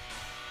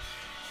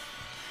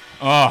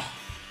 Oh.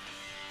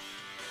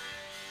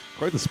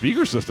 Quite the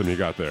speaker system you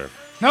got there.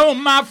 Oh,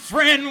 my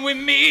friend, we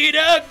meet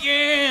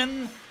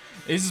again.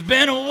 It's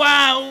been a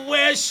while,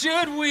 where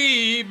should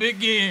we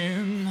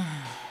begin?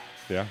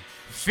 Yeah.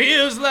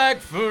 Feels like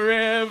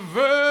forever.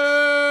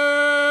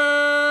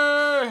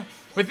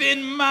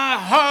 Within my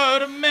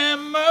heart of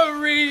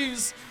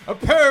memories, a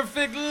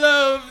perfect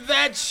love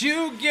that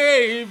you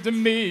gave to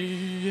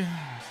me.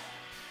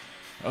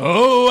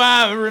 Oh,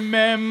 I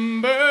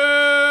remember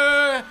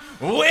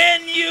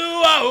when you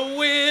are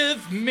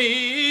with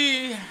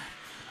me.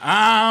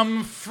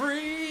 I'm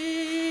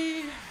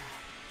free,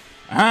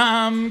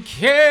 I'm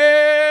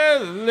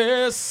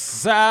careless,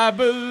 I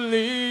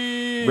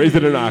believe. Raise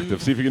it an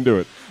octave, see if you can do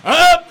it.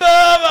 Above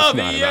all That's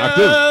not the an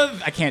octave.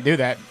 others. I can't do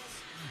that.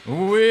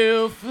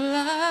 We'll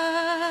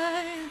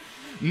fly.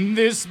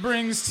 This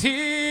brings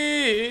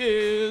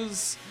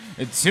tears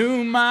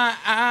to my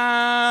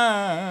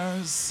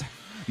eyes.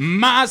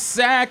 My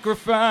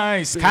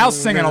sacrifice. Kyle's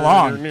singing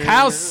along.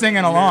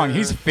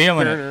 He's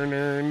feeling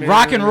it.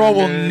 Rock and roll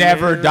will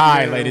never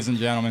die, ladies and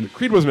gentlemen.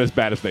 Creed wasn't as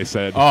bad as they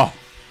said. Oh,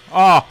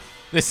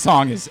 this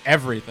song is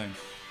everything.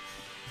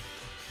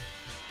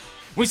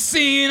 We've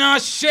seen our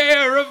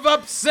share of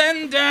ups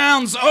and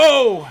downs.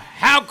 Oh,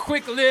 how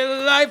quickly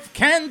life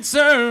can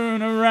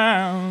turn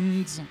around.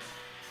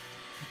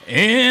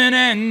 in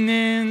an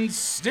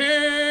instant.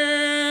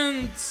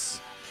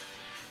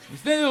 It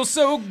feels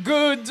so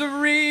good to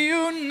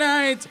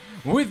reunite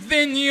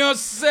within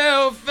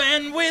yourself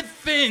and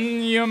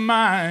within your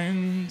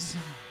mind.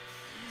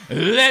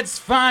 Let's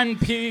find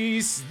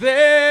peace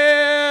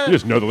there. You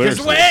just know the lyrics.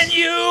 'Cause when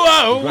you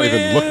are He's not with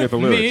even looking at the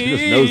lyrics. me, He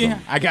just knows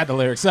them. I got the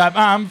lyrics up.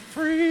 I'm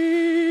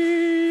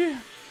free.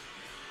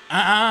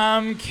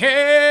 I'm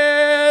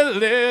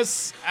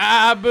careless.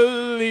 I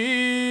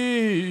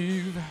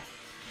believe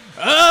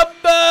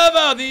above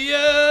all the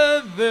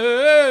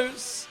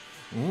others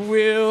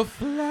will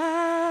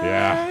fly.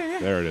 Yeah,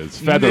 there it is.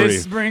 Feathery.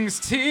 This brings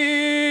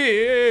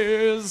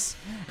tears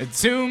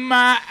to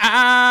my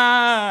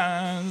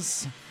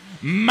eyes.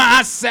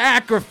 My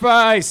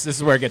sacrifice. This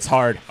is where it gets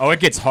hard. Oh, it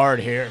gets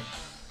hard here.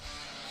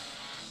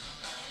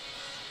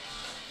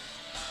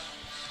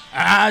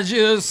 I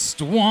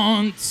just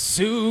want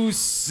to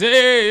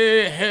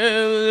say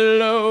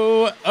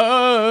hello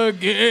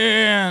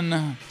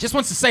again. Just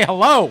wants to say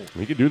hello.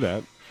 You can do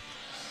that.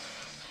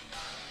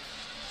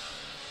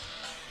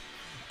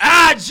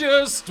 I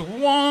just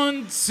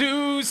want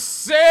to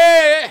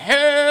say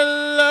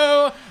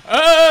hello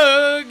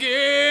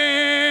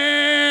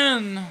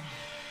again.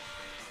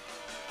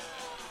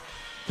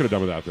 Could have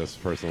done without this,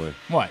 personally.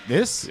 What,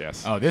 this?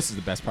 Yes. Oh, this is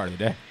the best part of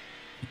the day.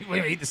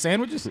 Wait, eat the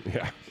sandwiches?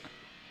 Yeah.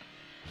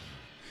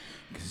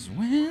 'Cause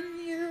when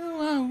you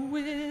are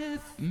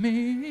with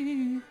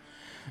me,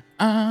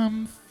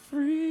 I'm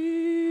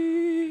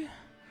free.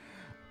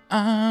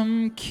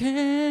 I'm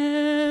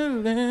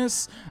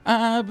careless,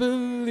 I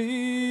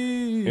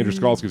believe. Andrew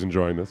Skalski's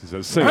enjoying this. He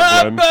says, sing it,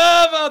 Glenn.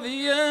 Above all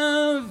the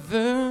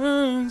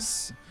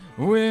others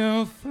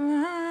will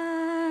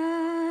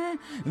fly.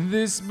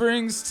 This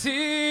brings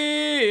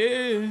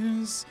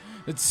tears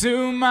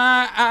to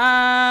my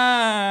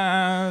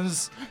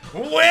eyes.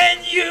 When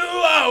you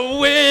are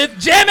with...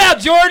 Jam out,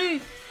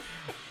 Jordan!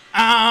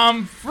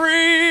 I'm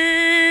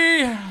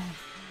free.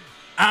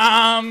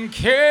 I'm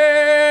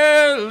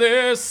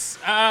careless,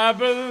 I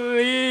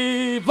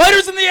believe.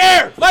 Lighters in the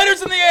air!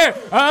 Lighters in the air!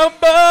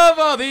 Above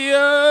all the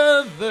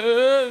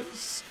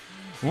others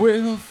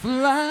will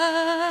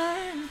fly.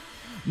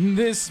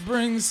 This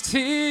brings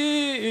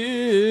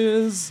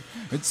tears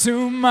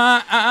to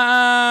my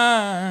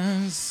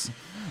eyes.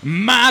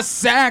 My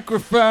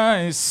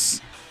sacrifice.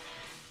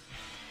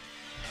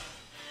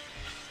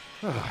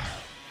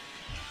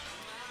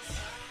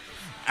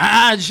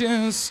 I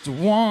just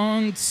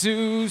want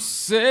to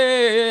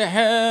say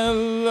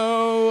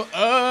hello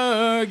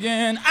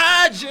again.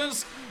 I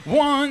just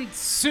want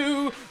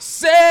to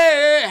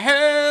say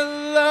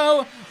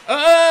hello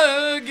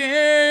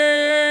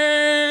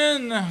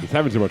again. He's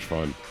having too much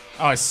fun.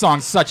 Oh, his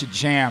song's such a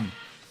jam.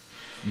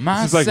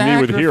 My This is like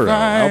me with Hero.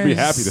 I'll be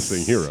happy to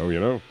sacrifice. sing Hero, you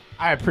know?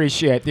 I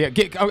appreciate the.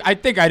 I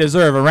think I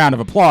deserve a round of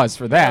applause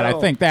for that. I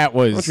Well, think that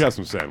Why don't was. you have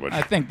some sandwich?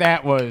 I think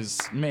that was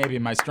maybe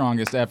my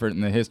strongest effort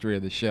in the history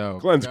of the show.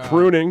 Glenn's God.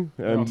 crooning,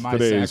 and my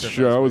today's sacrifice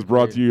show is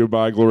brought to you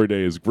by Glory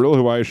Days Grill,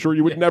 who I assure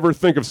you would never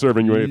think of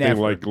serving you anything Never.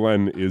 like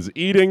Glenn is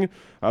eating.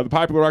 The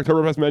popular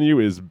Oktoberfest menu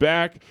is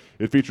back.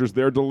 It features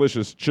their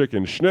delicious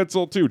chicken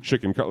schnitzel, 2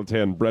 chicken cutlets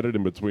hand breaded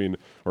in between,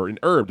 or in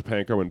herbed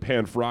panko and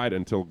pan fried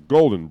until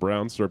golden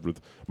brown, served with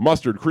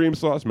mustard cream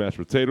sauce, mashed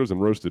potatoes,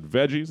 and roasted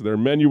veggies. Their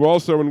menu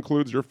also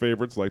includes your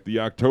favorites like the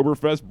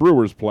Oktoberfest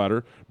Brewers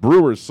Platter,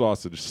 Brewers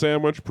Sausage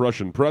Sandwich,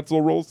 Prussian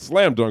Pretzel Rolls,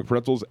 Slam Dunk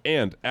Pretzels,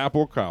 and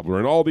Apple Cobbler.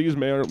 And all these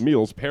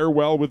meals pair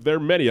well with their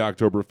many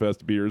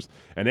Oktoberfest beers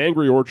and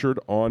Angry Orchard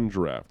on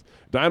draft.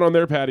 Dine on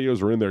their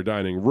patios or in their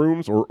dining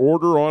rooms, or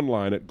order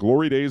online at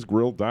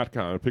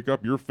glorydaysgrill.com and pick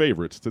up your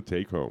favorites to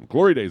take home.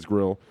 Glory Days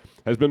Grill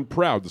has been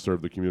proud to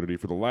serve the community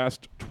for the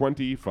last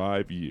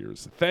 25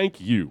 years. Thank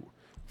you,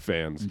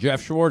 fans.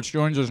 Jeff Schwartz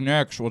joins us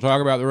next. We'll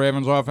talk about the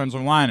Ravens'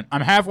 offensive line.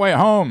 I'm halfway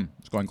home.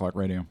 It's Glenn Clark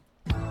Radio.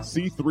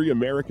 C3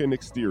 American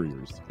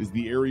Exteriors is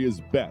the area's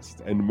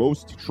best and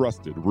most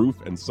trusted roof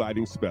and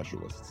siding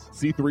specialists.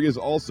 C3 is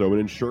also an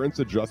insurance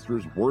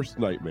adjuster's worst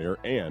nightmare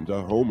and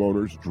a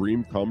homeowner's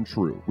dream come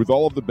true. With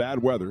all of the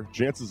bad weather,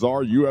 chances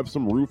are you have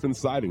some roof and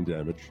siding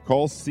damage.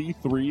 Call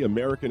C3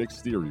 American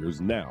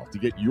Exteriors now to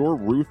get your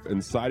roof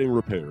and siding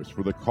repairs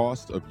for the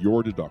cost of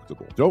your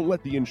deductible. Don't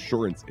let the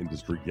insurance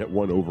industry get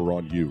one over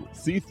on you.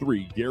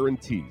 C3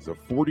 guarantees a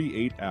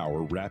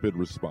 48-hour rapid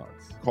response.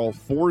 Call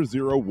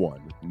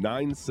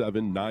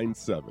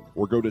 401-9797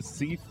 or go to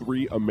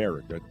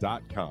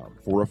c3america.com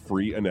for a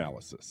free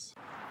analysis.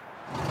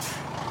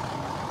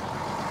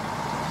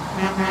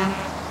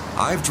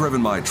 I've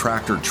driven my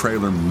tractor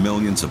trailer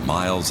millions of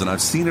miles and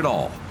I've seen it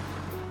all.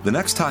 The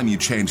next time you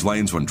change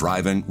lanes when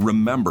driving,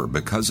 remember,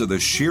 because of the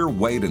sheer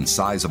weight and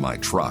size of my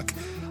truck,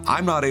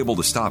 I'm not able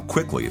to stop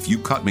quickly if you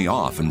cut me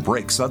off and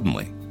brake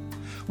suddenly.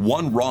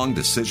 One wrong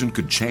decision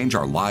could change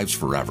our lives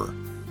forever.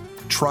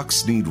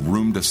 Trucks need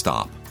room to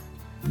stop.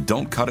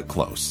 Don't cut it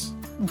close.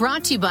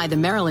 Brought to you by the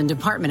Maryland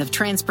Department of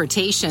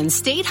Transportation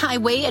State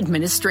Highway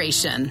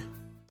Administration.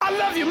 I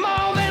love you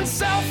more than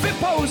selfie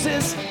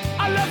poses.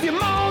 I love you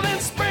more than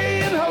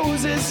spraying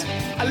hoses.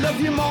 I love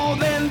you more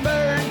than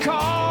bird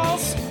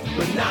calls,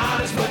 but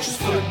not as much as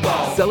football.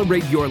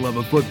 Celebrate your love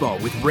of football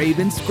with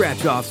Ravens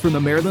scratch-offs from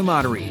the Maryland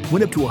Lottery.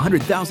 Win up to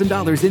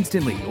 $100,000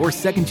 instantly or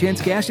second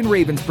chance cash and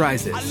Ravens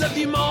prizes. I love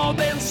you more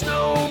than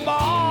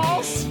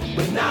snowballs,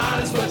 but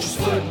not as much as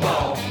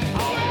football.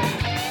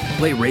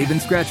 Play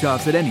Ravens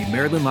scratch-offs at any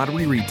Maryland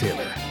Lottery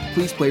retailer.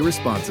 Please play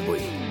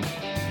responsibly.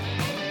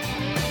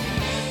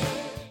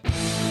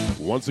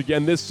 Once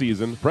again this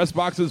season,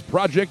 PressBox's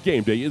Project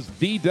Game Day is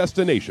the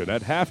destination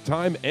at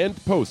halftime and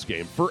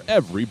postgame for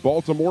every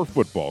Baltimore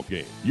football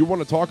game. You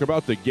want to talk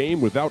about the game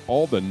without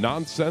all the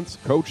nonsense,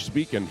 coach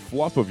speak, and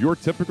fluff of your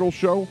typical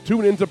show?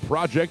 Tune into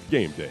Project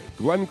Game Day.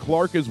 Glenn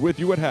Clark is with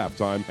you at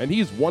halftime, and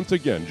he's once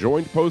again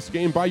joined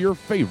postgame by your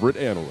favorite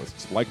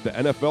analysts like the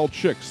NFL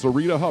chick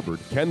Sarita Hubbard,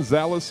 Ken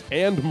Zales,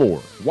 and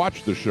more.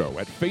 Watch the show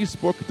at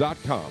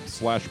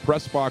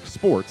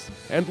facebook.com/PressBoxSports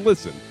and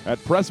listen at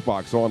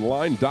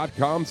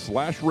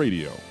PressBoxOnline.com/radio.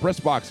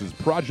 PressBox's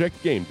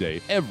Project Game Day,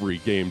 every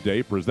game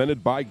day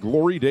presented by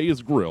Glory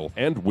Days Grill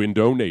and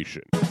Window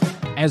Nation.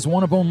 As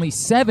one of only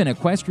 7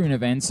 equestrian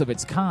events of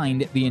its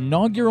kind, the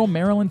inaugural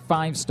Maryland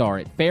 5-Star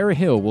at Fair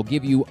Hill will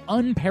give you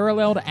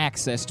unparalleled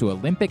access to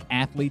Olympic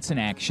athletes in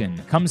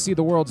action. Come see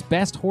the world's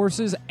best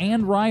horses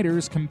and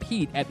riders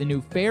compete at the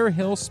new Fair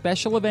Hill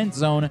Special Event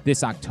Zone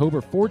this October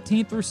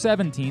 14th through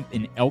 17th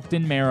in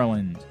Elkton,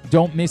 Maryland.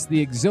 Don't miss the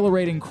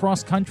exhilarating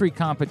cross-country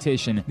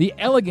competition, the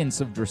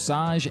elegance of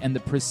dressage, and the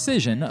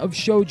precision of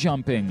show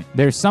jumping.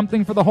 There's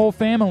something for the whole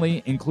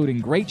family, including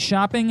great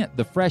shopping,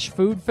 the Fresh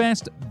Food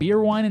Fest,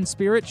 beer, wine, and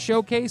spirit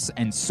showcase,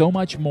 and so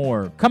much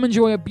more. Come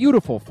enjoy a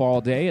beautiful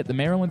fall day at the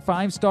Maryland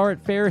 5-Star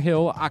at Fair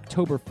Hill,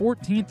 October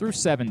 14th through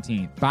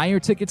 17th. Buy your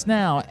tickets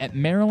now at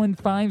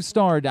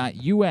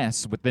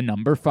maryland5star.us with the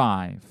number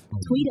 5.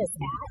 Tweet us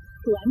at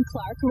Glenn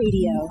Clark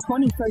Radio.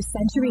 21st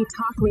Century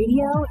Talk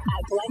Radio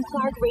at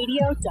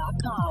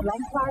glennclarkradio.com.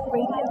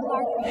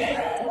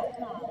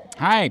 glennclarkradio.com.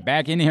 Hi,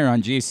 back in here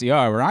on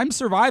GCR, where I'm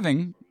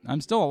surviving.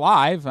 I'm still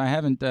alive. I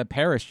haven't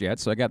perished yet,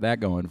 so I got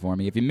that going for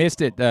me. If you missed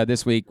it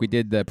this week, we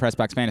did the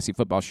PressBox Fantasy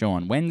Football Show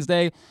on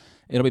Wednesday.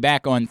 It'll be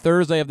back on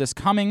Thursday of this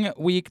coming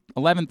week,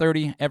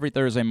 11:30 every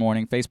Thursday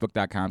morning.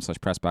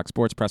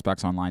 Facebook.com/PressBoxSports,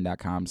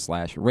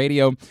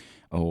 PressBoxOnline.com/radio.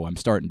 Oh, I'm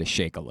starting to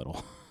shake a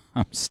little.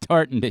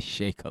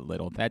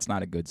 That's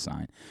not a good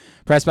sign.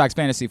 PressBox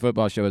Fantasy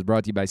Football Show is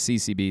brought to you by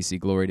CCBC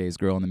Glory Days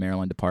Grill in the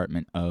Maryland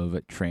Department of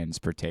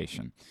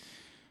Transportation.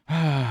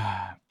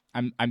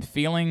 I'm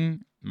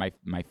feeling my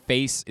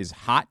face is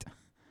hot.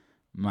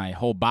 My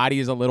whole body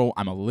is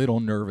I'm a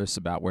little nervous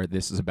about where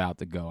this is about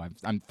to go.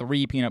 I'm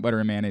 3 peanut butter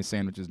and mayonnaise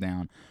sandwiches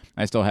down.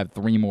 I still have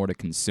 3 more to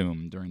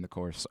consume during the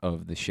course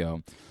of the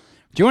show.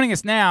 Joining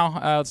us now,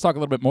 let's talk a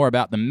little bit more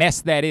about the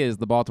mess that is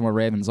the Baltimore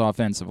Ravens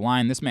offensive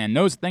line. This man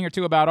knows a thing or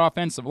two about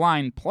offensive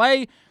line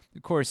play.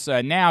 Of course,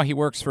 now he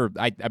works for,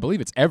 I believe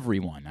it's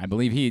everyone. I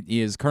believe he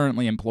is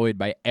currently employed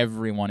by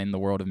everyone in the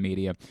world of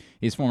media.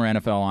 He's former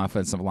NFL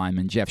offensive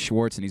lineman Jeff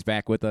Schwartz, and he's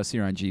back with us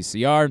here on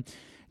GCR.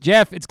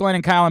 Jeff, it's Glenn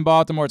and Kyle in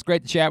Baltimore. It's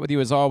great to chat with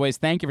you as always.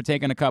 Thank you for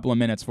taking a couple of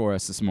minutes for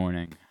us this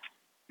morning.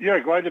 Yeah,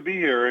 glad to be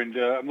here. And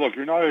look,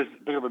 you're not as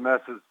big of a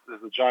mess as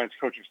the Giants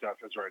coaching staff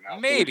is right now.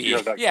 Maybe,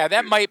 so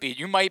that might be.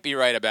 You might be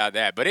right about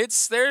that. But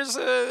there's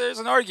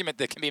an argument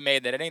that can be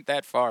made that it ain't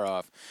that far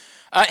off.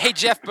 Hey,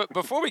 Jeff, but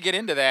before we get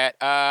into that,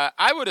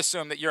 I would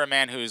assume that you're a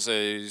man who's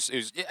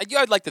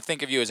I'd like to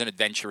think of you as an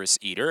adventurous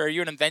eater. Are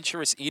you an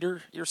adventurous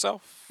eater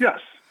yourself? Yes.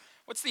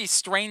 What's the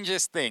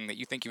strangest thing that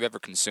you think you've ever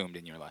consumed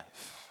in your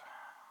life?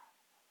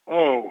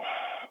 Oh,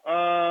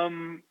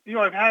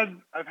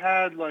 I've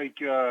had like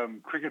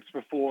crickets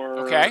before.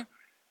 Okay.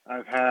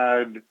 I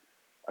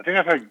think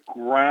I've had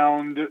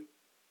ground. It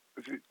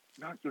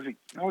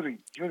wasn't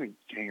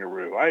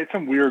kangaroo. I had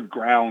some weird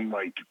ground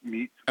like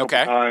meat a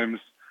couple times.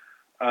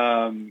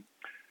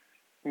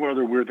 What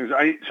other weird things?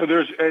 So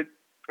there's at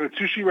a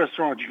sushi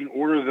restaurant you can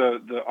order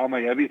the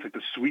amaebi. It's like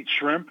the sweet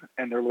shrimp,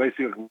 and they're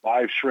basically like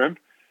live shrimp,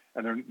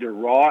 and they're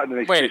raw, and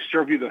then they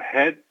serve you the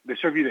head. They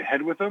serve you the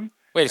head with them.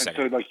 Wait a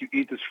second. So like you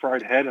eat this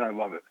fried head, and I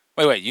love it.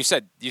 Wait. You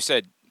said,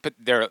 but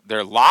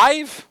they're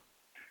live.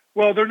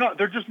 Well, they're not.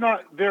 They're just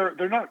not. They're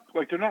not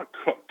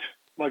cooked.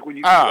 Like when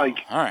you all right,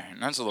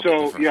 that's a little bit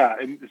different. Yeah,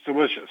 and it's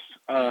delicious.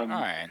 All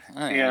right.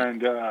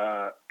 And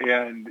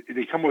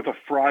they come with a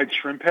fried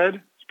shrimp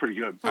head. It's pretty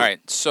good. All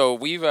right, so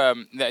we've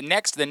the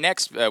next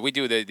we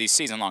do the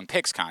season-long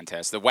picks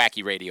contest, the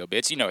wacky radio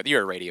bits. You know,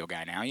 you're a radio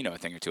guy now. You know a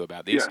thing or two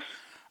about these. Yes.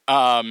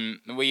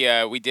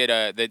 We did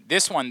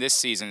this one this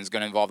season is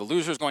going to involve the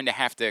loser is going to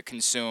have to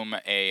consume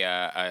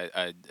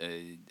a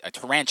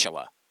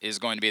tarantula. Is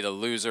going to be the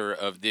loser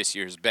of this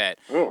year's bet.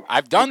 Oh,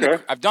 I've done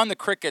the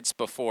crickets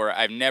before.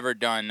 I've never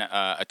done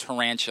a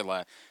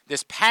tarantula.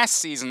 This past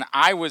season,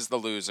 I was the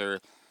loser,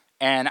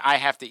 and I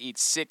have to eat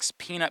 6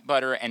 peanut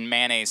butter and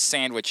mayonnaise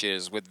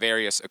sandwiches with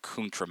various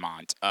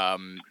accoutrement.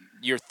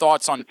 Your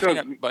thoughts on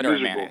peanut butter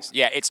and mayonnaise?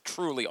 Yeah, it's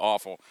truly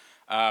awful.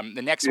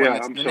 The next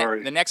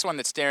one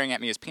that's staring at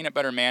me is peanut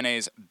butter,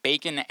 mayonnaise,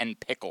 bacon, and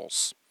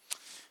pickles.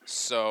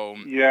 So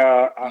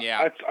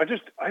I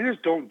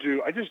just don't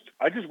do. I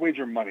just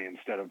wager money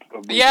instead of.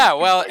 Yeah,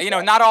 well,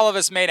 not all of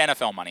us made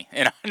NFL money.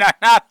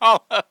 Not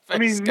all of us. I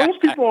mean,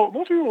 most people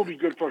will be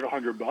good for like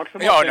 $100.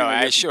 Oh no,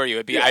 I assure you,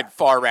 it'd be. I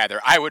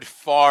would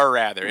far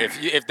rather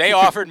if they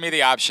offered me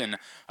the option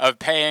of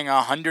paying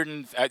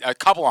a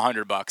couple of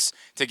 $100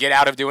 to get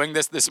out of doing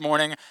this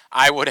morning,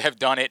 I would have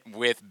done it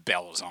with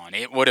bells on.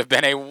 It would have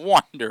been a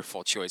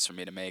wonderful choice for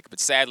me to make, but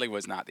sadly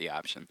was not the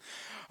option.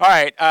 All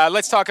right,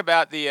 let's talk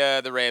about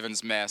the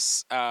Ravens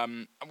mess.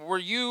 Were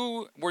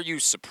you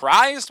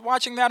surprised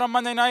watching that on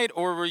Monday night,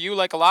 or were you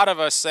like a lot of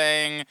us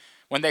saying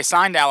when they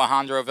signed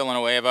Alejandro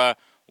Villanueva,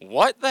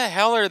 what the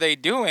hell are they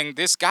doing?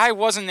 This guy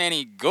wasn't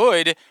any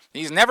good.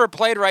 He's never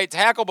played right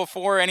tackle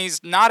before, and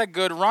he's not a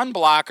good run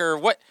blocker.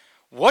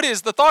 What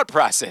is the thought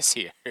process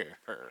here?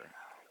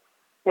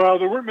 Well,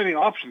 there weren't many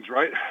options,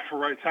 right, for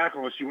right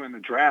tackle unless you went in the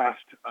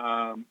draft.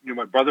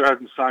 My brother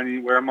hasn't signed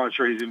anywhere. I'm not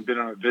sure he's even been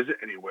on a visit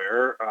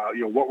anywhere.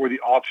 What were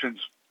the options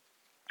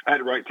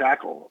at right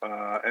tackle?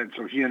 And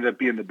so he ended up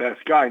being the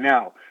best guy.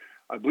 Now,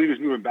 I believe he's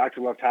moving back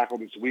to left tackle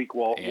this week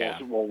while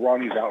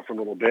Ronnie's out for a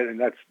little bit. And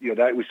that's,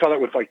 that we saw that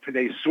with like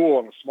Penei Sewell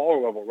on a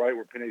smaller level, right,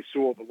 where Penei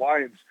Sewell, the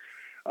Lions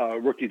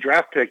rookie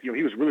draft pick, he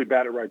was really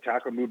bad at right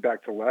tackle, moved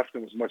back to left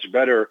and was much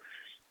better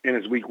in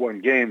his week 1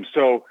 game.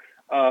 So,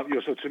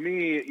 so to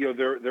me,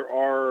 there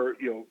are,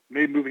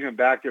 maybe moving him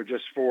back there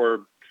just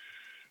for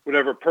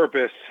whatever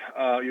purpose,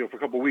 for a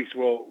couple of weeks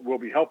will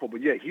be helpful.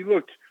 But yeah, he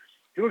looked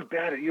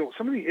bad.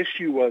 Some of the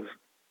issue was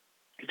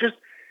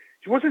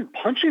he wasn't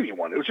punching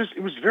anyone.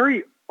 It was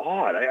very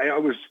odd. I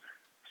was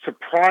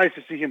surprised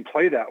to see him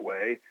play that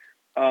way.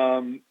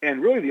 And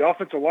really the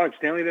offensive line,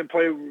 Stanley didn't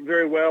play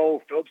very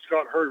well. Phillips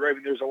got hurt, right? I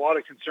mean, there's a lot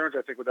of concerns,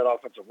 I think, with that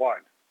offensive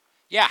line.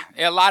 Yeah,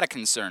 a lot of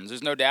concerns.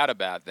 There's no doubt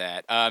about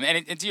that.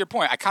 And to your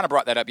point, I kind of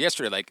brought that up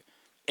yesterday. Like,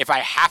 if I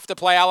have to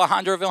play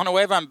Alejandro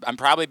Villanueva, I'm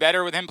probably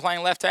better with him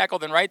playing left tackle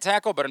than right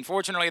tackle. But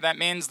unfortunately, that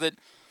means that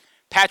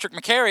Patrick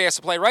McCary has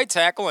to play right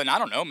tackle. And I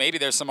don't know, maybe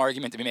there's some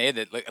argument to be made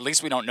that at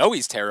least we don't know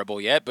he's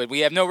terrible yet. But we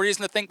have no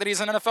reason to think that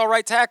he's an NFL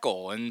right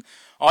tackle. And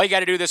all you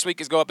got to do this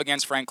week is go up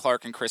against Frank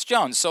Clark and Chris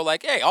Jones. So,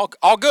 like, hey,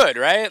 all good,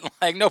 right?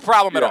 Like, no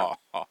problem at all.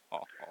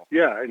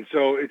 Yeah, and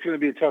so it's going to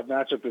be a tough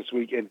matchup this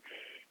week. And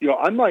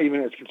I'm not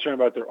even as concerned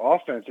about their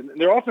offense. And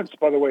their offense,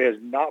 by the way, has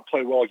not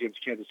played well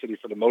against Kansas City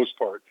for the most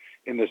part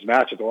in this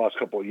matchup the last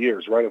couple of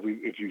years, right?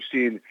 If you've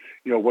seen,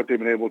 what they've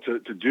been able to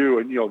do.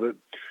 And,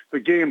 the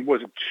game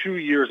was 2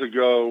 years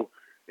ago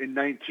in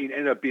 19,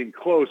 ended up being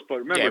close. But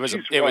remember,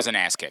 it was an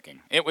ass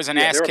kicking. It was an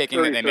ass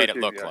kicking that they made it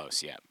look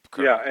close. Yeah.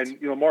 Correct. Yeah, and,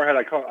 Marhead,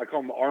 I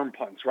call them arm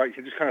punts, right?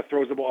 He just kind of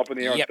throws the ball up in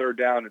the air on 3rd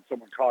down and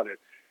someone caught it.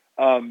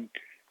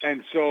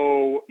 And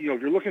so,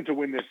 if you're looking to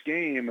win this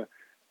game,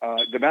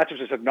 the matchups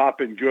just have not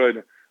been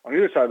good on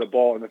either side of the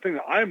ball. And the thing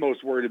that I'm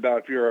most worried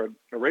about if you're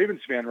a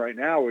Ravens fan right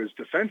now is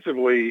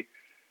defensively,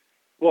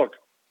 look,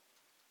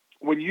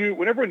 when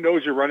everyone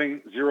knows you're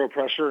running zero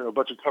pressure and a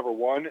bunch of cover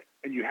one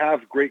and you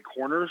have great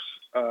corners,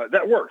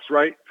 that works,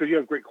 right? Because you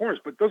have great corners.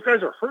 But those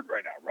guys are hurt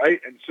right now, right?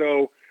 And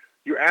so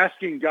you're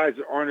asking guys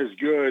that aren't as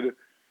good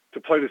to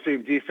play the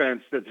same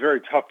defense that's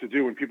very tough to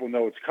do when people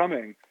know it's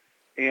coming.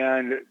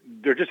 And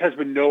there just has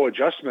been no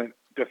adjustment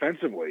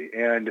defensively.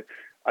 And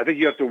I think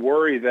you have to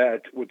worry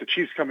that with the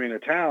Chiefs coming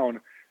into town,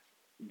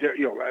 Pat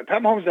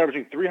Mahomes is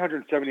averaging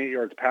 378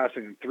 yards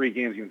passing in 3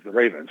 games against the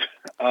Ravens.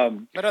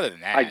 But other than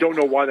that, I don't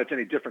know why that's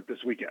any different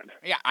this weekend.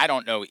 Yeah, I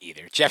don't know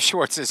either. Jeff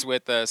Schwartz is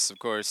with us, of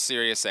course,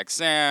 Sirius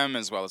XM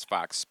as well as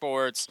Fox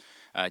Sports.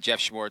 Jeff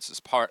Schwartz is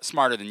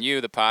Smarter Than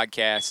You, the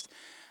podcast.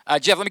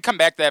 Jeff, let me come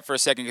back to that for a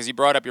second because you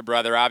brought up your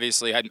brother.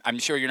 Obviously, I'm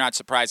sure you're not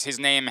surprised. His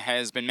name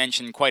has been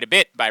mentioned quite a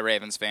bit by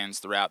Ravens fans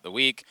throughout the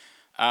week.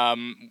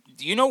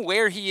 Do you know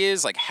where he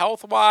is, like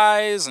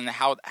health-wise, and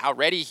how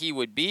ready he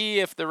would be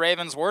if the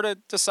Ravens were to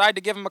decide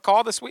to give him a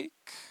call this week?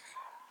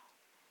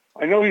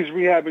 I know he's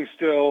rehabbing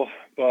still,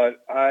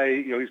 but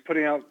he's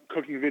putting out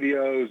cooking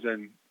videos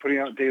and putting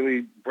out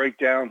daily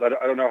breakdowns. I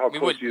don't know how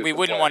close he is. We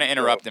wouldn't want to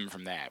interrupt him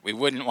from that. We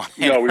wouldn't want.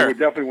 No, we would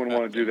definitely wouldn't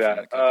want to do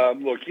that.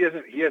 Look, he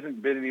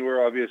hasn't been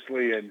anywhere,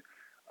 obviously, and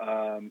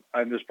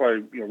there's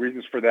probably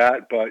reasons for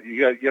that. But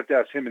you have to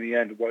ask him in the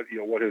end what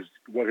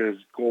his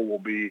goal will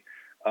be.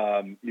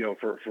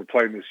 For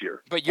playing this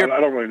year. But I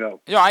don't really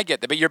know. I get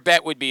that. But your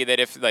bet would be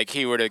that if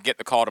he were to get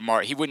the call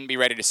tomorrow, he wouldn't be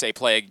ready to say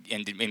play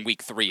in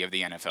week 3 of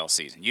the NFL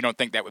season. You don't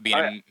think that would be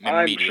immediate?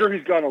 I'm sure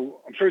he's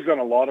gotten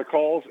a lot of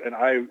calls, and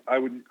I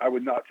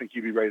would not think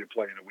he'd be ready to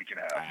play in a week and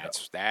a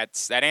half.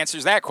 That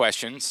answers that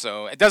question.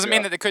 So it doesn't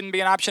mean that there couldn't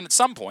be an option at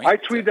some point. I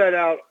tweet that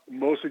out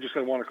mostly just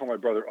because I want to call my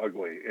brother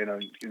ugly in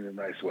a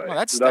nice way. Well,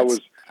 I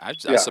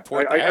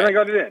support that. And I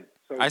got it in.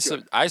 I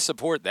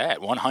support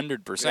that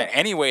 100%. Yeah.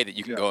 Any way that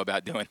you can go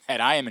about doing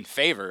that, I am in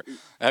favor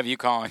of you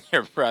calling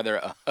your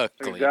brother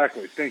ugly.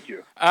 Exactly. Thank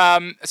you.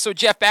 So,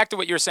 Jeff, back to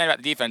what you were saying about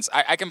the defense.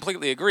 I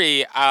completely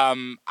agree.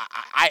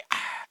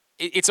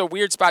 It's a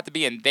weird spot to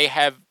be in. They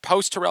have,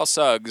 post-Terrell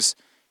Suggs,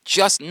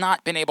 just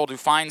not been able to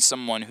find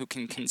someone who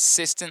can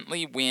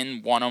consistently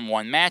win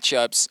one-on-one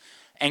matchups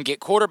and get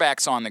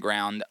quarterbacks on the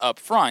ground up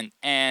front.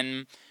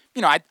 And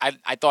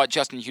I thought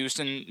Justin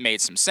Houston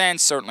made some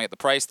sense, certainly at the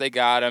price they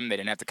got him. They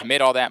didn't have to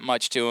commit all that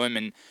much to him.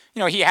 And,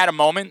 he had a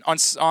moment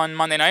on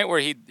Monday night where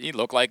he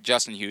looked like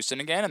Justin Houston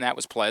again, and that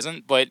was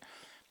pleasant. But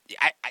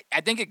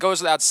I think it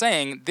goes without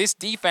saying, this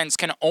defense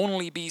can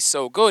only be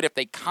so good if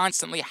they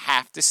constantly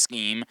have to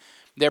scheme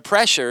their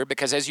pressure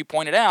because, as you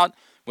pointed out,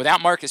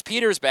 without Marcus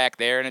Peters back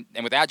there and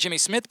without Jimmy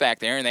Smith back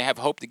there, and they have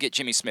hope to get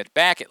Jimmy Smith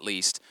back at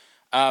least,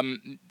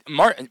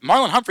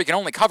 Marlon Humphrey can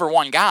only cover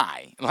one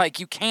guy. Like,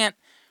 you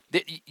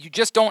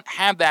just don't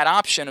have that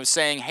option of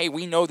saying, hey,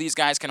 we know these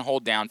guys can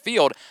hold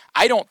downfield.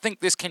 I don't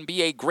think this can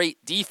be a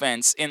great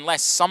defense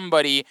unless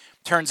somebody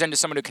turns into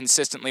someone who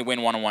consistently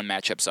win one-on-one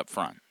matchups up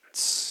front.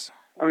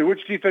 I mean,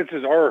 which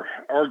defenses are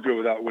good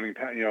without winning,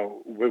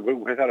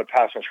 without a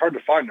pass rush? Hard to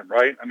find them,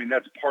 right? I mean,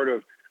 that's part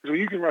of – because when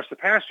you can rush the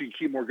pass, you can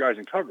keep more guys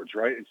in coverage,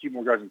 right? And keep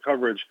more guys in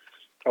coverage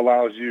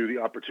allows you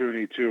the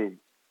opportunity to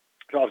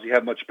obviously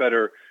have much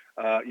better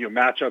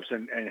matchups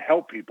and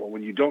help people.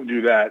 When you don't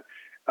do that,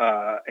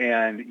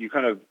 and you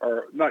kind of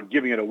are not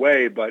giving it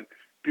away, but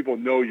people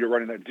know you're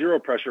running that zero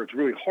pressure, it's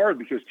really hard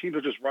because teams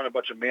will just run a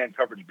bunch of man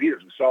coverage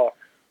beaters. We saw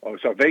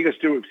Vegas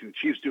do it. We've seen the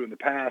Chiefs do it in the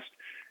past.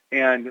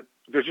 And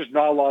there's just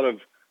not a lot of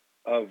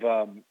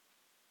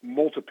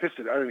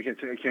multiplicity. I can't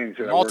even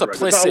say that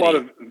multiplicity.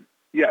 Word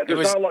right.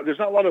 There's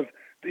not a lot of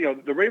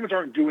the Ravens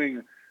aren't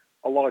doing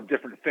a lot of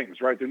different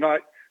things, right? They're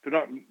not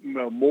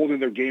molding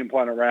their game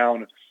plan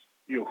around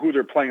who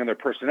they're playing on their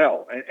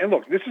personnel. And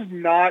look, this is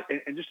not,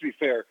 and just to be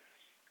fair,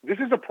 this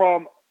is a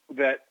problem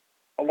that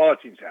a lot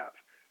of teams have,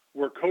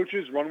 where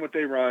coaches run what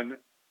they run,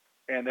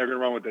 and they're going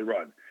to run what they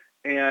run.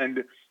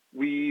 And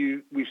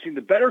we've seen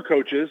the better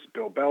coaches,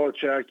 Bill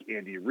Belichick,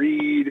 Andy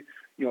Reid,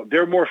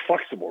 they're more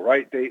flexible,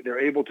 right? They're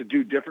able to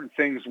do different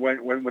things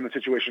when the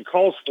situation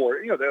calls for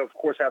it. They of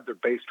course have their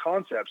base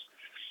concepts,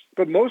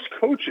 but most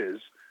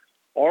coaches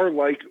are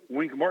like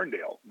Wink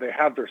Martindale. They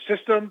have their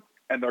system,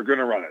 and they're going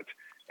to run it.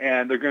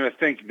 And they're going to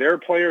think their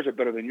players are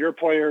better than your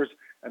players,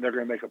 and they're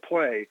going to make a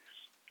play.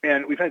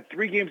 And we've had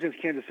 3 games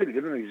against Kansas City.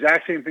 They've done the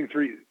exact same thing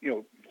 3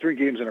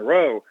 games in a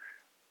row.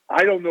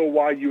 I don't know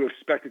why you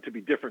expect it to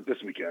be different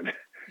this weekend.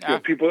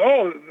 People,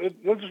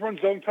 they'll just run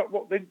zone.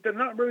 Well, they're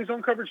not really a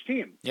zone coverage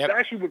team. Yep. It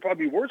actually would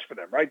probably be worse for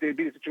them, right? They'd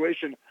be in a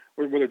situation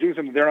where they're doing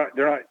something they're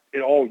not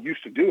at all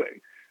used to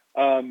doing.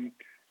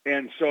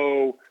 And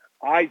so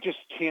I just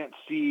can't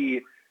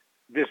see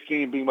this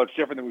game being much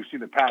different than we've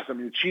seen in the past. I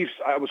mean, the Chiefs,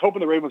 I was hoping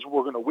the Ravens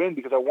were going to win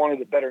because I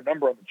wanted a better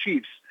number on the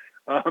Chiefs.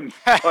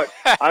 But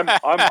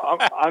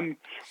I'm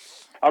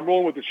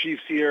rolling with the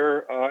Chiefs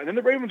here. And then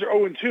the Ravens are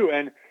 0-2.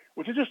 And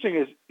what's interesting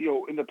is,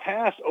 in the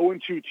past,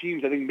 0-2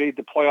 teams, I think, made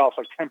the playoffs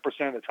like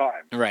 10% of the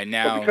time. Right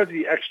now. But because of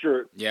the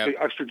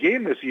extra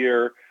game this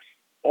year,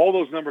 all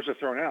those numbers are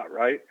thrown out,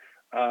 right?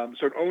 So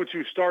an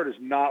 0-2 start is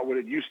not what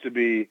it used to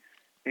be.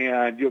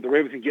 And, the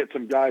Ravens can get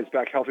some guys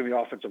back healthy in the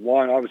offensive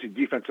line. Obviously,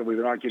 defensively,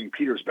 they're not getting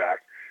Peters back.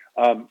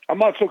 I'm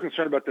not so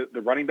concerned about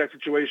the running back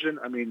situation.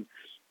 I mean,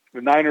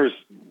 the Niners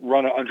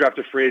run an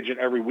undrafted free agent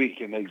every week,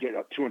 and they get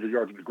 200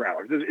 yards on the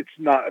ground. It's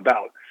not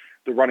about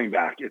the running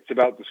back. It's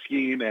about the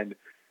scheme. And,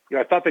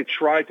 I thought they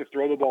tried to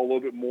throw the ball a little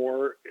bit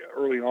more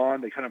early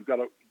on. They kind of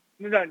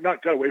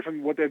not got away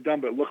from what they've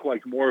done, but it looked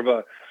like more of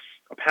a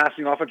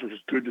passing offense, which is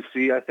good to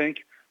see, I think,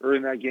 early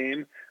in that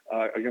game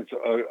against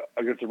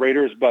the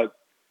Raiders. But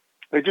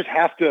they just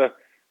have to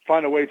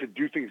find a way to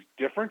do things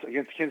different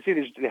against Kansas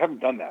City. They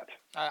haven't done that.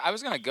 I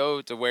was going to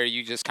go to where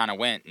you just kind of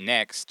went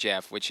next,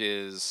 Jeff, which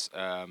is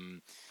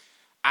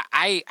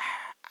I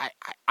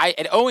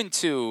at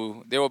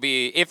 0-2 there will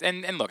be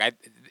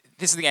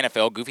this is the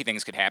NFL. Goofy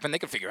things could happen. They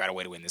could figure out a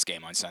way to win this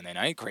game on Sunday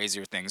night.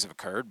 Crazier things have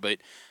occurred, but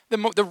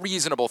the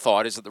reasonable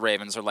thought is that the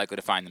Ravens are likely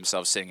to find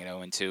themselves sitting at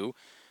 0-2.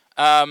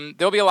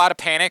 There'll be a lot of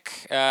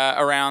panic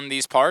around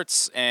these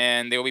parts,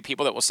 and there will be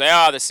people that will say,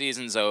 the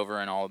season's over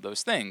and all of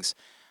those things.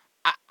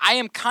 I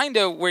am kind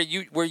of where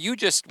you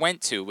just went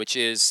to, which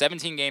is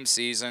 17-game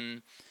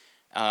season.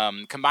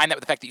 Combine that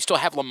with the fact that you still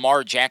have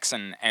Lamar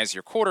Jackson as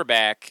your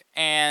quarterback,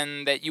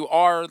 and that you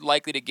are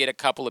likely to get a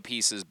couple of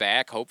pieces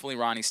back, hopefully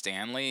Ronnie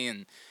Stanley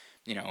and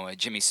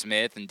Jimmy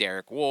Smith and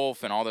Derek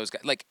Wolfe and all those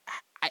guys. Like,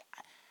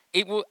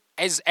 it will,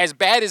 as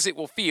bad as it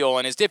will feel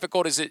and as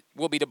difficult as it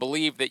will be to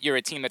believe that you're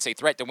a team that's a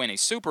threat to win a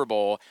Super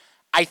Bowl,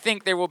 I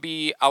think there will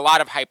be a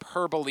lot of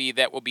hyperbole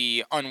that will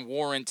be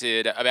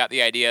unwarranted about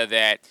the idea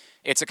that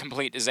it's a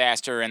complete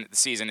disaster and that the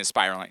season is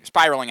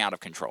spiraling out of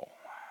control.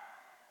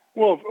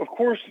 Well, of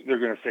course they're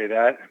going to say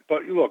that.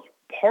 But look,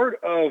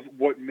 part of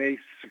what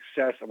makes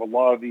success of a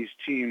lot of these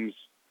teams,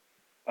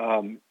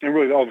 and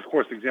really, of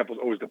course, the example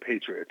is always the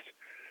Patriots.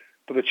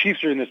 But the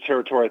Chiefs are in this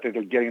territory. I think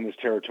they're getting in this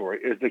territory.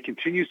 Is the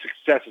continued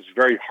success is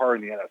very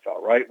hard in the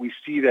NFL, right? We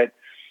see that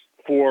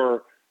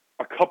for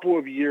a couple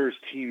of years,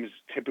 teams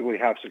typically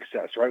have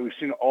success, right? We've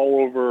seen it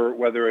all over,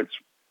 whether it's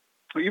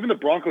even the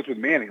Broncos with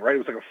Manning, right? It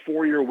was like a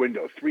 4-year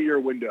window, 3-year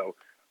window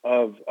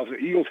of the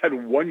Eagles had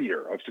 1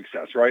 year of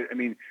success, right? I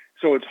mean,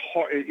 so it's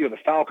hard, the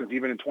Falcons,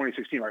 even in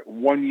 2016, right?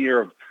 1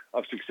 year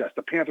of success.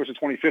 The Panthers in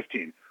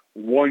 2015,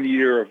 1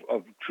 year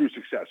of true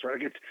success,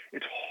 right? Like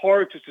it's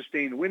hard to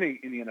sustain winning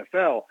in the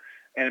NFL.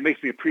 and it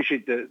makes me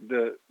appreciate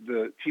the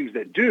teams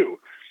that do.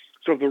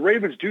 So if the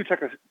Ravens do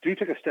take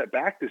a step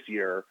back this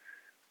year,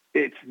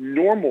 it's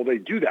normal they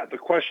do that. The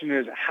question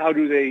is, how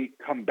do they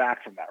come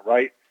back from that,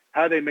 right?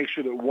 How do they make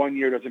sure that 1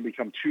 year doesn't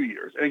become 2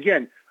 years? And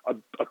again, a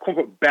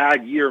quote-unquote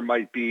bad year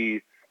might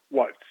be,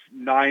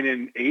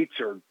 9-8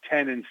 or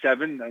 10-7,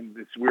 and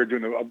it's weird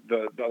doing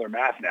the other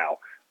math now.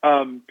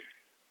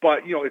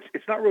 But,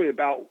 it's not really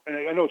about, and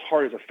I know it's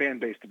hard as a fan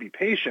base to be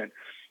patient,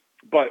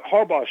 but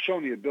Harbaugh has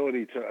shown the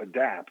ability to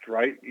adapt,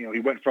 right? He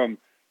went from,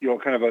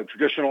 kind of a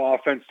traditional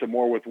offense to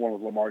more with one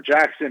with Lamar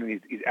Jackson,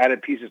 and he's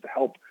added pieces to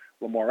help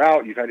Lamar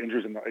out. You've had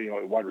injuries in the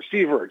wide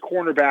receiver, at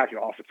cornerback,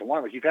 offensive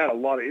line. Like, you've had a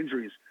lot of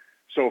injuries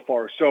so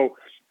far. So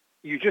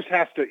you just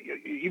have to,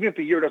 even if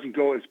the year doesn't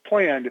go as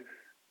planned,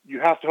 you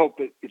have to hope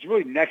that it's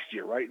really next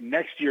year, right?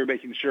 Next year,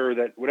 making sure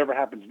that whatever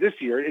happens this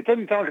year, it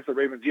doesn't sound like it's the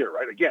Ravens' year,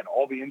 right? Again,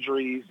 all the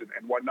injuries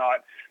and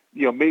whatnot.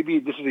 Maybe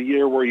this is a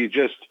year where you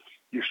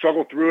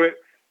struggle through it,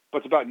 but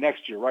it's about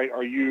next year, right?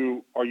 Are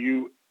you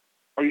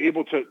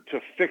able to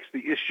fix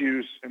the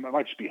issues, and it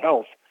might just be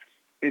health,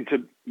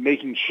 into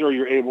making sure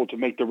you're able to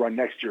make the run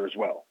next year as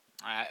well?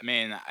 I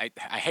mean, I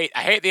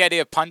hate the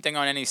idea of punting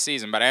on any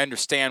season, but I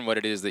understand what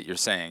it is that you're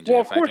saying, Jeff.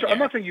 Well, of course, I'm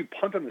not saying you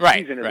punt on the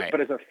season,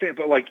 but as a fan,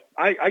 but like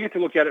I get to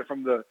look at it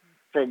from the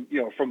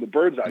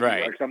bird's eye view,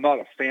 right? Because I'm not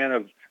a fan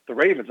of the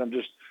Ravens.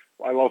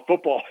 I love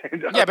football.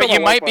 Yeah, but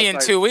you might be in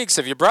 2 weeks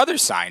if your brother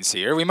signs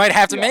here. We might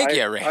have to make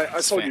you a Ravens I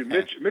told you,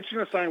 fan. Mitch is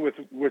going to sign with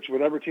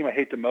whatever team I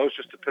hate the most,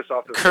 just to piss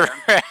off the fans.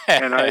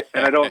 And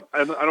I don't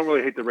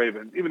really hate the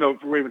Ravens, even though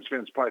Ravens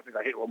fans probably think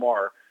I hate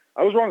Lamar.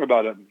 I was wrong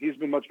about him. He's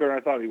been much better than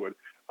I thought he would.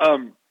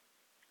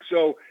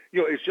 So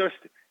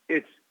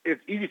it's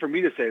easy for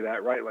me to say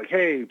that, right? Like,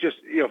 hey, just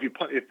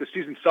if the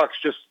season sucks,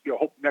 just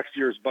hope next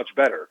year is much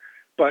better.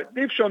 But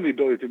they've shown the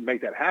ability to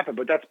make that happen.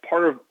 But that's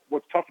part of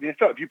what's tough in the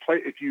NFL.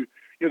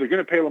 They're going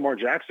to pay Lamar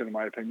Jackson, in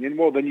my opinion.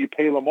 Well, then you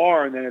pay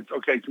Lamar, and then it's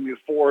okay. Can we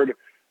afford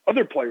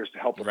other players to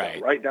help us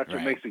out, right? That's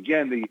what makes,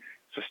 again, the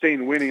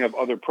sustained winning of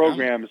other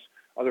programs,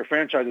 other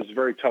franchises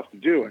very tough to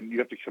do. And you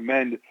have to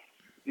commend,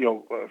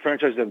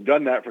 franchises that have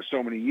done that for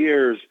so many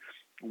years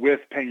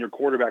with paying your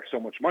quarterback so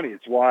much money.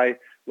 It's why,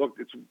 look,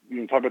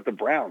 talk about the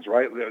Browns,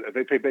 right? If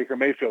they pay Baker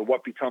Mayfield,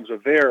 what becomes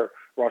of their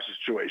roster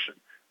situation?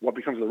 What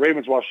becomes of the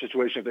Ravens roster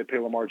situation if they pay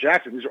Lamar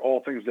Jackson? These are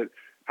all things that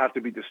have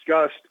to be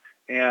discussed.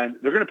 And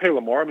they're going to pay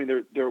Lamar. I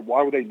mean,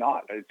 why would they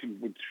not? It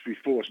would be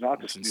foolish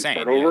not to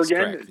start over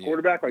again at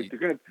quarterback. Like, they're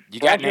going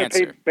to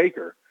pay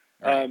Baker.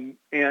 Right.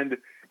 And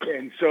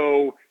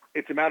so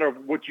it's a matter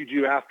of what you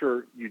do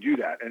after you do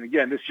that. And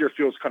again, this year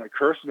feels kind of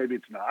cursed. Maybe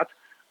it's not.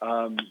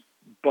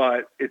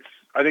 But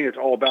I think it's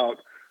all about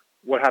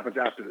what happens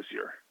after this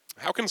year.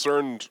 How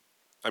concerned,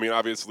 I mean,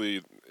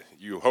 obviously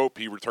you hope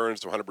he returns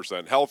to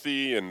 100%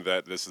 healthy and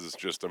that this is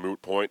just a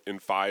moot point in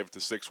 5 to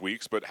 6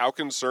 weeks, but how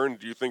concerned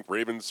do you think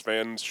Ravens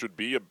fans should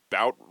be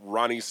about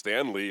Ronnie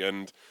Stanley,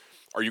 and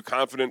are you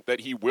confident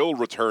that he will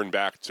return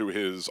back to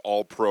his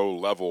all-pro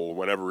level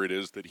whenever it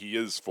is that he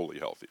is fully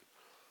healthy?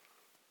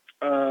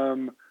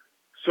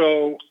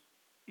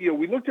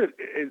 We looked at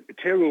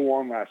Taylor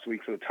Lewan last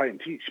week for the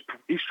Titans.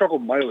 He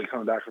struggled mightily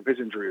coming back from his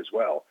injury as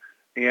well.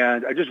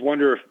 And I just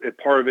wonder if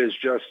part of it is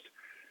just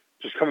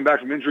coming back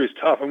from injury is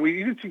tough. And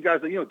we even see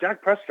guys like,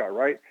 Dak Prescott,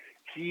 right?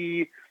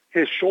 His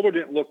shoulder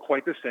didn't look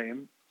quite the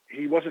same.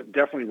 He wasn't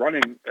definitely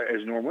running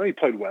as normal. He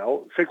played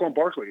well. Saquon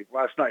Barkley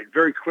last night,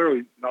 very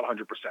clearly not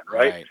 100%,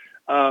 right?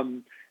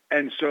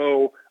 And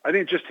so I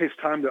think it just takes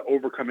time to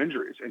overcome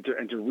injuries and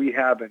to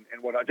rehab and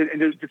whatnot.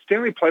 Did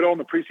Stanley play at all in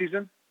the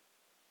preseason?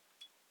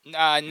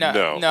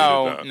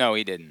 No,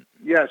 he didn't.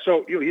 Yeah,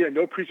 so he had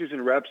no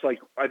preseason reps. Like,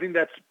 I think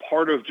that's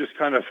part of just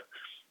kind of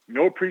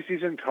no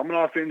preseason, coming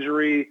off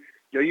injury,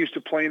 get used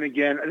to playing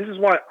again. And this is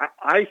why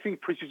I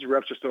think preseason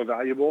reps are still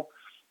valuable.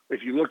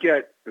 If you look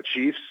at the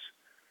Chiefs,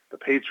 the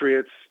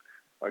Patriots,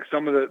 like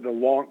some of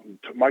the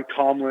Mike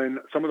Tomlin,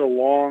 some of the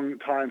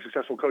long-time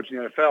successful coaches in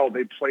the NFL,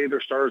 they play their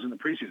starters in the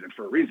preseason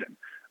for a reason.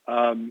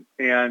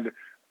 And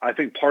I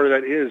think part of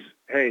that is,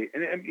 hey,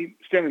 and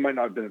Stanley might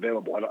not have been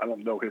available. I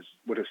don't know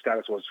what his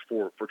status was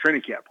for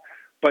training camp.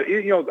 But,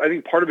 I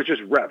think part of it's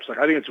just reps. Like,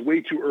 I think it's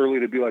way too early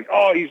to be like,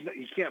 oh, he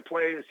can't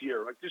play this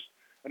year. Like,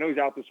 I know he's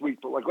out this week,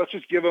 but like, let's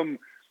just give him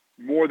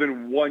more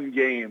than one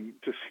game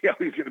to see how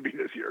he's going to be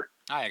this year.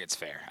 I think it's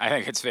fair. I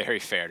think it's very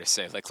fair to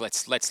say, like,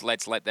 let's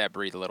let that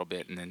breathe a little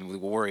bit, and then we'll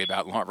worry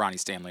about Ronnie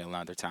Stanley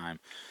another time.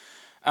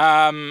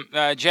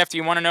 Jeff, do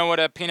you want to know what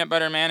a peanut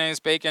butter, mayonnaise,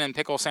 bacon, and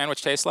pickle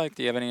sandwich tastes like?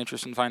 Do you have any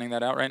interest in finding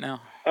that out right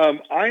now?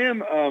 I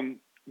am.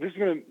 This is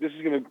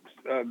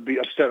gonna be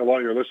upset a lot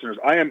of your listeners.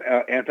 I am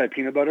anti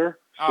peanut butter.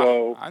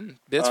 So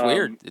that's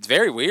weird. It's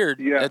very weird.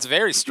 Yeah, it's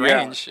very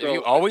strange. Yeah, so have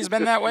you always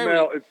been that way?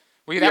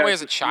 Were you that way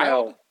as a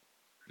child?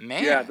 Smell.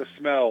 Man. Yeah, the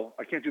smell.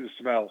 I can't do the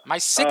smell. My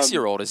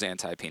 6-year-old is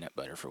anti peanut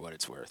butter for what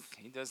it's worth.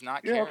 He does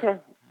not care. Yeah, okay.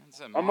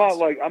 I'm not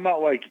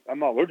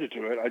allergic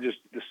to it.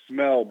 The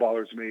smell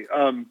bothers me.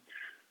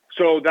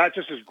 So that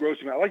just is gross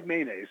to me. I like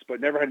mayonnaise, but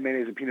never had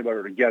mayonnaise and peanut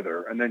butter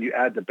together. And then you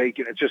add the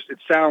bacon. It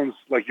sounds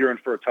like you're in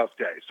for a tough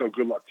day. So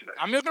good luck today.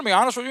 I'm just going to be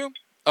honest with you.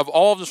 Of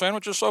all of the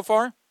sandwiches so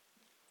far,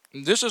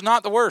 This is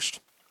not the worst.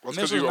 Well, This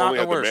because is you not only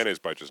the had the worst. mayonnaise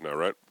bite just now,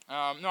 right? No,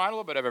 I had a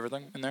little bit of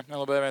everything in there. A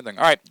little bit of everything.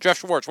 All right, Jeff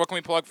Schwartz, what can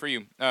we plug for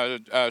you?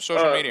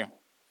 Social media.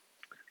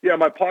 Yeah,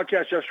 my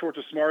podcast, Jeff Schwartz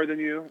is Smarter Than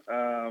You,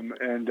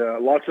 and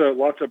lots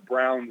of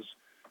Browns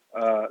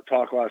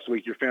talk last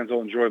week. Your fans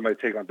will enjoy my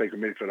take on Baker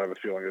Mayfield. I have a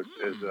feeling,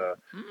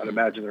 I'd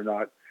imagine they're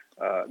not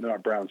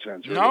Browns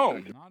fans. No,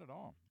 not at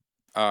all.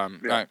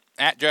 Right.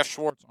 At Jeff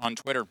Schwartz on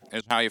Twitter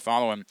is how you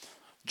follow him.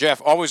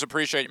 Jeff, always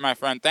appreciate you, my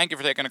friend. Thank you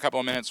for taking a couple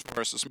of minutes for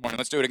us this morning.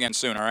 Let's do it again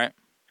soon, all right?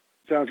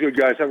 Sounds good,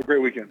 guys. Have a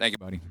great weekend. Thank you,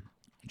 buddy.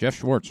 Jeff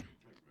Schwartz.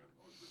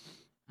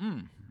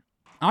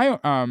 I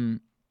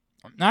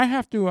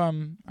have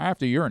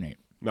to urinate.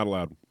 Not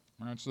allowed.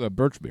 That's the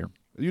birch beer.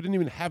 You didn't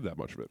even have that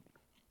much of it.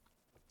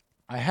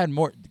 I had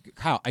more.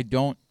 Kyle, I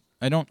don't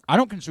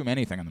consume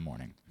anything in the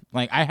morning.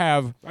 Like I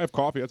have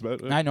coffee. That's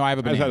about it. I know I have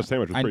a banana. I just had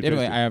a sandwich. It was pretty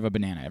tasty. I have a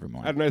banana every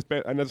morning. I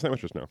had a nice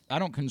sandwich just now. I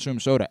don't consume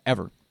soda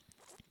ever.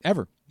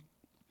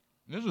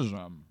 This is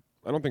I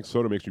don't think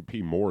soda makes you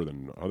pee more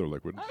than other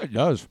liquids. It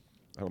does.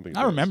 I don't think.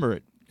 I remember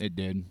it. It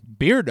did.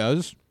 Beer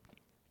does.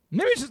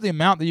 Maybe it's just the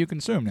amount that you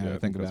consume. Now Yeah, that I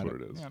think that's about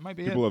what it is. Yeah, it might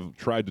be People it. have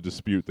tried to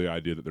dispute the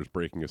idea that there's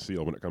breaking a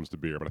seal when it comes to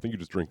beer, but I think you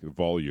just drink the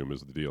volume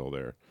is the deal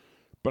there.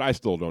 But I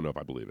still don't know if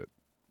I believe it.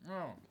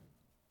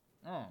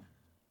 Oh,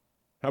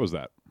 How was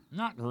that?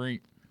 not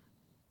great.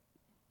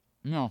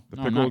 No, The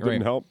no, pickle not great.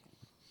 didn't help.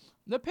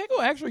 The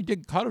pickle actually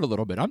did cut it a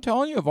little bit. I'm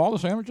telling you, of all the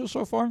sandwiches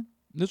so far,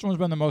 this one's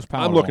been the most I'm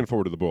palatable. looking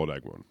forward to the boiled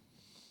egg one.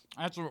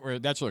 That's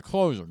the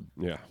closer.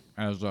 Yeah.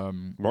 As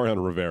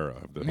Mariano Rivera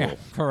of the yeah, whole.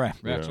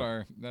 correct. That's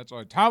our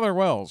Tyler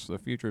Wells, the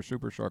future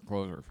Super Shark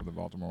closer for the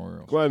Baltimore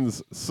Orioles.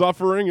 Glenn's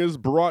Suffering is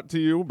brought to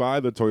you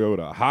by the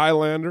Toyota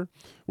Highlander.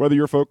 Whether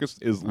your focus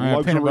is I have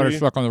luxury, peanut butter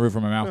stuck on the roof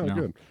of my mouth now.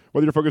 Good.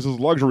 Whether your focus is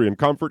luxury and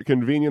comfort,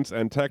 convenience,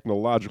 and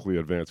technologically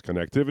advanced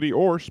connectivity,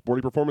 or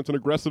sporty performance and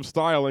aggressive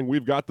styling,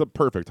 we've got the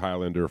perfect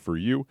Highlander for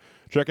you.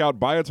 Check out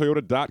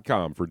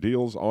buyatoyota.com for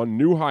deals on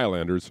new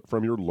Highlanders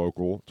from your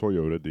local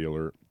Toyota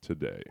dealer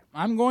today.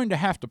 I'm going to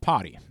have to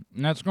potty,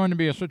 and that's going to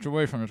be a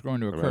situation that's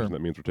going to I occur. imagine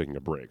that means we're taking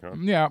a break, huh?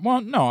 Yeah,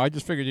 well, no, I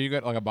just figured you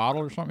got like a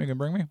bottle or something you can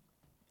bring me.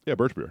 Yeah,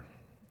 birch beer.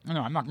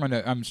 No, I'm not going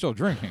to. I'm still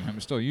drinking. I'm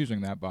still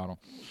using that bottle.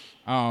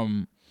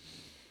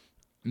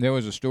 There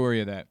was a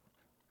story of that.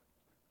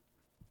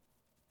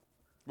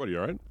 What, are you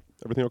all right?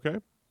 Everything okay?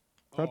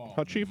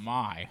 Hot Chief?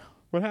 My.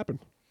 What happened?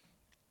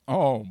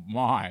 Oh,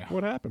 my.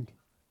 What happened?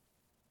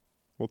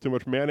 A little too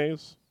much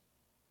mayonnaise?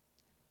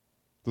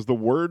 Does the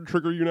word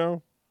trigger you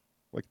now?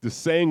 Like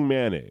just saying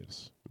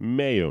mayonnaise,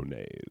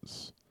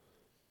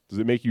 does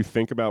it make you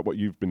think about what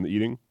you've been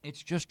eating?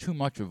 It's just too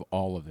much of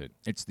all of it.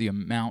 It's the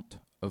amount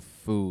of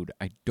food.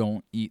 I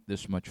don't eat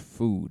this much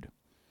food.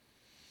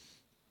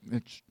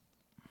 It's.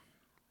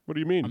 What do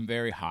you mean? I'm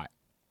very hot.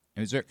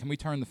 Can we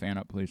turn the fan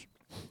up, please?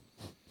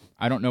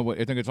 I don't know what.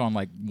 I think it's on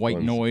like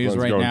white noise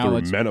right going now.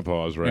 Through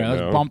menopause right now.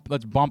 now.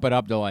 Let's bump it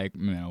up to like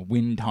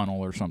wind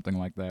tunnel or something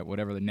like that.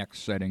 Whatever the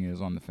next setting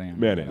is on the fan.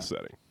 Mayonnaise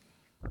setting.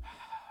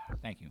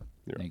 Thank you.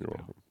 You're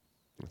welcome.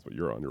 That's what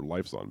you're on. Your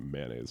life's on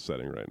mayonnaise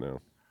setting right now.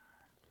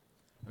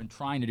 I've been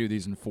trying to do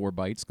these in 4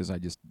 bites because I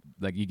just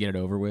you get it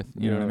over with.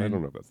 You know what I mean? I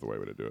don't know if that's the way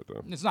to do it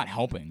though. It's not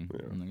helping.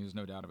 Yeah. There's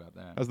no doubt about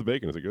that. How's the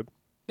bacon? Is it good?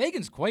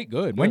 Bacon's quite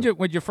good. Yeah.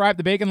 Would you fry up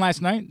the bacon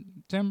last night,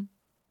 Tim?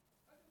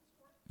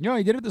 No,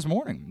 he did it this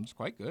morning. It's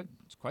quite good.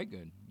 It's quite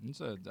good.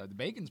 The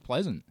bacon's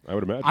pleasant. I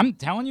would imagine. I'm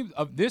telling you,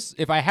 of this,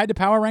 if I had to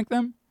power rank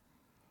them,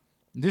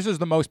 this is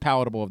the most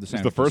palatable of the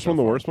sandwiches. Is the first one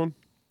the worst one?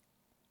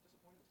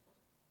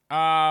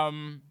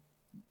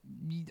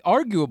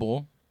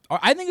 Arguable.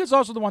 I think it's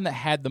also the one that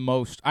had the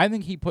most. I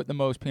think he put the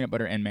most peanut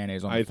butter and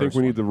mayonnaise on. I think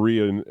we need to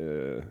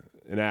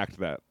reenact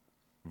that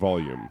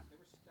volume.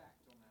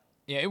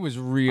 Yeah, it was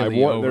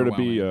really. I want there to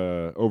be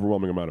an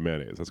overwhelming amount of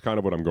mayonnaise. That's kind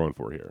of what I'm going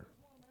for here.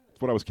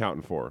 That's what I was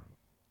counting for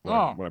when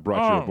I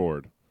brought you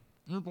aboard.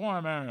 There's plenty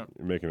of mayonnaise.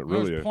 You're making it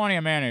really. There's plenty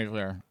of mayonnaise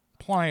there.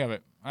 Plenty of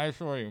it. I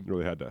assure you. You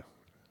really had to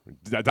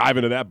dive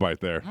into that bite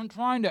there.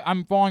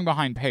 I'm falling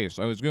behind pace.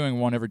 I was doing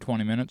one every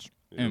 20 minutes.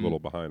 You're a little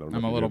behind.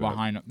 I'm a little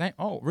behind.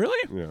 Oh, really?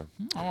 Yeah.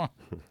 Oh,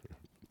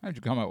 how'd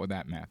you come up with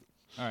that math?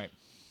 All right.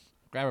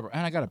 Grab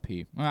and I got to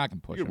pee. Well, I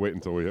can push You it. wait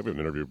until we have an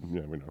interview.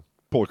 Yeah, we know.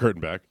 Pull the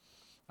curtain back.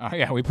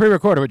 Yeah, we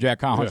pre-recorded with Jack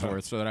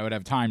Collinsworth so that I would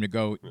have time to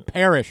go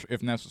perish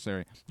if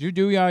necessary. Did you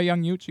do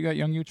Young Utes? You got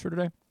Young Utes for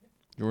today?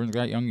 Jordan's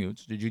got Young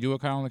Utes. Did you do a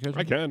Kyle in the kitchen?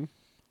 I can.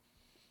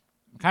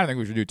 I kind of think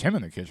we should do Tim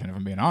in the kitchen, if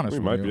I'm being honest. We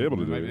might be able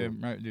to do it.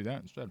 Might do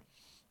that instead.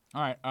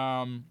 All right.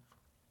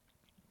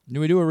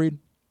 Do we do a read?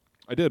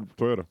 I did.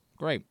 Toyota.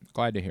 Great.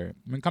 Glad to hear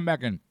it. Come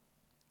back in.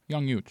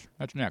 Young Utes.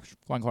 That's next.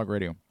 Flying Clock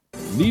Radio.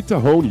 Need to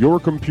hone your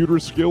computer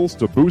skills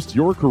to boost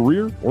your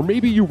career? Or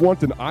maybe you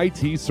want an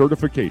IT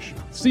certification.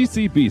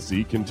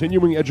 CCBC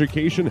Continuing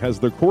Education has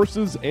the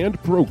courses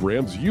and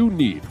programs you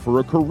need for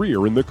a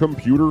career in the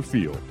computer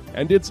field.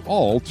 And it's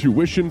all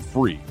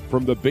tuition-free.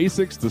 From the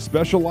basics to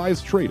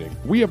specialized training,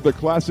 we have the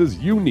classes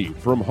you need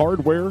from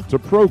hardware to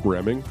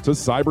programming to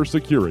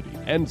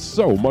cybersecurity and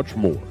so much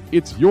more.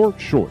 It's your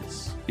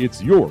choice.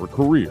 It's your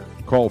career.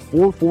 Call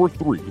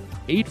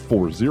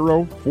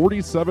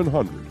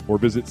 443-840-4700 or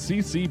visit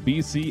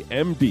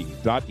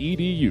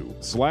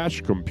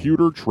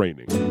ccbcmd.edu/computer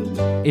training.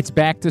 It's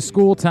back to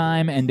school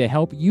time, and to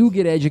help you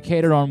get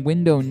educated on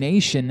Window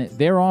Nation,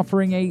 they're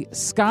offering a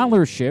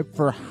scholarship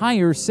for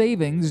higher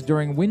savings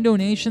during Window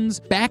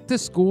Nation's back to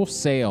school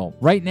sale.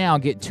 Right now,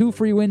 get 2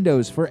 free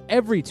windows for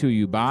every 2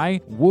 you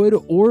buy. Wood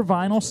or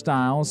vinyl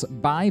styles,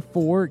 buy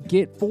 4,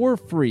 get 4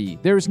 free.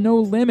 There's no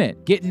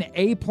limit. Get an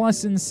A+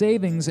 in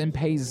savings and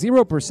pay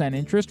 0%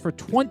 interest for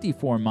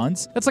 24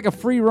 months. That's like a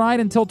free ride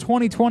until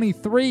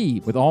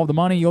 2023. With all the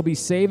money you'll be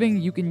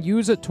saving, you can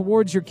use it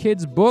towards your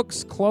kids'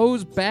 books,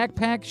 clothes,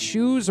 backpacks,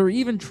 shoes, or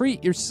even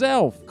treat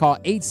yourself. Call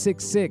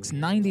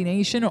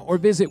 866-90-NATION or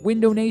visit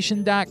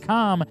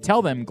windownation.com.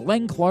 Tell them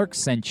Glenn Clark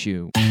sent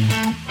you.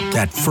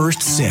 That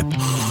first sip.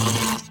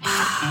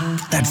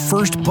 That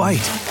first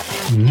bite.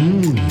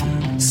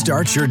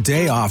 Start your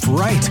day off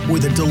right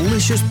with a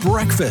delicious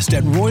breakfast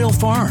at Royal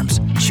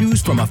Farms.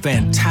 Choose from a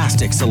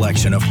fantastic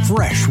selection of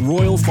fresh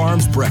Royal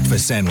Farms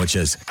breakfast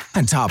sandwiches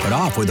and top it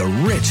off with a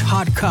rich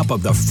hot cup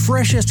of the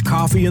freshest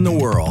coffee in the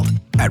world.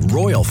 At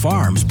Royal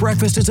Farms,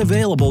 breakfast is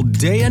available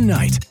day and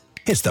night.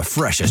 It's the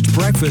freshest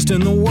breakfast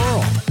in the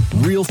world.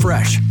 Real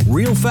fresh,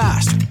 real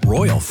fast.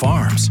 Royal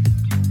Farms.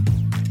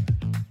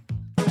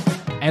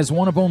 As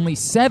one of only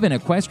 7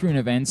 equestrian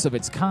events of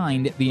its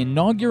kind, the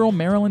inaugural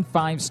Maryland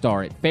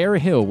 5-Star at Fair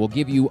Hill will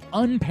give you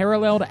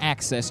unparalleled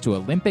access to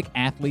Olympic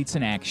athletes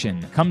in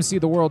action. Come see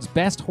the world's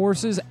best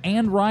horses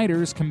and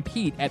riders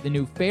compete at the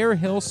new Fair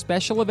Hill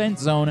Special Event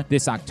Zone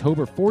this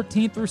October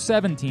 14th through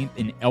 17th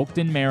in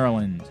Elkton,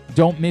 Maryland.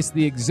 Don't miss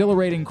the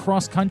exhilarating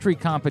cross-country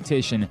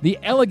competition, the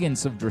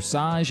elegance of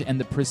dressage, and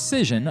the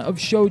precision of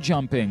show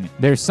jumping.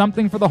 There's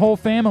something for the whole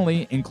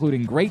family,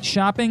 including great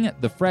shopping,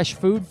 the Fresh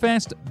Food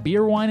Fest,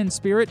 beer, wine, and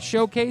spirit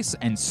showcase,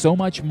 and so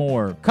much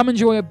more. Come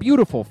enjoy a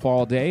beautiful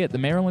fall day at the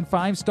Maryland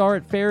 5-Star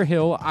at Fair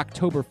Hill,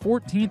 October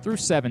 14th through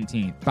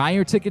 17th. Buy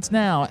your tickets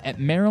now at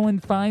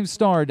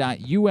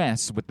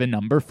maryland5star.us with the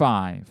number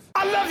 5.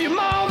 I love you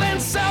more than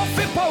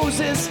selfie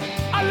poses.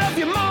 I love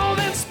you more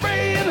than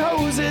spraying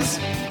hoses.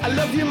 I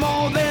love you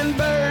more than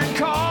bird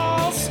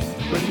calls,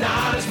 but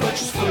not as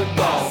much as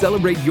football.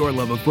 Celebrate your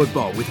love of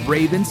football with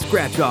Ravens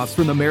scratch-offs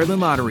from the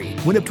Maryland Lottery.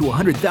 Win up to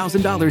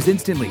 $100,000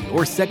 instantly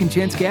or second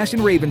chance cash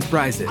and Ravens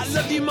prizes. I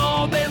love you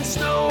more than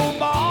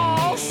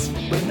snowballs,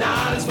 but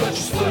not as much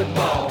as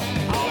football.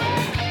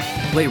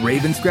 Play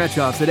Ravens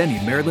scratch-offs at any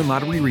Maryland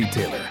Lottery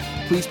retailer.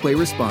 Please play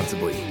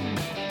responsibly.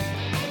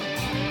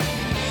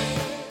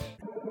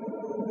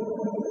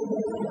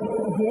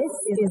 This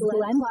is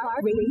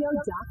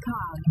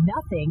GlenClarkRadio.com.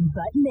 Nothing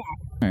but net.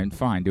 All right,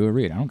 fine, do a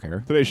read. I don't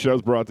care. Today's show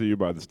is brought to you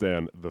by The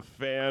Stan, The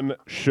Fan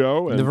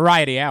Show. And The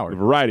Variety Hour. The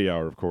Variety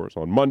Hour, of course,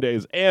 on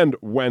Mondays and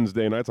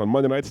Wednesday nights. On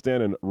Monday nights,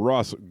 Stan and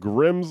Ross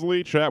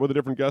Grimsley chat with a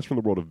different guest from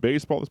the world of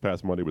baseball. This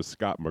past Monday was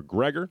Scott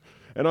McGregor.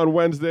 And on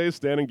Wednesdays,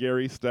 Stan and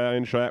Gary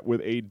Stein chat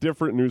with a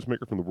different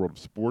newsmaker from the world of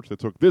sports that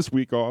took this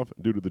week off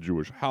due to the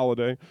Jewish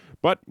holiday.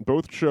 But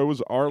both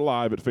shows are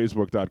live at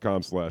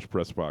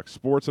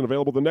facebook.com/PressBoxSports and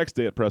available the next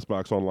day at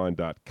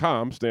PressBoxOnline.com.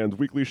 Stan's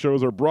weekly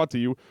shows are brought to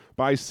you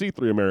by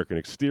C3 American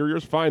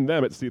Exteriors. Find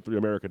them at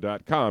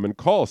C3America.com and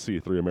call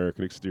C3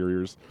 American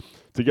Exteriors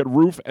to get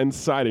roof and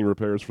siding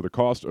repairs for the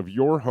cost of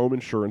your home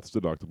insurance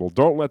deductible.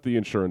 Don't let the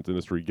insurance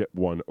industry get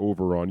one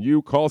over on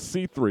you. Call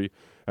C3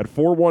 at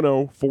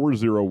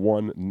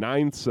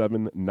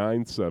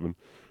 410-401-9797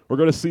 or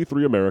go to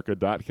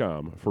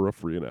C3America.com for a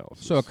free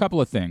analysis. So a couple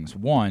of things.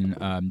 One,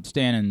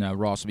 Stan and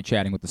Ross will be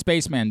chatting with the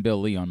Spaceman Bill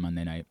Lee on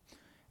Monday night.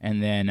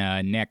 And then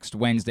next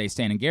Wednesday,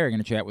 Stan and Gary are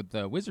going to chat with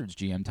the Wizards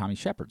GM, Tommy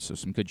Shepard. So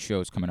some good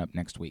shows coming up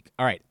next week.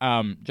 All right.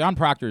 John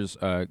Proctor's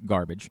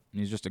garbage.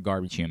 He's just a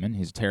garbage human.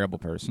 He's a terrible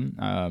person.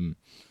 How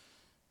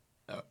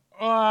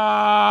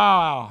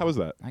was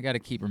that? I got to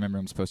keep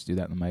remembering I'm supposed to do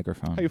that in the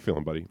microphone. How you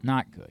feeling, buddy?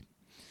 Not good.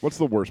 What's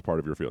the worst part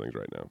of your feelings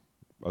right now,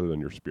 other than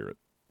your spirit?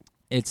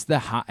 It's the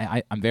hot.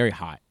 I'm very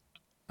hot.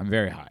 I'm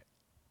very hot.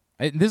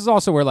 This is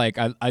also where, like,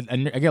 I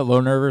get a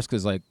little nervous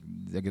because, like,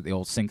 I get the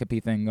old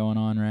syncope thing going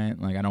on, right?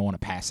 Like, I don't want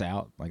to pass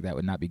out. Like, that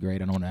would not be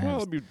great. I don't want to have... Well,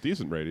 it'd be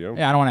decent radio.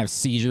 Yeah, I don't want to have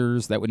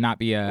seizures. That would not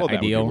be ideal. That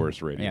would be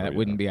worse radio. Yeah, that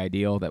wouldn't be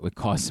ideal. That would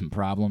cause some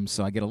problems.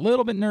 So I get a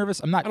little bit nervous.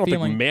 I'm not I don't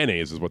feeling... think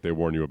mayonnaise is what they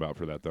warn you about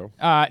for that, though.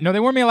 No,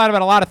 they warn me a lot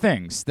about a lot of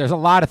things. There's a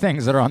lot of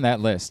things that are on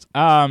that list.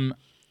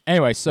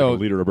 Anyway, so... Like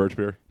a liter of birch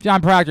beer?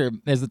 John Proctor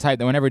is the type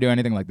that whenever we do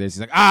anything like this, he's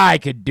like, I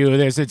could do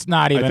this. It's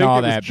not even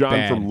all that bad. I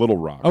think it was John from Little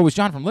Rock. Oh, it was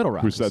John from Little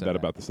Rock who said that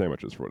about the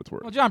sandwiches, for what it's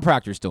worth. Well, John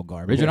Proctor's still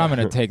garbage, and I'm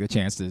going to take the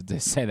chance to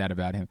say that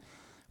about him.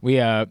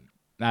 We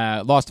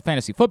lost a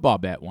fantasy football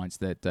bet once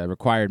that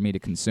required me to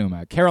consume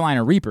a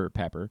Carolina Reaper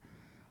pepper,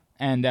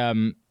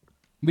 and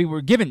we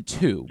were given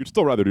 2. You'd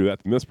still rather do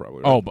that than this,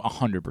 probably. Oh, Right?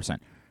 100%.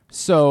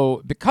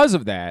 So because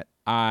of that,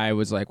 I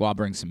was like, well, I'll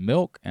bring some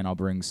milk and I'll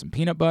bring some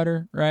peanut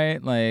butter,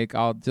 right? Like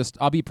I'll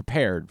be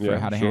prepared for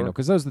how to handle,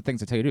 because those are the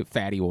things I tell you to do: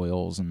 fatty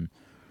oils and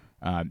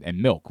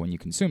milk when you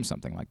consume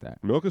something like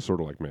that. Milk is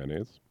sort of like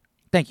mayonnaise.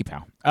 Thank you,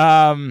 pal.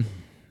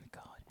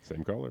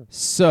 Same color.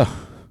 So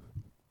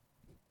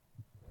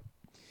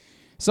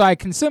So I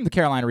consumed the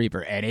Carolina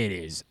Reaper, and it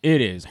is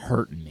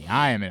hurting me.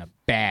 I am in a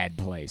bad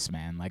place,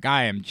 man. Like,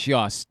 I am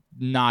just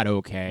not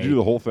okay. Did you do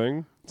the whole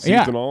thing?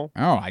 Seeds and all?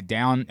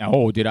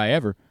 Did I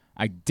ever?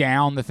 I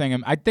downed the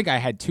thing. I think I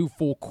had 2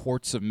 full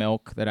quarts of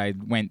milk that I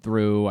went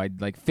through. I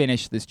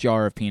finished this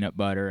jar of peanut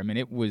butter. I mean,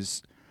 it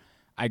was.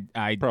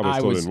 Probably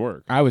still didn't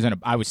work. I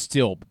was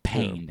still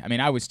pained. Yeah. I mean,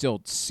 I was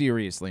still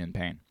seriously in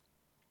pain.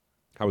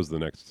 How was the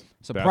next?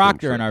 So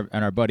Proctor and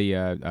our buddy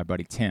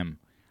Tim,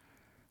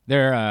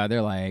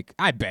 they're like,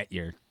 I bet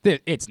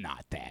it's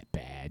not that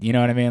bad. You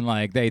know what I mean?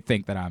 Like, they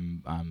think that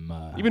I'm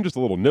even just a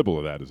little nibble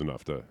of that is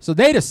enough to. So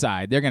they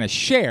decide they're going to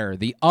share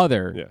the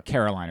other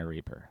Carolina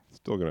Reaper.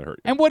 Still going to hurt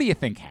you. And what do you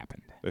think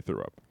happened? They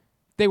threw up.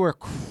 They were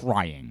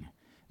crying.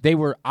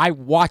 I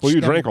watched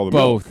them drank all the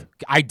both. Milk.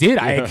 I did.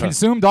 I had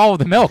consumed all of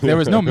the milk. There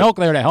was no milk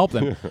there to help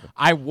them.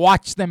 I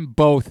watched them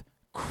both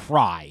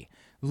cry.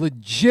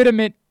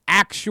 Legitimate,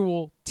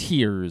 actual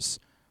tears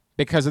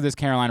because of this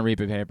Carolina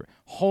Reaper paper.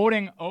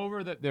 Holding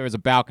over there was a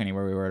balcony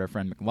where we were at our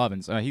friend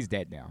McLovin's. He's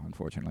dead now,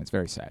 unfortunately. It's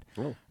very sad.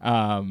 Oh.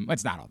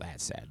 It's not all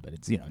that sad, but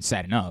it's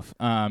sad enough.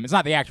 It's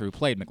not the actor who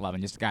played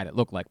McLovin, just a guy that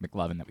looked like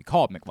McLovin that we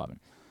called McLovin.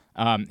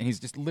 And he's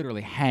just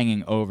literally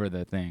hanging over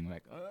the thing,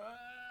 like,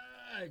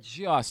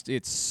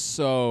 it's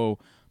so,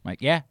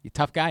 like, yeah, you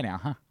tough guy now,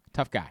 huh?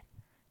 Tough guy.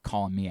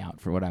 Calling me out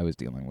for what I was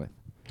dealing with.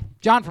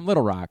 John from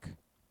Little Rock,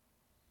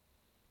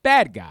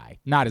 bad guy.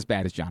 Not as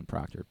bad as John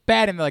Proctor.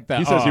 Bad in like the.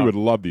 He says he would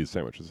love these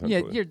sandwiches.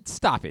 Yeah,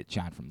 stop it,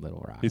 John from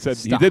Little Rock. He said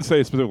stop. He did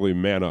say specifically,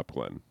 "Man up,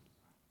 Glenn."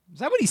 Is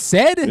that what he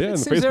said? Yeah, in the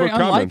Facebook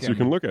comments, you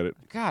can look at it.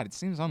 God, it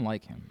seems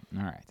unlike him.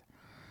 All right.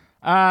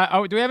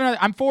 Do we have another?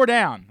 I'm 4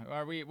 down.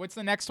 Are we? What's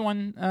the next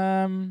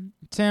one,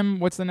 Tim?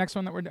 What's the next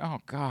one that we're? Oh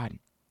God.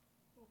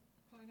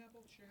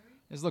 Pineapple cherry.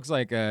 This looks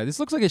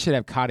like it should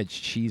have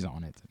cottage cheese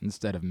on it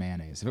instead of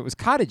mayonnaise. If it was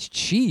cottage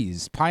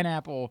cheese,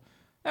 pineapple,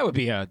 that would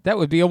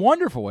be a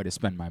wonderful way to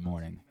spend my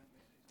morning.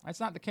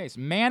 That's not the case.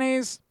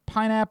 Mayonnaise,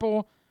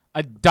 pineapple,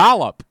 a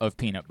dollop of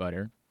peanut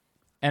butter,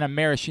 and a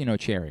maraschino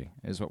cherry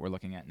is what we're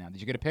looking at now. Did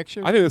you get a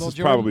picture? I think this is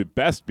probably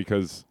best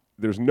because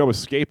there's no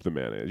escape the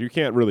mayonnaise. You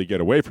can't really get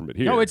away from it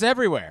here. No, it's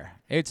everywhere.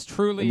 It's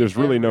truly. And there's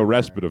really no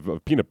respite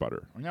of peanut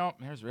butter. No,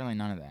 there's really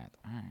none of that.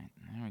 All right,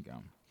 there we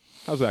go.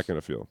 How's that going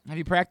to feel? Have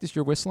you practiced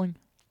your whistling?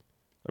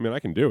 I mean, I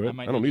can do it.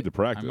 I don't need to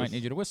practice. I might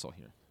need you to whistle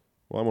here.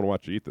 Well, I'm going to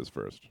watch you eat this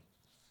first.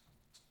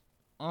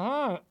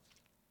 Nope.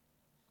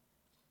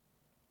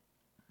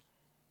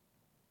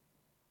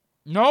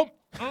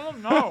 Oh,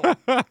 no.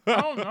 Oh,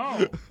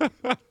 no.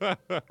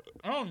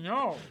 Oh,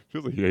 no.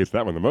 Feels like he hates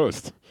that one the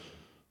most.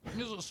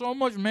 There's so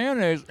much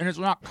mayonnaise, and it's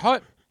not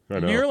cut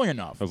nearly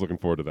enough. I was looking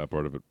forward to that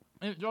part of it.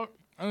 It's just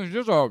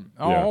a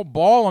whole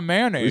ball of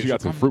mayonnaise. At least you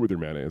got some fruit with your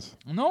mayonnaise.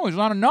 No, it's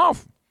not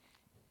enough.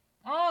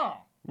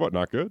 What,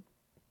 not good?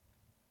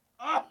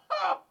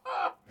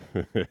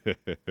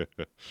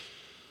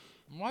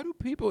 Why do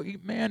people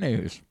eat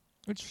mayonnaise?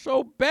 It's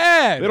so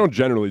bad. They don't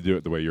generally do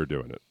it the way you're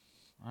doing it.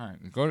 All right,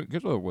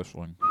 get to the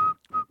whistling.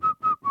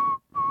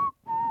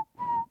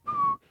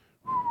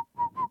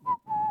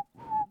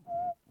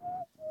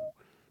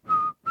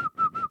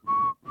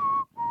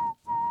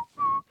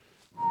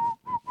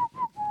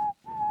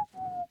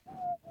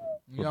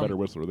 A better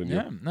whistler than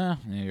you. Yeah,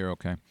 you're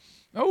okay.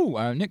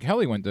 Oh, Nick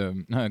Helly went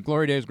to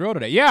Glory Days Grill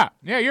today. Yeah,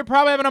 you're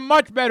probably having a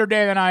much better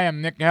day than I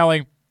am, Nick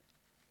Helly.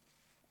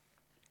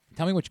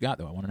 Tell me what you got,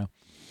 though. I want to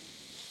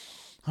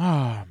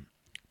know.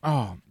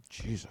 Oh,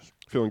 Jesus.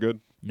 Feeling good?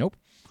 Nope.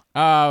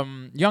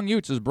 Young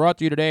Utes is brought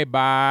to you today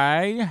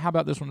by, how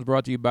about this one's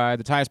brought to you by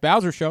the Tyus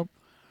Bowser Show.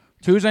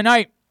 Tuesday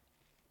night,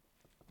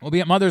 we'll be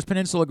at Mother's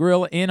Peninsula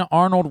Grill in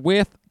Arnold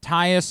with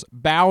Tyus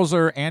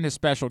Bowser and his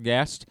special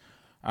guest.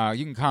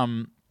 You can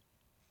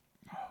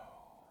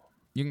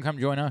come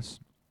join us.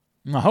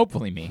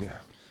 Hopefully me. Yeah.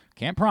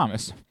 Can't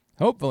promise.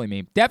 Hopefully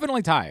me.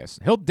 Definitely Tyus.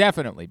 He'll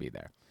definitely be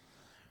there.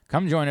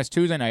 Come join us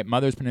Tuesday night,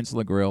 Mother's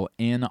Peninsula Grill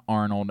in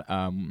Arnold.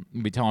 We'll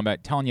be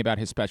telling you about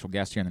his special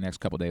guest here in the next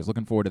couple of days.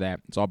 Looking forward to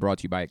that. It's all brought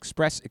to you by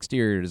Express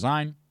Exterior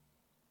Design,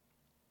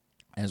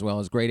 as well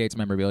as Grade 8's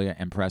Memorabilia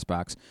and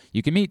Pressbox.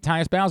 You can meet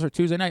Tyus Bowser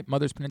Tuesday night,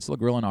 Mother's Peninsula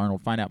Grill in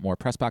Arnold. Find out more,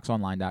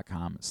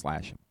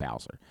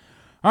 PressBoxOnline.com/Bowser.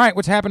 All right,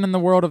 what's happened in the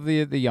world of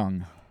the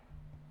young?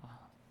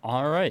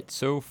 All right,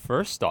 so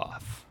first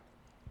off,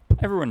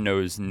 everyone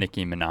knows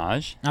Nicki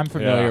Minaj. I'm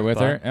familiar with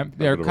her.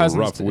 They're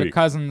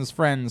cousins'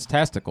 friends'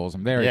 testicles.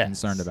 I'm very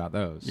concerned about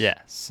those. Yeah,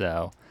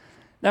 so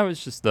that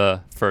was just the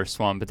first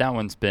one, but that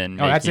one's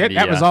been. Oh, that's it.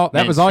 That was all.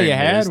 That was all you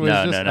had.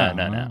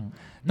 No.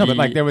 No, but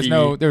like there was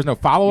no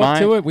follow up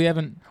to it. We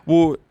haven't.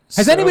 Well,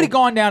 has anybody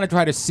gone down and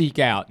tried to seek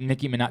out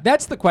Nicki Minaj?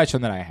 That's the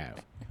question that I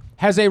have.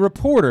 Has a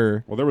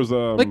reporter? Well, there was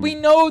like we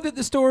know that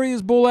the story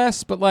is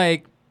bull-s, but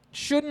like,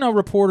 shouldn't a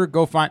reporter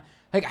go find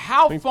like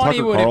how funny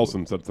Tucker would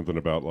Carlson said something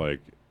about like,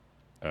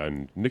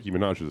 and Nicki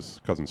Minaj's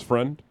cousin's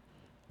friend.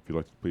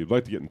 If you'd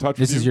like to get in touch with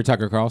you. This is your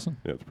Tucker Carlson?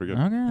 Yeah, it's pretty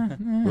good. Okay.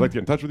 We'd like to get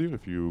in touch with you.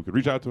 If you could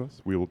reach out to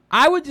us, we will.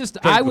 I would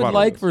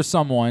like for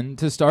someone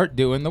to start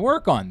doing the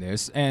work on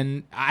this,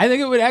 and I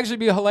think it would actually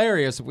be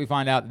hilarious if we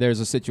find out there's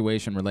a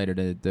situation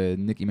related to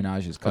Nicki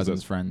Minaj's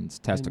cousin's friend's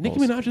testicles.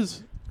 Nicki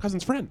Minaj's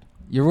Cousin's friend.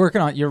 You're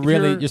working on. You're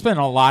spending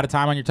a lot of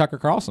time on your Tucker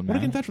Carlson, man.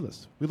 Want to get in touch with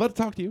us? We'd love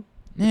to talk to you.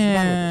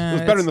 Yeah, it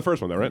was better than the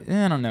first one, though, right?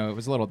 I don't know. It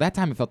was a little. That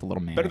time it felt a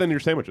little manic. Better than your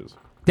sandwiches.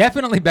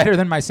 Definitely better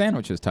than my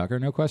sandwiches, Tucker.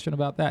 No question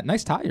about that.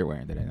 Nice tie you're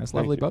wearing today. That's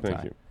lovely bow tie.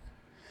 Thank you.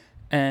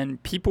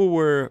 And people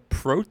were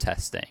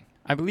protesting.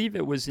 I believe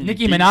it was in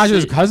Nicki DC.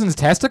 Minaj's cousin's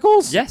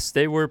testicles? Yes,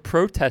 they were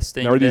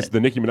protesting. Now, are these the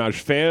Nicki Minaj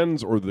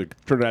fans or the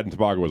Trinidad and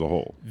Tobago as a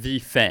whole? The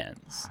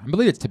fans. I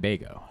believe it's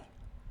Tobago.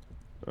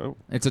 Oh.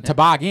 It's a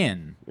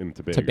toboggan. In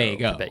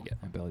Tobago.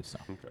 I believe so.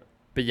 Okay.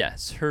 But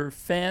yes, her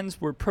fans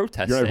were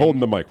protesting. You're holding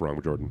the mic wrong,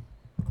 Jordan.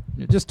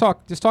 Just talk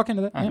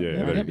into that. There you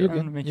you're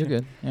go. good. You're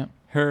good. Yeah.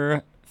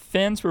 Her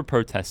fans were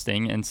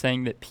protesting and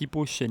saying that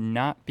people should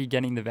not be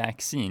getting the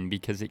vaccine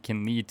because it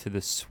can lead to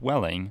the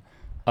swelling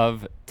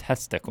of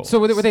testicles. So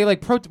were they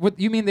like what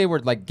you mean they were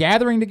like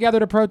gathering together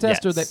to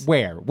protest, or that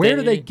where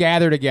do they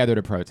gather together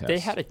to protest? They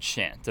had a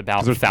chant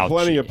about There's Fauci.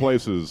 plenty of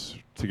places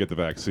to get the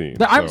vaccine.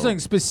 I'm so saying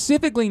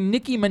specifically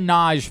Nicki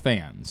Minaj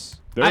fans.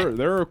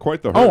 They're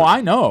quite the herd. Oh,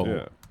 I know.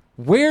 Yeah.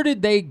 Where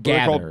did they They're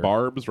gather? called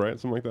Barbs, right?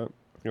 Something like that.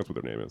 I think that's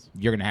what their name is.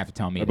 You're gonna have to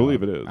tell me. I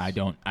believe it is.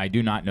 I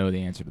do not know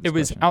the answer to this It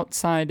was question.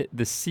 outside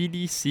the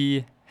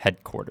CDC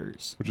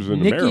headquarters. Which is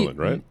in Maryland,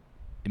 right?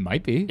 It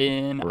might be.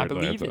 In, Or I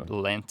believe, Atlanta.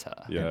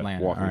 Atlanta. Yeah,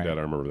 Atlanta, Walking all right. Dead,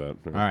 I remember that.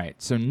 All right,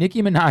 so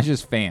Nicki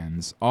Minaj's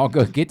fans all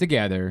get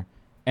together,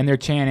 and they're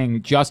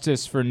chanting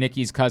 "Justice for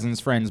Nicki's cousin's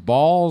friend's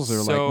balls," or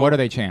So, like what are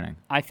they chanting?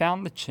 I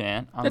found the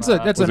chant. On That's the,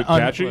 that's Was an it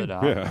catchy?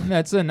 Yeah.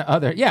 That's an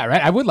other. Yeah,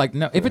 right. I would like to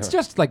know if it's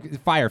just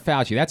like fire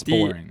Fauci. That's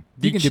boring.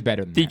 You can do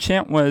better than The that.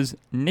 chant was,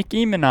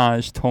 Nicki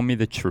Minaj told me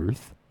the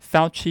truth.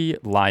 Fauci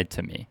lied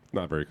to me.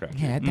 Not very catchy.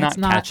 Yeah, that's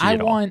not. catchy I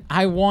at all.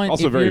 want.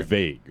 Also if very you're-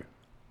 vague.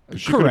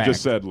 She could have Correct.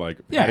 just said, like,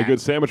 Yeah. had a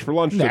good sandwich for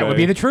lunch That today. would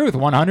be the truth.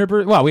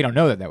 100%. Well, we don't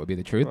know that would be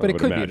the truth, but I it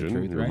would could imagine. be the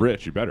truth. You're Right?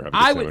 rich. You better have a good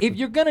I would, sandwich. if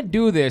you're gonna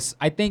do this,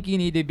 I think you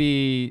need to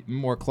be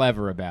more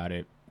clever about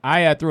it.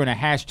 I threw in a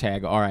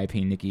hashtag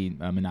RIP Nicki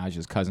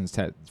Minaj's cousin's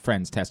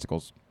friend's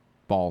testicles,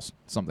 balls,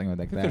 something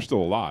like that. They're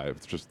still alive.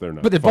 It's just they're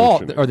not. But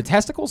functioning. are the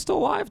testicles still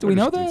alive? Do we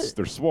know that?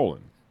 They're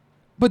swollen.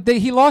 But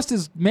he lost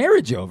his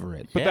marriage over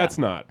it. But that's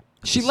not.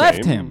 She the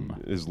left same.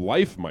 him. His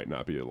life might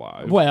not be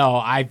alive. Well,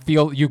 I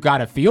feel you got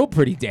to feel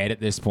pretty dead at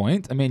this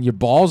point. I mean, your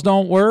balls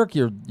don't work.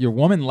 Your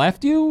woman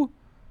left you.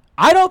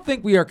 I don't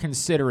think we are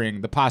considering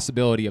the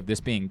possibility of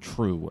this being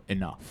true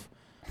enough.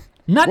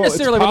 Not Well,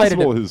 necessarily it's related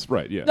possible to his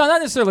right. Yeah. No,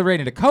 not necessarily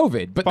related to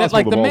COVID, but that Possible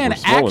like the the balls man were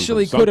swollen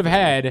actually from could have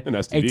something. had An a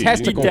STD.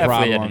 testicle He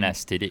definitely problem had an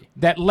STD.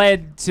 that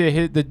led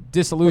to the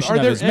dissolution Are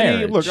of there his any?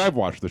 marriage. Look, I've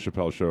watched the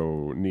Chappelle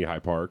Show, Knee High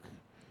Park.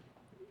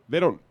 They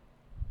don't.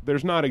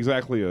 There's not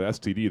exactly an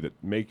STD that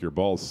make your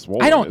balls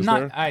swollen. I don't is not.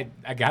 there?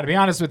 I got to be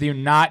honest with you,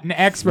 not an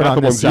expert Not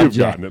on the this ones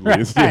you've subject. gotten, at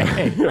least,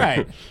 Right, yeah.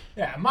 right.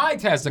 Yeah, my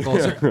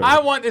testicles. I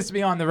want this to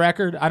be on the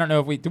record. I don't know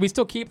if do we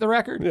still keep the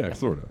record? Yeah,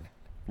 sort of.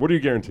 What are you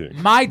guaranteeing?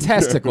 My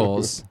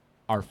testicles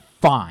are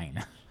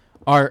fine.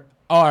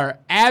 Are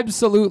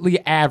absolutely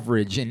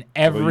average in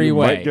every you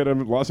way. might get a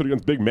lawsuit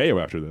against Big Mayo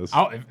after this.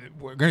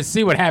 We're gonna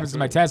see what happens to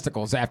my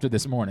testicles after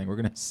this morning. We're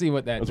gonna see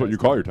what that. That's what does you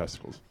to call me. your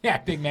testicles. Yeah,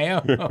 Big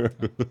Mayo.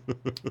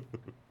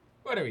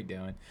 What are we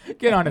doing?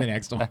 Get on to the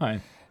next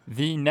one.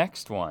 The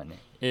next one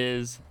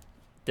is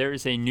there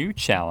is a new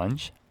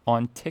challenge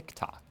on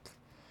TikTok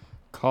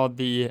called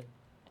the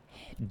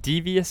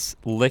Devious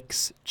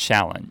Licks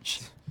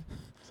Challenge.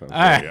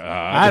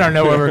 I don't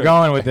know where we're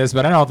going with this,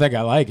 but I don't think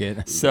I like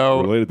it.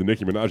 So related to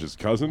Nicki Minaj's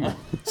cousin.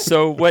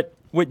 So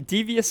what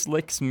Devious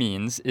Licks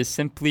means is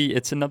simply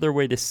it's another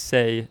way to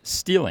say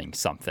stealing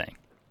something.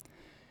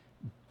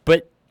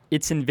 But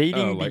it's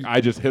invading like the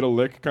I just hit a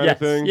lick kind yes, of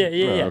thing. Yeah,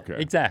 yeah, Oh, yeah. Okay.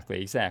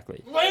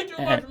 Exactly. Way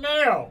too much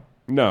mayo.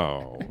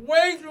 No.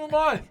 Way too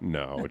much.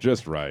 No,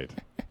 just right.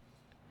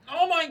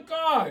 Oh my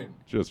God.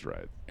 Just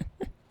right.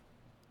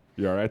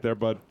 You all right there,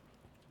 bud?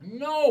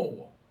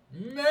 No.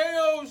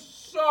 Mayo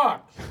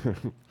sucks.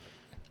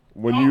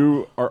 When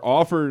you are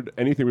offered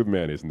anything with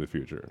mayonnaise in the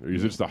future,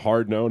 is it just a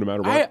hard no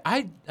matter what?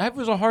 I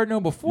was a hard no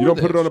before. You don't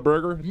put it this. on a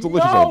burger? It's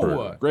delicious on a No.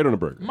 burger. Great on a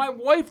burger. My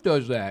wife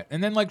does that,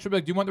 and then like she'll be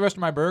like, "Do you want the rest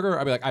of my burger?"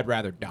 I'll be like, "I'd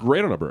rather not."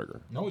 Great on a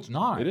burger. No, it's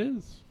not. It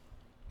is.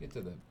 Get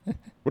to the.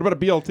 What about a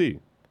BLT?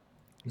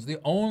 It's the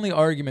only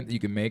argument that you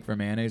can make for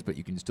mayonnaise, but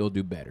you can still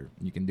do better.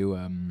 You can do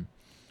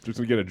Just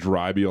to get a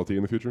dry BLT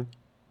in the future?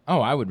 Oh,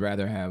 I would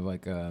rather have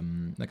like a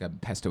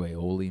pesto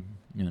aioli.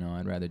 You know,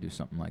 I'd rather do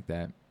something like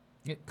that.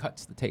 It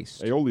cuts the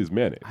taste. Aioli's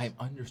mayonnaise. I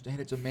understand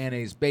it's a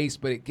mayonnaise base,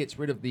 but it gets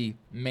rid of the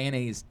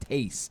mayonnaise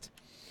taste.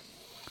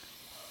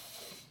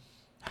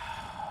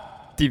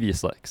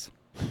 Devious Licks.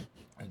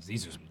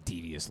 These are some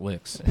devious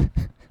licks.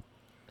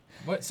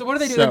 What? So what do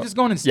they do? So- They're just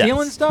going and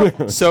stealing yes.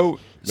 stuff? So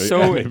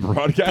They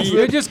broadcast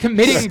They're it? just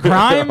committing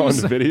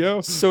crimes on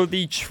video? So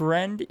the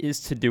trend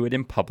is to do it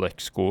in public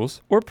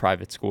schools or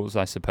private schools,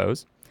 I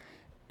suppose.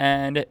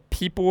 And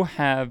people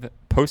have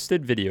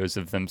posted videos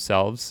of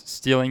themselves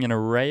stealing an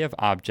array of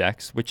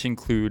objects, which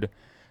include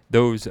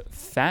those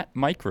fat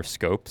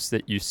microscopes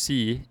that you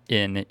see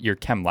in your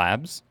chem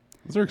labs.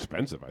 Those are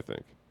expensive, I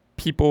think.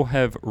 People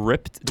have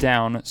ripped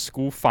down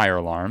school fire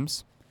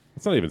alarms.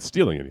 It's not even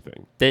stealing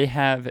anything. They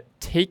have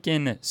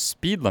taken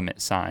speed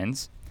limit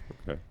signs.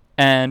 Okay.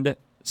 And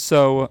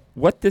so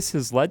what this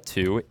has led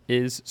to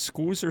is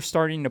schools are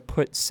starting to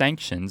put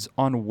sanctions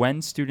on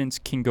when students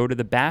can go to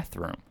the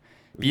bathroom.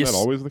 Isn't that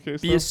always the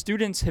case, Because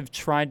students have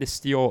tried to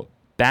steal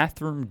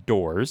bathroom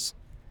doors,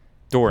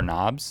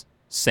 doorknobs,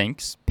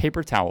 sinks,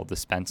 paper towel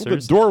dispensers. Well,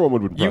 the door one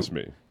would impress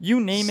me. You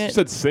name it. You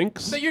said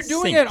sinks? So you're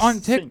doing it on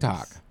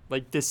TikTok. Sinks.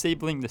 Like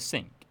disabling the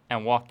sink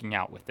and walking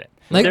out with it.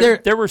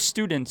 Like there were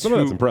students Some who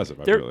of that's impressive,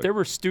 I feel like. there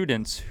were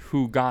students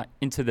who got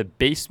into the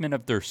basement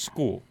of their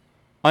school,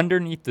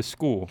 underneath the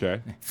school,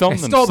 filmed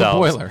They stole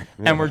themselves, the boiler.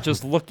 and were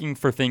just looking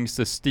for things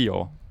to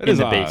steal It in is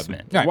the odd.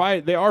 basement.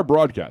 Why they are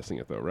broadcasting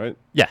it though, right?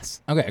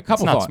 Yes. Okay, a couple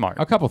It's not thoughts. smart.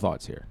 A couple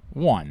thoughts here.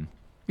 One,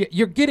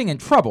 you're getting in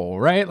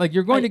trouble, right? Like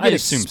you're going to I get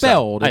assume so.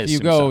 expelled I if you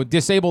assume go so.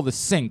 disable the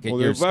sink at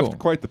Well, your they've school. left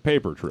quite the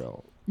paper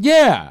trail.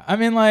 Yeah, I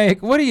mean,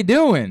 like, what are you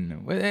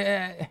doing?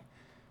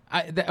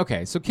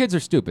 Okay, so kids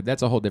are stupid.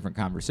 That's a whole different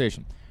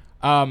conversation.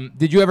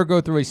 Did you ever go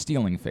through a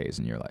stealing phase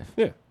in your life?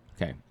 Yeah.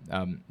 Okay.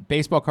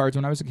 Baseball cards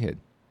when I was a kid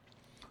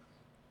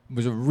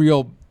was a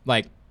real,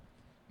 like,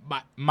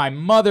 my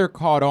mother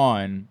caught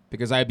on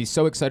because I'd be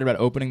so excited about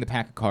opening the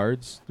pack of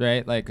cards,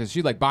 right? Like, because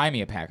she'd, like, buy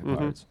me a pack of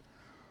cards.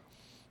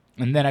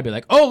 And then I'd be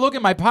like, oh, look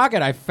at my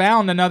pocket. I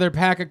found another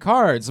pack of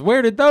cards.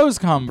 Where did those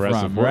come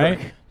Impressive from, work.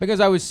 right?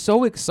 Because I was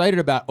so excited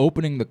about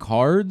opening the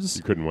cards.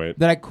 You couldn't wait.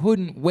 That I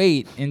couldn't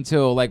wait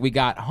until, like, we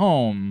got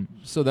home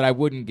so that I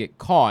wouldn't get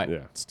caught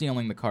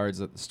stealing the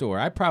cards at the store.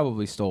 I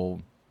probably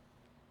stole...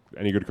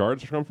 Any good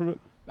cards come from it?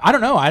 I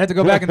don't know. I'd have to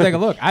go back and take a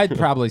look. I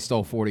probably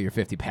stole 40 or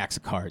 50 packs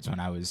of cards when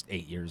I was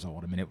 8 years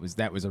old. I mean,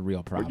 that was a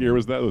real problem. What year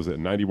was that? Was it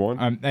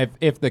 91?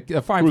 If the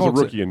fine Who was folks,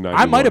 a rookie in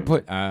 91? I might have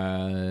put. I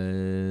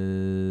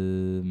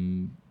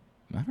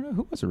don't know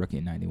who was a rookie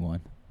in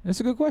 91. That's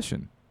a good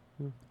question.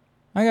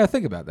 I gotta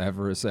think about that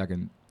for a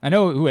second. I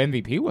know who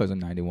MVP was in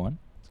 91.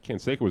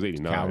 Canseco was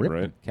 89, Cal Ripken.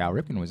 right? Cal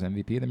Ripken was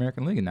MVP of the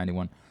American League in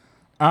 91.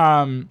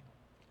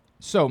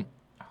 So.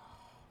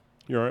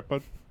 You all right,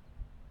 bud?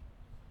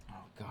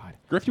 God.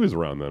 Griffey was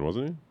around then,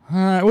 wasn't he?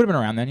 It would have been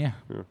around then, yeah.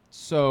 Yeah.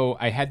 So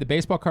I had the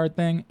baseball card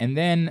thing, and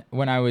then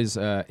when I was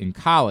in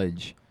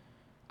college,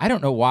 I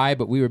don't know why,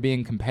 but we were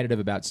being competitive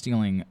about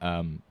stealing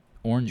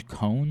orange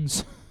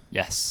cones.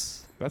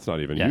 Yes. That's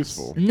not even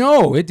useful.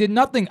 No, it did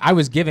nothing. I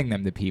was giving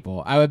them to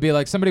people. I would be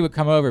like, somebody would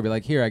come over and be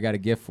like, here, I got a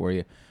gift for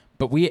you.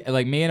 But me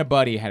and a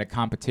buddy had a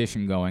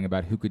competition going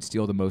about who could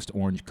steal the most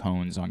orange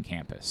cones on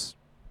campus.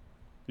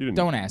 You didn't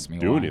Don't ask me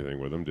do why. anything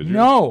with them, did you?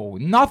 No,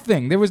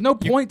 nothing. There was no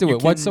point to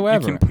it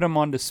whatsoever. You can put them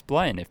on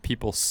display, and if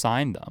people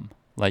sign them,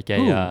 like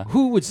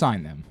Who would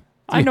sign them?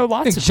 I know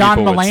lots Think of John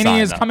people would Mulaney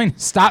sign is them. coming to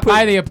stop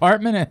by the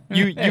apartment?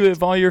 You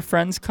have all your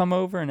friends come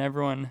over, and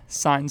everyone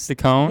signs the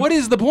cone. What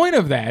is the point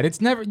of that?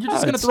 It's never. You're just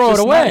Oh, going to it's throw it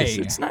just away. nice.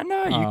 It's not.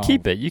 No, you Oh.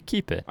 keep it. You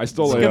keep it. I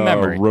stole It's a good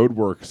memory.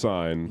 roadwork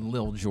sign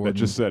Lil that Jordan.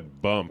 just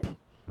said bump.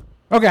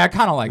 Okay, I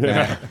kind of like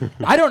Yeah. that.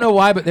 I don't know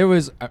why, but there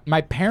was my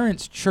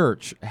parents'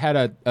 church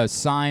had a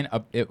sign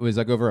up. It was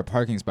like over a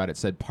parking spot. It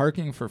said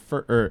parking for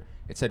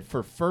it said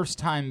for first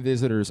time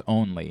visitors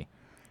only,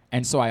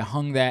 and so I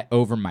hung that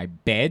over my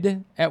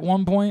bed at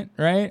one point,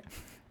 right?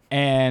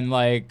 And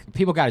like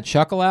people got a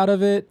chuckle out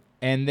of it,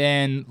 and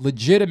then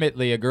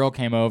legitimately a girl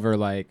came over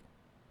like,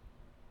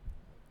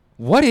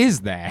 "What is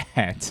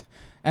that?"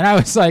 And I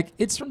was like,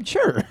 "It's from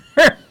church."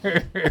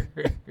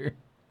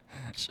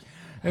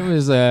 It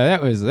was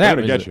that was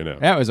gonna get you now.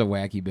 that was a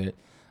wacky bit.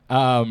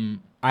 I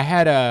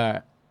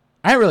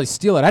didn't really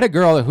steal it. I had a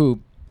girl who,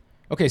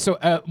 okay, so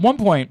at one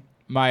point,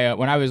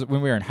 when we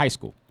were in high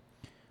school,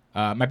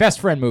 my best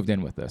friend moved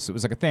in with us. It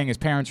was like a thing. His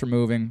parents were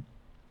moving.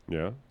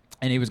 Yeah.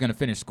 And he was going to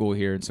finish school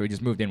here, and so he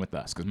just moved in with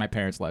us because my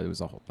parents loved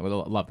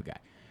the guy.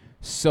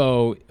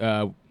 So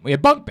we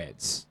had bunk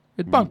beds.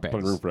 We had bunk beds.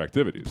 Plenty of room for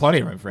activities. Plenty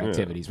of room for Yeah.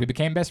 activities. We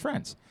became best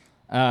friends.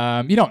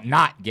 You don't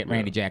not get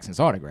Randy Jackson's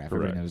autograph. Correct.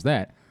 Everybody knows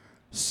that.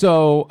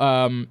 So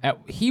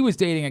he was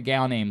dating a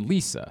gal named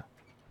Lisa,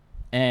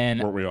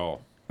 and Weren't we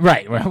all?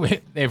 right. Well,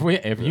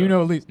 if you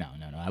know Lisa, no,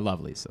 I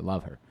love Lisa,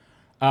 love her.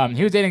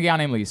 He was dating a gal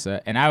named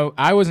Lisa, and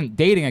I wasn't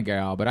dating a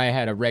gal, but I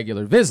had a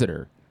regular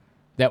visitor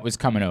that was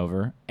coming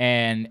over,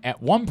 and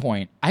at one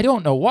point, I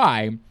don't know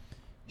why,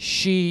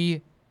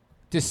 she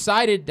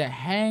decided to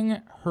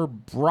hang her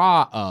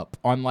bra up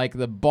on like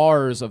the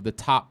bars of the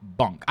top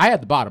bunk. I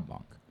had the bottom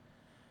bunk,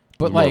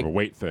 but More like of a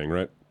weight thing,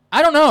 right?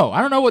 I don't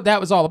know what that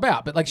was all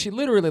about, but like she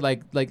literally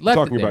like left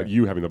Talking it there. about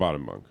you having the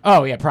bottom bunk.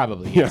 Oh yeah,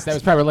 probably. Yes, Yes. that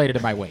was probably related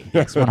to my weight.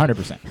 Yes,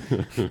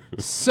 100%.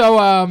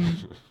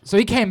 So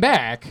he came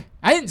back.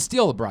 I didn't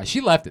steal the bra.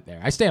 She left it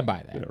there. I stand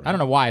by that. Yeah, right. I don't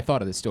know why I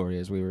thought of this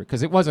story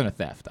because it wasn't a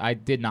theft. I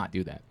did not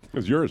do that.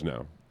 It's yours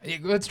now.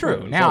 That's true.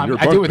 Yeah, it's Now on your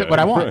I do bunk with it bed. what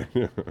I want.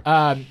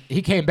 Right.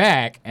 He came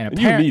back and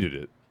You needed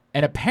it.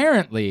 And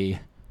apparently,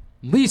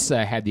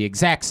 Lisa had the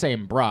exact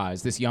same bra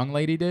as this young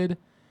lady did,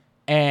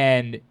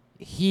 and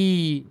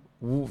he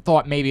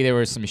thought maybe there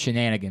was some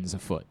shenanigans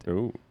afoot.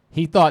 Ooh.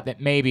 He thought that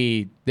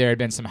maybe there had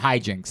been some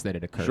hijinks that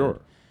had occurred.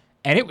 Sure.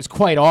 And it was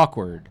quite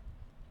awkward,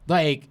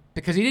 like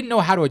because he didn't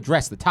know how to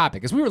address the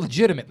topic, because we were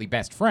legitimately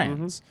best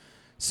friends.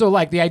 So,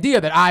 like, the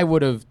idea that I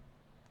would have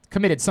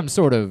committed some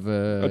sort of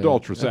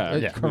adulterous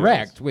act,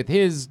 correct, with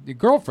his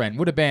girlfriend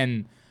would have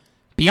been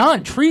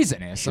beyond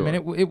treasonous. Sure. I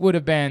mean, it would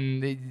have been,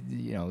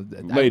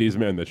 ladies'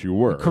 men that you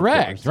were.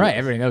 Correct, right?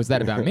 Everybody knows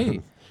that about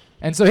me.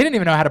 And so he didn't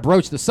even know how to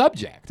broach the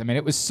subject. I mean,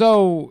 it was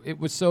so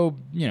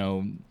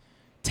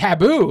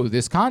taboo,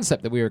 this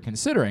concept that we were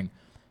considering.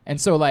 And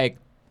so, like,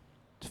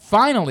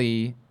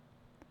 finally,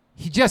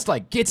 he just,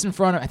 like, gets in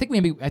front of, I think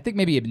maybe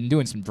he'd been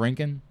doing some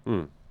drinking.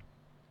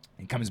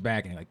 He comes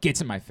back and he, like, gets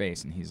in my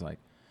face and he's like,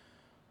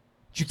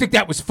 "Did you think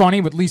that was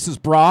funny with Lisa's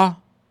bra?"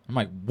 I'm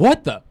like,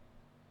 "What are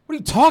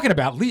you talking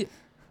about?" Like,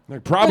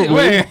 probably.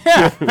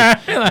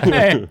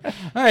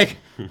 Like,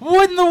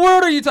 what in the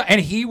world are you talking? And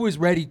he was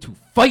ready to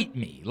fight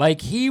me.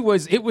 Like, it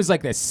was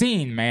like the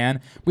scene, man.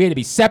 We had to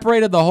be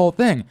separated, the whole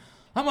thing.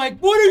 I'm like,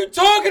 "What are you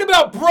talking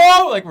about,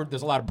 bro?" Like,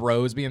 there's a lot of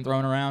bros being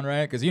thrown around,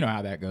 right? Because you know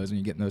how that goes when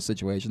you get in those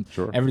situations.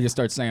 Sure. Everybody just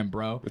starts saying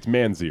bro. It's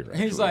man's ear.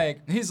 He's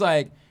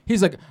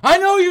like, "I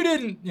know you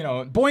didn't,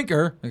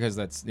 boinker," because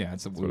that's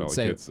what we all would the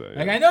say. kids say,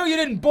 Like, yeah. "I know you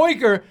didn't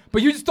boinker,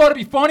 but you just thought it'd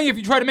be funny if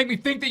you tried to make me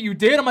think that you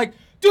did." I'm like,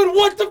 "Dude,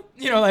 what the?"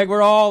 Like,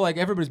 we're all like,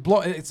 everybody's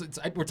blowing.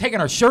 We're taking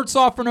our shirts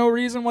off for no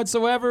reason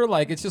whatsoever.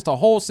 Like, it's just a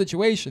whole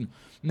situation.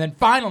 And then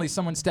finally,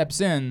 someone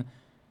steps in,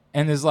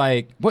 and is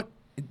like, "What?"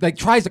 Like,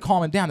 tries to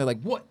calm him down. They're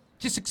like, "What?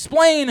 Just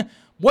explain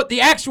what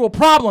the actual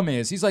problem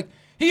is." He's like,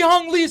 "He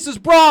hung Lisa's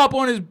bra up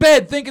on his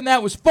bed thinking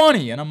that was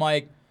funny." And I'm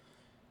like,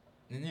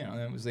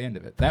 that was the end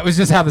of it. That was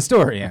just how the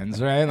story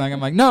ends, right? Like, I'm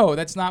like, "No,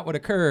 that's not what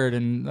occurred."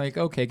 And like,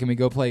 "Okay, can we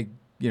go play,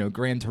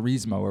 Gran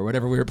Turismo or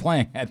whatever we were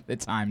playing at the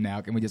time now?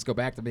 Can we just go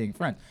back to being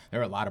friends?" There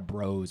were a lot of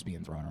bros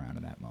being thrown around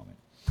in that moment.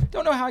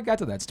 Don't know how I got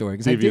to that story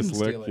because I Devious didn't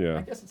lick, steal it. yeah.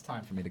 I guess it's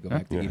time for me to go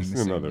back to eating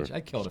the another. sandwich. I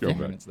killed a Go few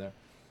back. minutes there.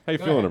 How you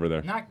Go feeling ahead. over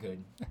there? Not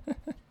good.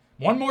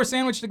 One more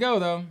sandwich to go,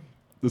 though.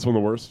 This one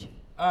the worst?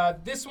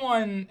 This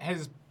one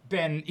has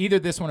been either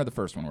this one or the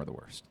first one were the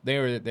worst.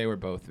 They were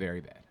both very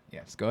bad.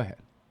 Yes, go ahead.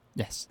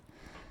 Yes.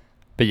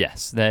 But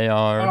yes, they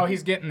are. Oh,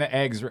 he's getting the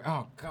eggs.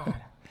 Oh, God.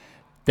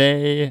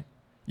 They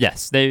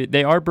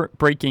are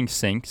breaking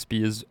sinks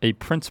because a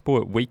principal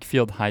at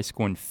Wakefield High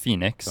School in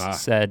Phoenix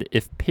said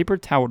if paper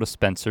towel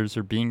dispensers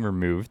are being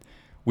removed,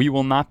 we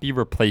will not be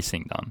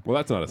replacing them. Well,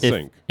 that's not a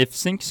sink. If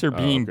sinks are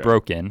being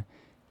broken,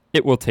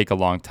 it will take a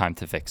long time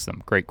to fix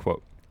them. Great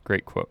quote.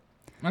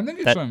 I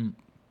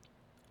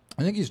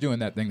think he's doing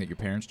that thing that your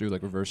parents do,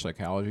 like reverse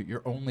psychology.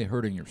 You're only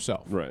hurting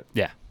yourself. Right.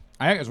 Yeah.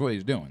 I think that's what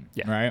he's doing.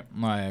 Yeah. Right?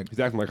 Like, he's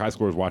acting like high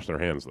schoolers wash their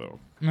hands, though.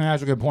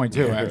 That's a good point,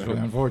 too, actually.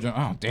 Unfortunately.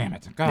 Oh, damn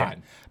it. God. Yeah.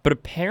 But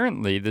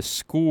apparently the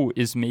school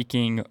is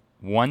making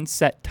one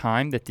set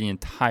time that the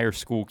entire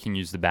school can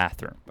use the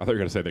bathroom. I thought you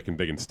were going to say they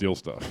can steal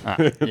stuff.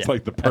 It's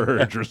like the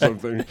purge or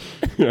something.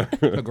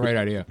 A great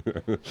idea.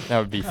 That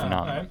would be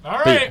phenomenal. All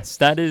right. But yes,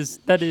 that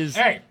is.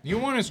 Hey, you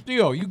want to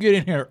steal? You get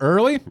in here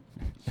early.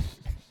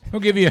 We'll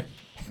give you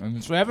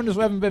 7 to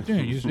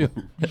 7:15. You steal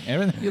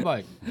everything you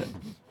like.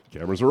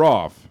 Cameras are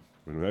off.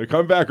 They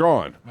come back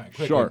on. Right,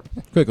 quickly, Sharp.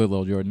 Quickly,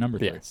 little Jordan. Number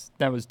 3. Yes,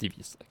 that was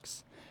Devious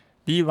Licks.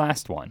 The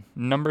last one,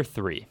 number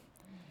 3.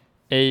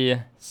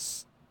 A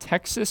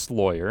Texas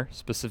lawyer,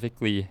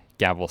 specifically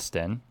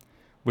Galveston,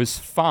 was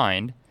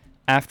fined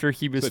after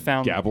he was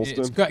found. Galveston?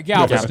 It's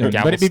Galveston.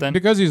 But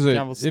because he's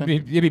Galveston.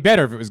 it'd be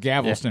better if it was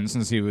Galveston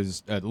since he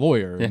was a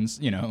lawyer. Yeah.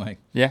 And,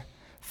 Yeah.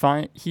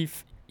 Fine.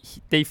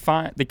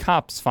 The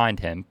cops fined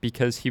him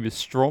because he was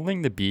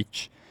strolling the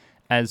beach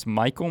as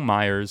Michael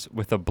Myers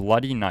with a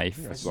bloody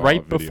knife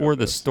right before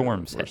the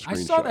storms hit. I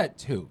saw that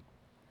too.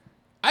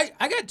 I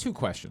got 2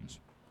 questions.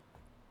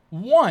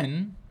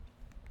 One,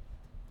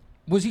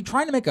 was he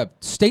trying to make a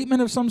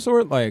statement of some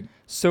sort? Like,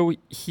 so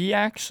he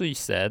actually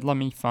said, let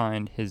me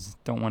find his,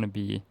 don't want to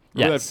be.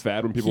 Remember that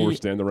fad when people were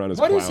standing around as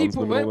what clowns is he? in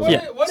the middle of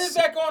the What is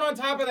that going on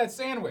top of that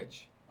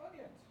sandwich?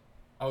 Onions.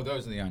 Oh,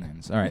 those are the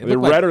onions. All right. Are they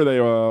red or are they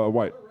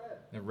white?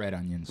 They're red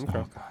onions. Okay.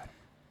 Oh, God.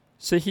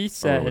 So he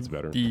said, what's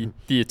better. the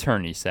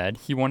attorney said,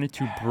 he wanted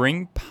to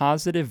bring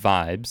positive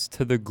vibes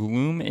to the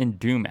gloom and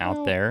doom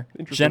out there,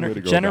 interesting way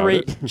to go about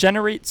it.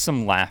 generate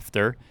some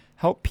laughter,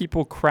 help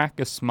people crack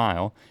a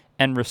smile,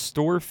 and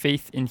restore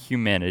faith in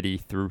humanity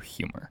through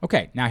humor.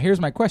 Okay, now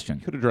here's my question.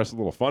 Could have dressed a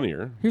little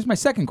funnier. Here's my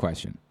second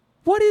question.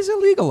 What is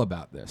illegal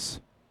about this?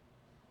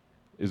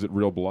 Is it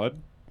real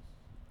blood?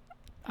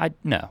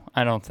 No,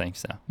 I don't think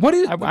so. What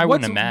is? I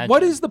wouldn't imagine.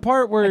 What is the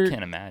part where I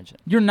can't imagine.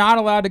 You're not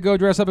allowed to go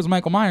dress up as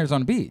Michael Myers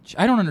on the beach?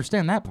 I don't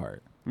understand that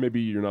part. Maybe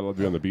you're not allowed to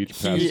be on the beach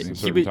past a He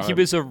certain time.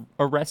 was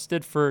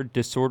arrested for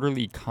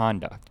disorderly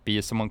conduct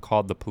because someone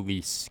called the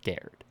police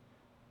scared.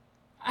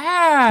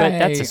 But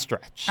that's a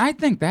stretch. I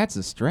think that's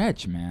a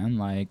stretch, man.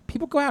 Like,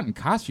 people go out in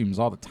costumes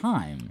all the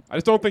time. I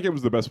just don't think it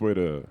was the best way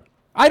to.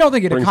 I don't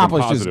think it bring some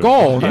accomplished his positive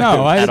goal. vibes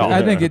No, at all.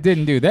 I think it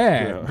didn't do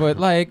that. Yeah. But,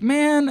 like,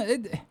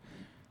 man,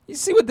 you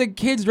see what the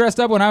kids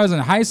dressed up when I was in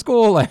high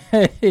school?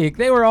 Like,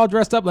 they were all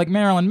dressed up like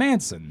Marilyn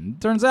Manson.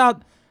 Turns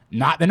out,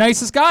 not the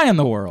nicest guy in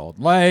the world.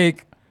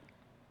 Like,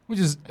 which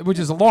is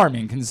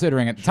alarming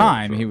considering at the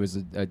time he was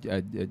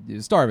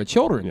a star of a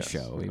children's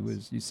show.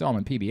 You saw him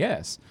on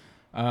PBS.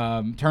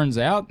 Turns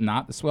out,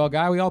 not the swell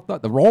guy we all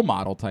thought, the role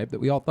model type that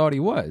we all thought he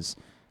was.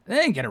 They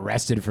didn't get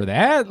arrested for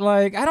that.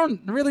 Like, I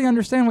don't really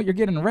understand what you're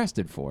getting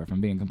arrested for, if I'm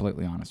being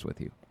completely honest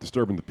with you.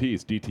 Disturbing the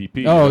peace,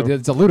 DTP. Oh,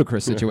 it's a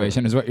ludicrous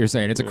situation is what you're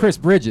saying. It's a Chris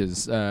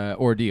Bridges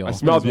ordeal. I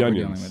smelled the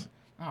onions. With.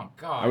 Oh,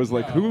 God. I was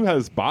like, who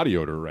has body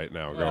odor right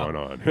now going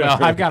on?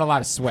 Well, I've got a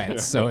lot of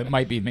sweats, so it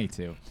might be me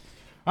too.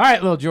 All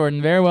right, Lil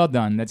Jordan, very well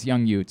done. That's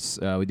Young Utes.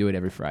 We do it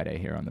every Friday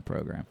here on the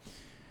program.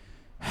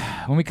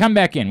 When we come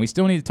back in, we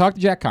still need to talk to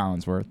Jack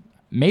Collinsworth.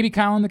 Maybe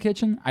Kyle in the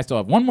kitchen. I still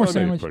have one more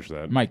sandwich. Push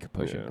that. Mike,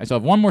 push it. I still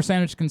have one more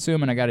sandwich to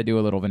consume, and I got to do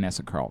a little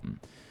Vanessa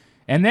Carlton.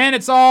 And then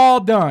it's all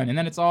done, and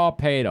then it's all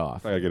paid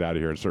off. I got to get out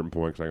of here at a certain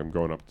point because I'm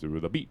going up to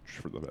the beach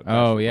for the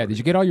Oh, yeah. Did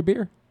you get all your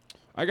beer?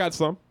 I got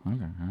some.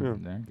 Okay. Yeah.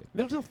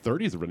 They don't sell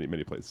 30s at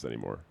many places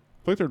ananymore.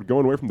 I feel like they're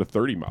going away from the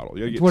 30 model.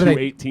 You got to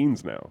get 2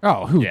 18s now.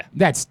 Oh,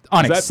 that's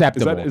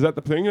unacceptable. Is that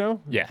the thing now?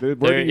 Yeah.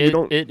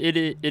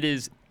 It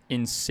is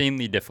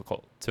insanely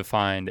difficult to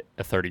find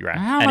a 30 rack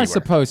How am I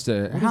supposed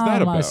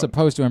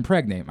to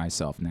impregnate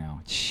myself now?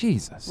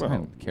 Jesus. Well, I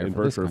don't care in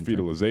for this vitro country.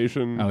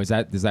 fertilization. Oh,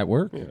 does that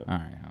work? Yeah. All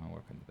right, I'll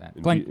work with that.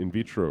 In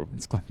vitro.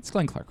 It's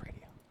Glenn Clark Radio.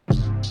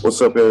 What's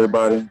up,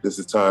 everybody? This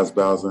is Tyus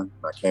Bowser.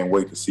 I can't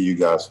wait to see you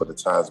guys for the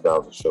Tyus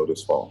Bowser Show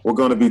this fall. We're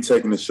going to be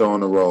taking the show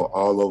on the road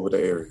all over the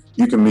area.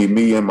 You can meet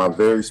me and my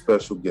very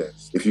special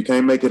guests. If you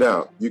can't make it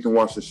out, you can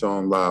watch the show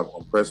on live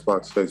on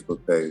Pressbox Facebook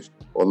page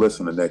or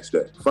listen the next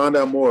day. Find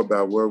out more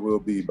about where we'll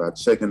be by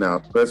checking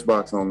out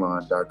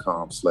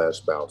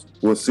PressBoxOnline.com/Bowser.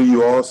 We'll see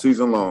you all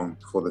season long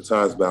for the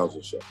Tyus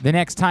Bowser Show. The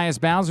next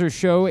Tyus Bowser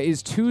Show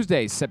is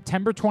Tuesday,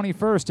 September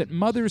 21st at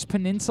Mother's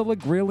Peninsula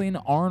Grill in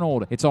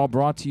Arnold. It's all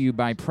brought to you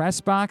by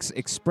Pressbox,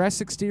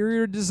 Express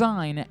Exterior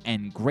Design,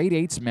 and Grade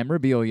 8's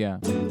Memorabilia.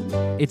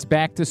 It's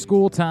back to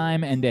school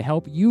time, and to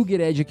help you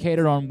get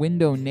educated on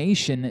Window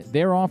Nation,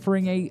 they're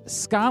offering a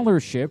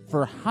scholarship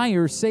for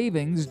higher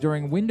savings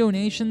during Window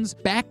Nation's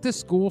Back to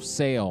School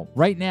sale.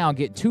 Right now,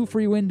 get 2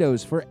 free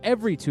windows for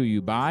every 2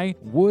 you buy.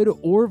 Wood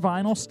or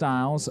vinyl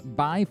styles,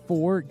 buy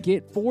 4,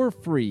 get 4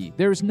 free.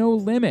 There's no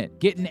limit.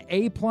 Get an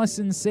A+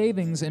 in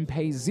savings and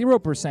pay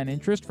 0%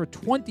 interest for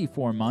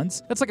 24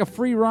 months. That's like a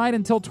free ride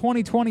until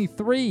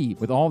 2023.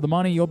 With all the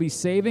money you'll be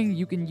saving,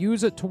 you can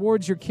use it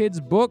towards your kids'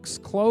 books,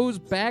 clothes,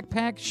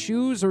 backpacks,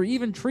 shoes, or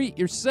even treat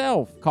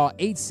yourself. Call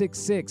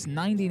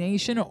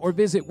 866-90-NATION or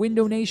visit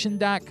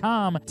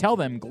windownation.com. Tell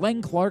them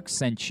Glenn Clark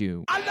sent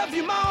you. I love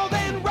you more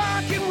than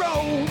rock and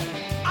roll.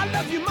 I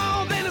love you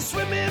more than a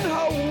swimming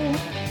hole.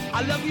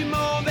 I love you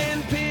more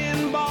than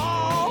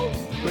pinball,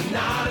 but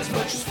not as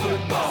much as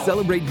football.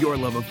 Celebrate your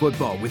love of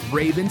football with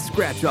Ravens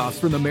scratch-offs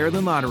from the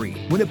Maryland Lottery.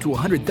 Win up to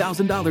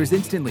 $100,000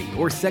 instantly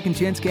or second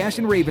chance cash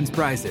and Ravens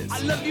prizes.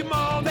 I love you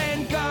more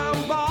than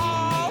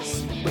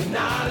gumballs, but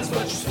not as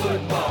much as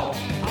football.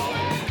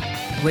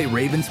 Play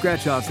Ravens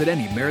scratch-offs at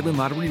any Maryland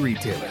Lottery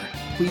retailer.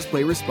 Please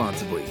play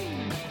responsibly.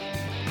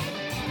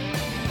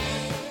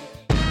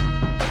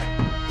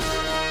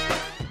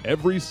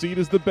 Every seat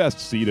is the best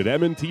seat at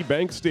M&T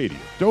Bank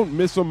Stadium. Don't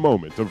miss a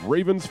moment of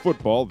Ravens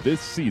football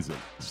this season.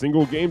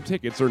 Single game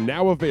tickets are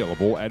now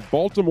available at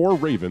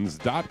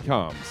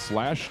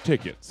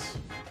BaltimoreRavens.com/tickets.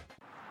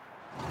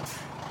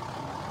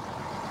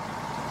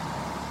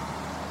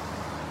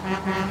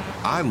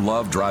 I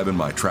love driving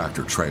my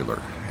tractor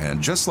trailer,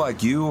 and just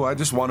like you, I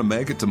just want to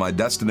make it to my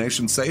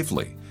destination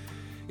safely.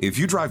 If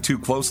you drive too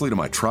closely to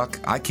my truck,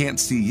 I can't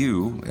see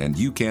you, and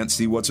you can't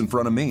see what's in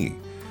front of me.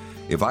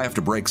 If I have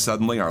to brake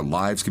suddenly, our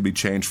lives could be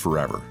changed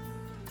forever.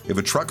 If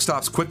a truck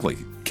stops quickly,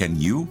 can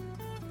you?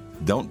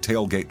 Don't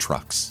tailgate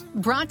trucks.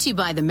 Brought to you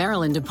by the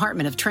Maryland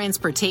Department of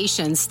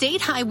Transportation,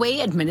 State Highway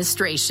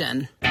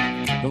Administration.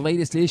 The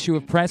latest issue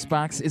of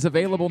Pressbox is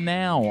available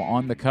now.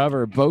 On the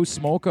cover, Bo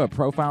Smolka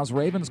profiles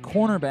Ravens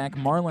cornerback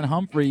Marlon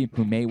Humphrey,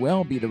 who may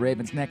well be the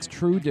Ravens' next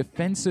true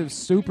defensive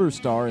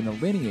superstar in the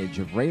lineage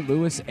of Ray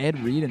Lewis,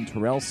 Ed Reed, and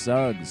Terrell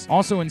Suggs.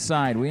 Also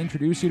inside, we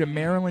introduce you to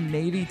Maryland,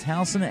 Navy,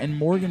 Towson, and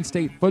Morgan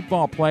State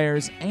football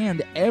players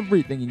and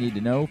everything you need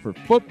to know for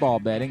football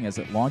betting as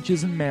it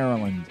launches in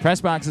Maryland.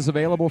 Pressbox is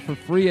available for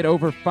free at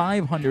over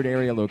 500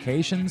 area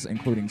locations,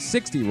 including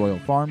 60 Royal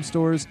Farm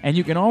stores, and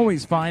you can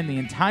always find the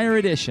entire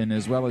edition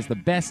as well as the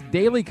best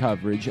daily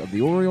coverage of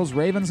the Orioles,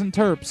 Ravens, and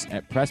Terps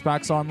at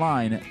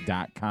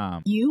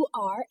PressBoxOnline.com.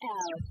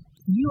 URL.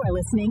 You are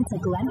listening to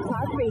Glenn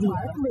Clark Radio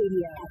at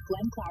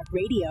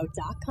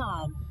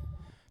GlennClarkRadio.com.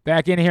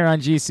 Back in here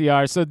on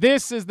GCR. So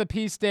this is the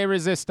piece de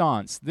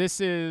resistance. This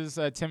is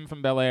Tim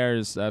from Bel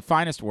Air's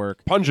finest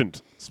work.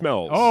 Pungent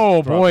smells.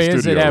 Oh, boy,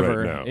 is it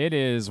ever. Right now. It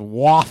is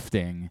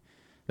wafting.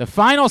 The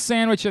final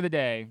sandwich of the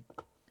day.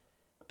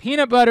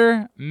 Peanut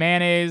butter,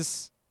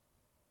 mayonnaise,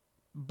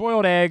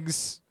 boiled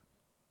eggs,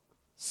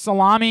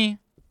 salami.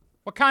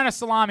 What kind of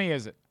salami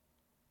is it?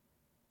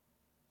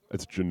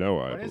 It's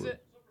Genoa, I What is believe.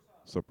 it?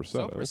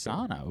 Sopressata.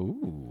 Sopressata.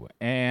 Ooh.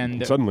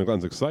 And suddenly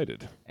Glenn's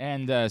excited.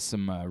 And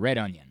some red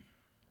onion.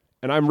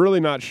 And I'm really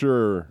not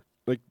sure,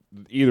 like,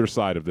 either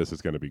side of this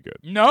is going to be good.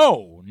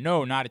 No,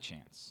 not a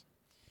chance.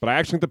 But I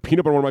actually think the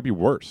peanut butter one might be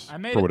worse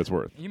for what it's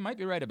worth. You might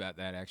be right about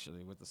that,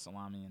 actually, with the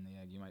salami and the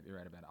egg. You might be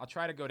right about it. I'll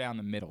try to go down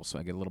the middle so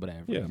I get a little bit of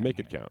everything. Yeah, make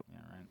it count. Yeah,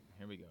 all right.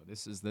 Here we go.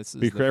 This is.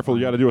 Be careful.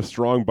 You got to do a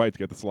strong bite to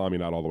get the salami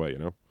not all the way,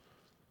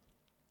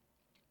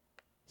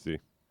 See? You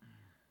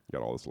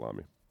got all the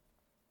salami.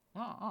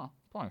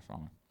 Probably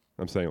salami.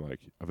 I'm saying, like,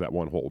 of that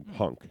one whole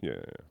hunk. Yeah.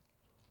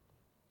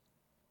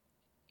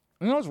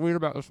 You know what's weird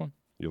about this one?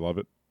 You love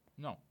it?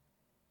 No.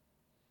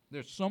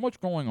 There's so much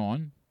going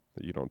on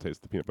that you don't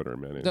taste the peanut butter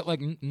and mayonnaise. that,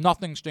 like,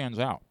 nothing stands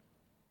out.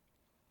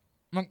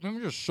 Like,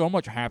 there's just so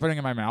much happening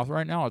in my mouth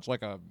right now. It's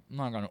like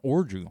an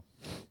orgy.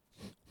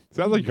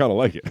 Sounds like you kind of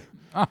like it.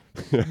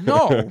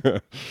 No.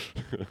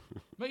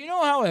 But you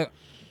know how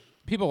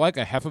people like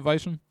a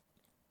Hefeweizen?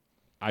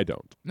 I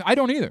don't. I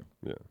don't either.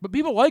 Yeah. But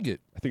people like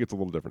it. I think it's a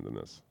little different than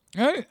this.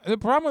 The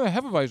problem with a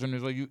Hefeweizen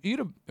is like you eat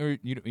a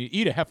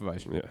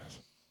Hefeweizen. Yes.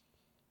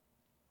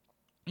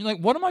 You're like,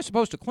 what am I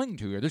supposed to cling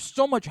to here? There's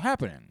so much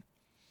happening.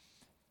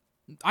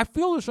 I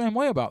feel the same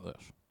way about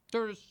this.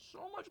 There is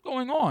so much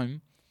going on.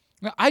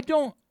 I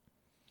don't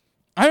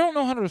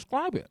know how to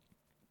describe it.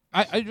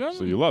 I don't.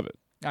 So you love it.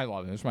 I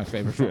love it. It's my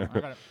favorite show.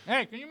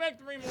 Hey, can you make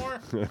 3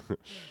 more?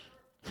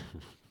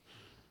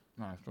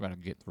 No, I still got to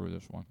get through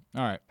this one.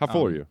 All right. How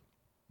full are you?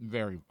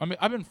 Very. I mean,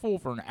 I've been full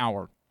for an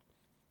hour.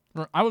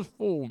 I was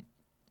full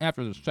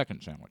after the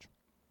second sandwich.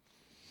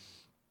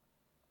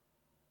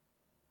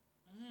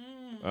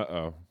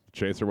 Uh-oh.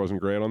 Chaser wasn't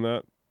great on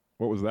that?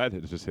 What was that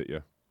that just hit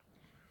you?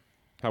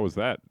 How was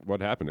that?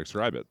 What happened?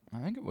 Describe it. I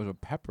think it was a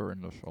pepper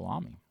in the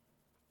salami.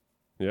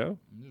 Yeah? It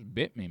just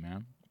bit me,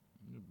 man.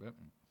 It just bit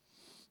me.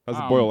 How's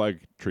the boiled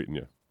egg treating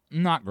you?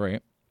 Not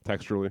great.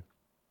 Texturally?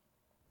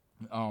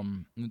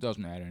 It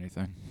doesn't add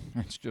anything.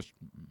 It's just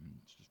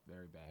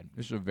very bad.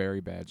 This is a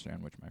very bad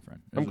sandwich, my friend.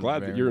 I'm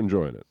glad that you're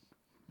enjoying it.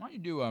 Why don't you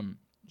do I'm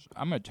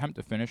gonna attempt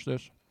to finish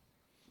this.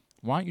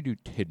 Why don't you do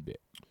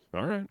tidbit?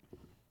 All right.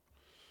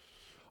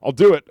 I'll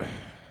do it.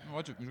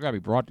 It's got to be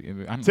brought to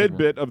you.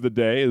 Tidbit of the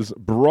day is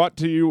brought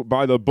to you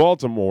by the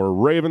Baltimore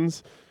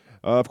Ravens.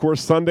 Of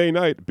course, Sunday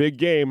night, big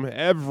game.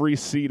 Every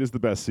seat is the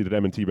best seat at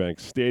M&T Bank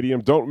Stadium.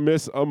 Don't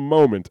miss a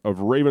moment of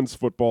Ravens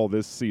football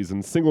this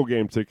season. Single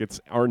game tickets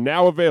are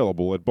now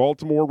available at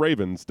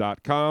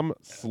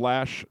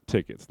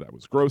BaltimoreRavens.com/tickets. That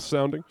was gross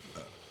sounding.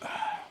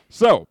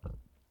 So,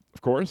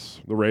 of course,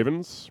 the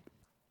Ravens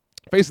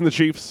facing the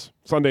Chiefs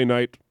Sunday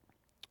night.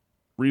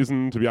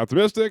 Reason to be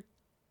optimistic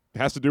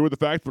has to do with the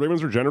fact the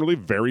Ravens are generally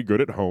very good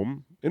at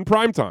home in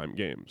primetime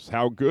games.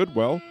 How good?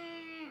 Well,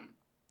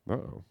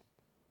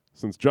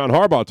 since John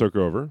Harbaugh took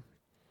over,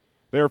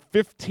 they are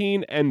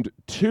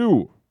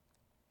 15-2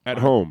 at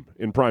home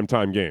in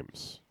primetime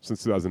games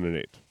since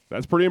 2008.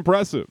 That's pretty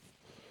impressive.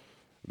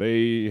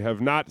 They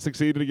have not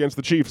succeeded against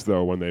the Chiefs,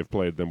 though, when they've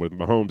played them with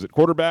Mahomes at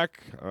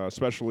quarterback,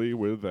 especially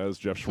with, as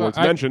Jeff Schwartz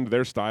mentioned,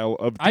 their style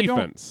of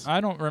defense.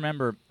 I don't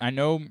remember. I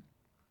know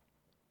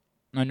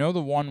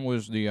the one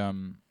was the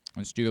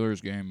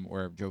Steelers game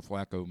where Joe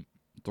Flacco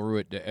threw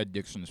it to Ed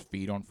Dixon's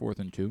feet on 4th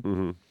and 2.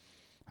 Mm-hmm.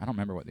 I don't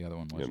remember what the other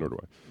one was. Yeah, nor do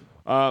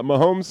I.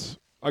 Mahomes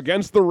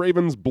against the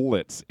Ravens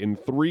blitz in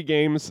 3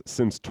 games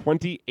since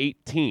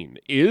 2018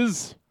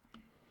 is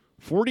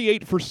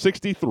 48 for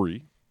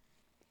 63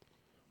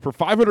 for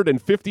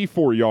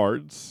 554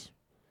 yards,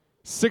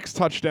 6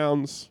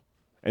 touchdowns,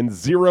 and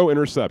 0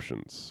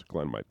 interceptions.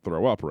 Glenn might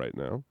throw up right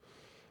now.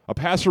 A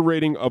passer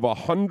rating of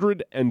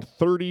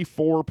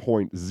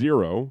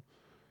 134.0,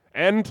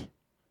 and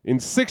in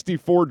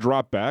 64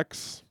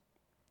 dropbacks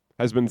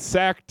has been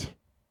sacked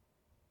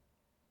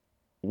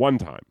 1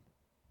 time.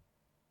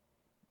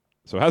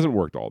 So it hasn't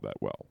worked all that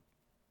well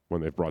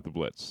when they've brought the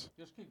blitz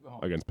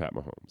against Pat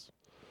Mahomes.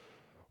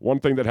 One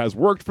thing that has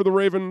worked for the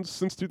Ravens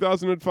since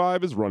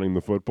 2005 is running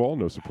the football.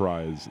 No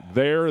surprise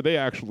there. They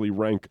actually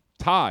rank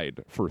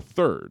tied for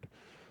 3rd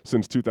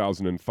since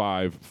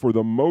 2005 for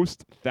the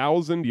most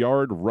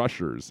 1,000-yard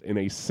rushers in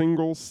a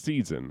single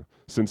season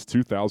since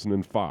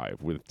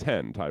 2005, with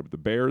 10 tied with the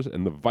Bears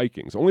and the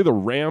Vikings. Only the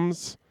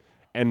Rams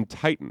and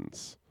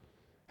Titans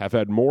have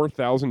had more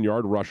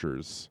 1,000-yard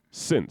rushers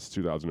since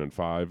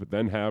 2005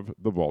 than have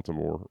the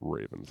Baltimore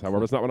Ravens.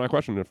 However, that's not what my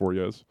question for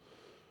you is.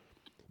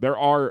 There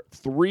are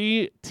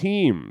 3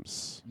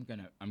 teams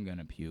I'm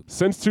gonna puke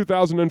since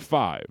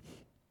 2005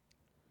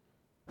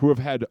 who have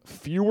had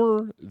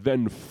fewer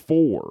than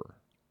 4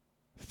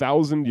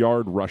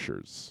 1,000-yard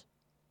rushers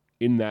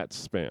in that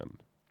span.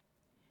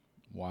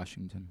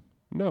 Washington.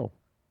 No.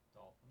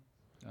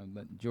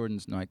 But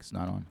Jordan's Nike's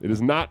not on. It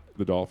is not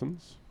the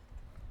Dolphins.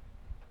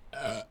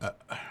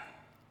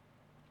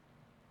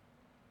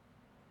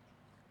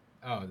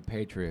 Oh, the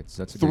Patriots.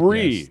 That's a 3.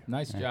 Good guess.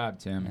 Nice job,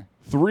 Tim.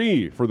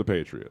 3 for the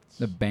Patriots.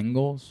 The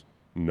Bengals.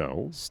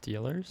 No.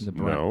 Steelers.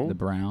 No. The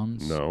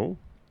Browns. No.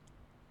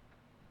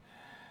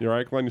 You're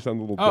right, Glenn. You sound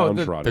a little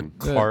downtrodden.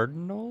 The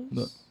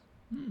Cardinals.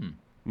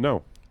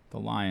 No. The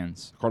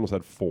Lions. The Cardinals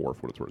had 4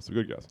 for what it's worth. So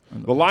good guess.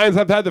 The Lions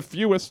have had the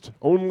fewest,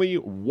 only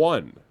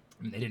 1.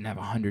 They didn't have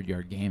a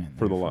 100-yard game in there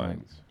for the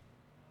Lions.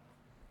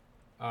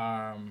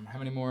 How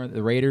many more?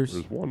 The Raiders?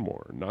 There's 1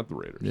 more, not the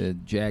Raiders. The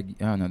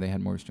Oh, no, they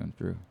had Morris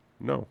Jones-Drew.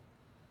 No.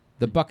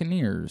 The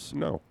Buccaneers.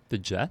 No. The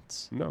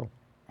Jets? No.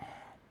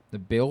 The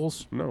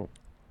Bills. No.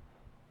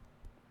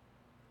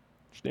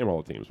 Just name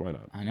all the teams. Why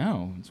not? I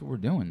know. That's what we're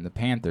doing. The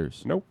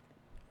Panthers. Nope.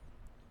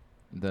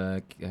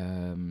 The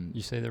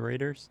You say the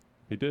Raiders?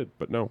 He did,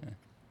 but no.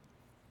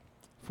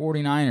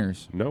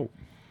 49ers. No.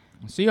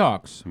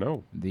 Seahawks.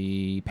 No.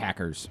 The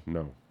Packers.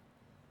 No.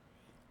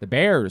 The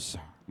Bears.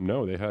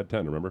 No, they had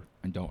 10, remember?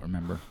 I don't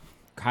remember.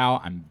 Kyle,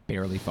 I'm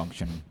barely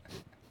functioning.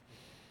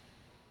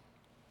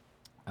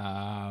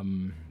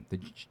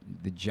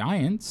 The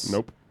Giants.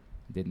 Nope.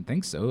 Didn't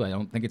think so. I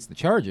don't think it's the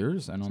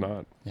Chargers. I don't. It's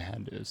not. Yeah,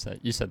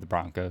 you said the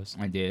Broncos.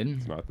 I did.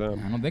 It's not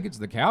them. I don't think it's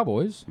the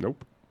Cowboys.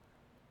 Nope.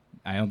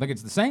 I don't think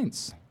it's the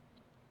Saints.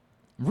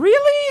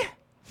 Really?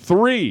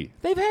 3.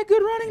 They've had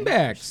good running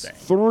backs.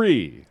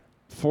 3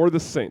 for the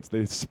Saints.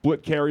 They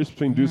split carries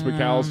between Deuce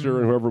McAllister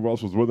and whoever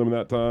else was with them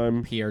that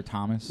time. Pierre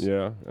Thomas.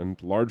 Yeah,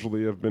 and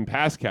largely have been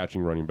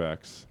pass-catching running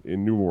backs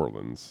in New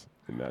Orleans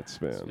in that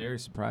span. It's very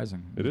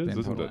surprising. It is,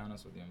 isn't totally it?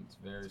 Honest with you. It's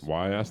very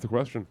Why I asked the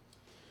question.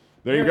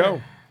 There you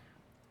go.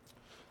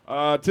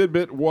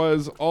 Tidbit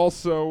was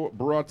also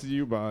brought to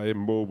you by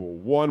Mobile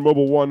One.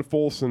 Mobile One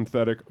full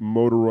synthetic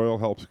motor oil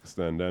helps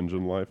extend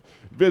engine life.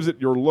 Visit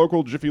your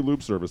local Jiffy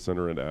Lube service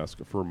center and ask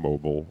for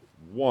Mobile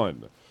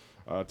One.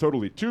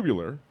 Totally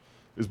Tubular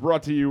is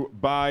brought to you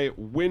by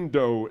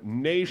Window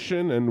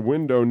Nation, and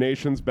Window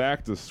Nation's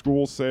back to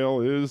school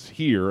sale is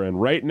here.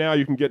 And right now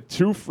you can get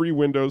 2 free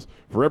windows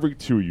for every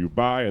 2 you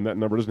buy, and that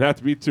number doesn't have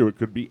to be 2. It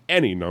could be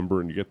any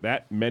number, and you get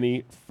that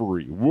many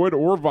free. Wood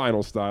or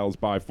vinyl styles,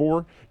 buy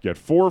 4, get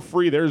 4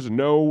 free. There's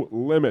no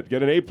limit.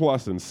 Get an A+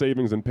 in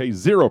savings and pay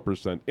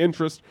 0%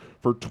 interest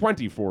for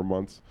 24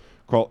 months.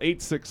 Call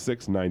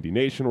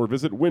 866-90-NATION or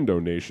visit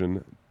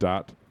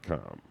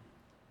windownation.com.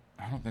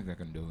 I don't think I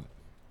can do it.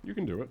 You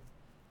can do it.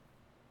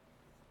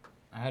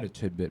 I had a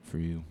tidbit for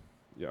you.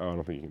 Yeah, I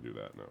don't think you can do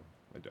that. No,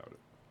 I doubt it.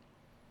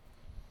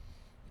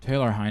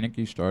 Taylor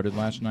Heineke started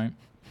last night.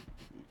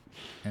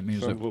 That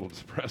means Sounds that a little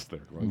depressed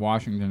there, Glenn.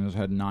 Washington has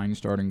had 9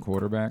 starting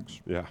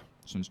quarterbacks. Yeah.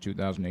 Since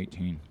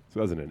 2018.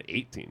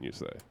 2018, you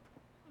say?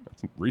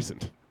 That's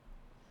recent.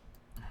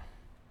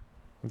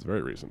 That's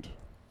very recent.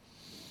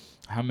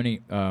 How many?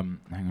 Hang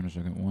on a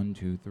second. 1,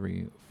 2,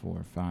 3,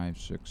 4, 5,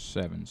 6,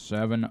 7.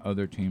 7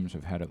 other teams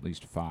have had at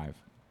least 5.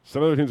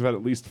 7 other teams have had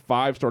at least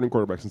 5 starting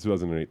quarterbacks since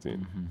 2018.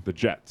 Mm-hmm. The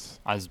Jets.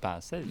 I was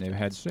about to say they've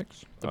had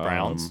 6. The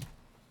Browns.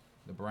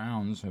 The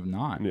Browns have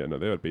not. Yeah, no,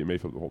 they had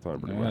Mayfield the whole time.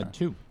 Pretty They much. had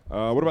 2.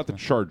 What about the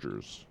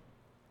Chargers?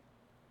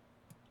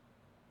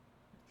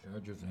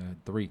 Chargers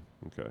had 3.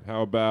 Okay.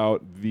 How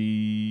about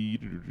the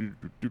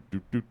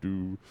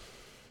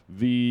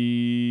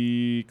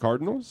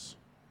Cardinals?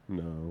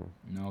 No.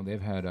 No,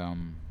 they've had I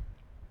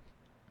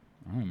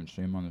don't even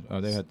see them on this. Oh,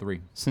 they had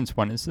 3. Since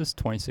when is this?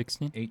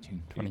 2016?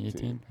 18.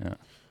 2018? Yeah.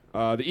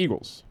 The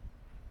Eagles.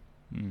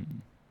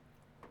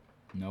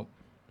 Nope.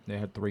 They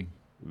had 3.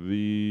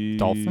 The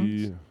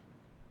Dolphins?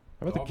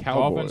 How about the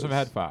Cowboys? Dolphins have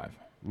had 5.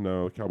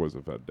 No, the Cowboys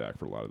have had Dak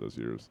for a lot of those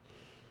years.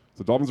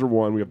 So Dolphins are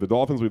 1. We have the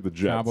Dolphins. We have the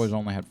Jets. Cowboys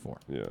only had 4.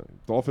 Yeah.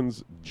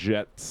 Dolphins,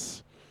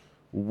 Jets.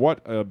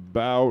 What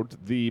about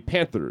the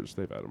Panthers?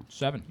 They've had them.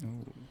 7.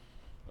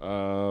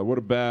 What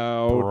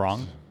about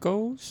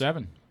Broncos?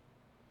 7.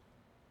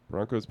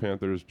 Broncos,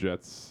 Panthers,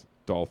 Jets,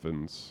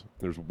 Dolphins.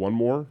 There's 1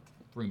 more.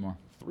 3 more.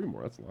 3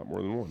 more. That's a lot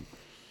more than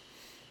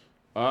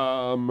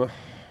 1.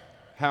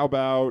 How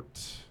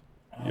about?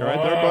 You all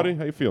right there, buddy?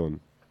 How you feeling?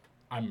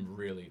 I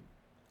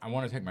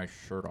want to take my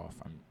shirt off.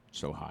 I'm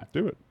so hot.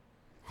 Do it.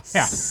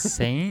 Yeah.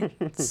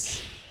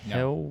 Saints? No.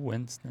 Hill,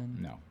 Winston?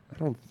 No. I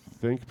don't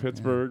think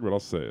Pittsburgh, but I'll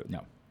say it.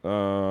 No.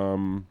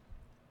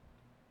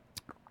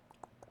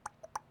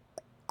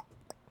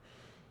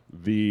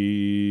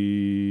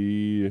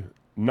 The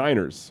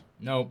Niners.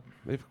 Nope.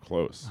 They've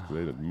close.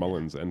 They had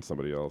Mullins and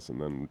somebody else, and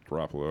then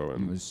Garoppolo.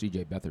 And It was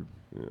C.J. Beathard.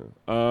 Yeah.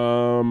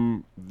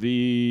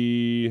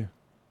 The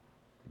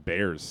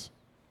Bears.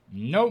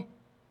 Nope.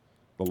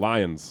 The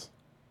Lions.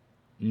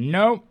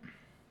 Nope.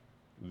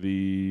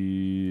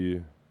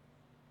 The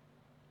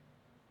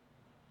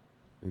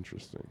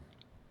interesting.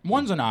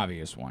 One's an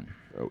obvious one.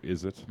 Oh,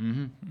 is it?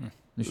 Mm-hmm.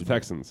 The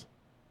Texans.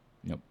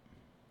 Nope.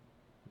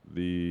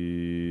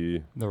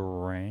 The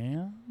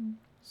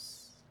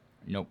Rams?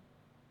 Nope.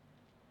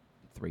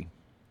 3.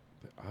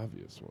 The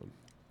obvious one.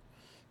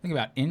 Think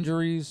about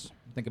injuries.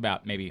 Think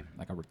about maybe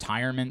like a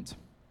retirement.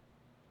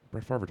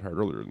 Brett Favre retired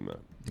earlier than that.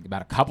 Think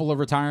about a couple of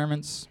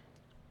retirements.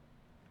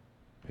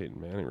 Peyton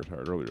Manning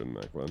retired earlier than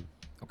that, Glenn.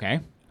 Okay.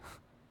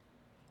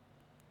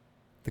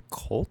 The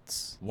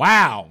Colts?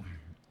 Wow.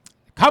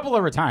 A couple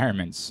of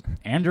retirements.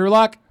 Andrew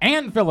Luck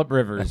and Phillip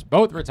Rivers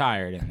both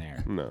retired in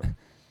there. No.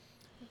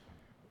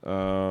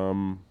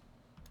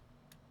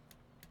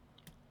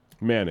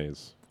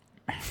 Mayonnaise.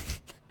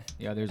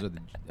 Yeah, there's a.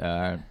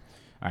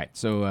 All right,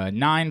 so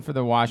 9 for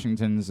the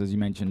Washingtons, as you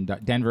mentioned.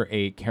 Denver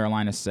 8,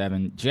 Carolina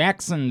 7,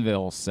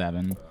 Jacksonville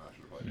 7,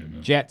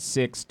 Jets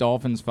 6,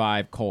 Dolphins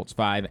 5, Colts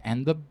 5,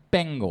 and the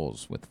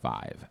Bengals with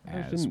 5 I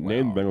as didn't well.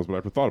 name the Bengals,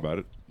 but I thought about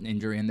it.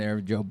 Injury in there.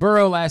 Joe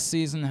Burrow last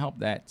season helped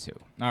that too.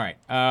 All right,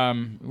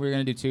 we're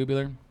gonna do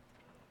tubular.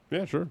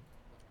 Yeah, sure.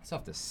 It's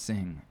tough to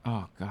sing.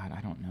 Oh, God, I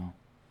don't know.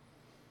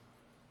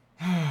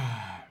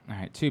 All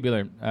right,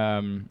 Tubular.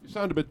 You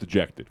sound a bit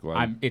dejected,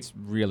 Glenn. It's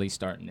really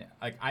starting to...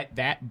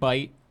 that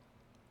bite,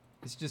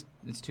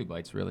 it's 2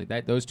 bites, really.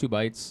 Those 2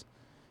 bites,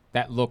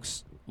 that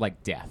looks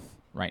like death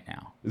right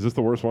now. Is this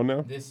the worst one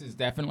now? This is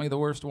definitely the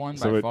worst one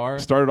so by far.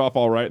 It started off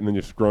all right, and then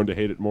you've grown to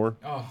hate it more?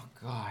 Oh,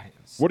 God.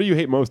 What do you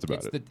hate most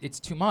about it? It's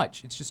too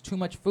much. It's just too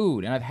much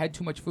food, and I've had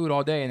too much food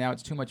all day, and now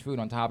it's too much food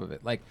on top of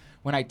it. Like,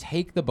 when I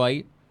take the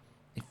bite,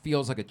 it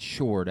feels like a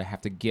chore to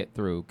have to get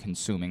through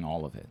consuming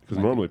all of it. Because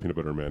normally peanut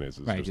butter and mayonnaise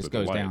is right, just it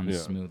goes delight. down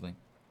smoothly.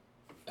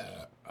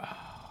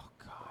 Oh,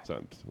 God.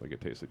 Sounds like it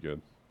tasted good.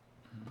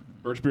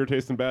 Birch beer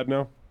tasting bad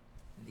now?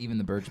 Even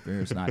the birch beer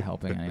is not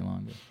helping any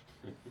longer.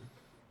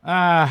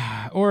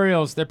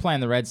 Orioles, they're playing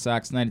the Red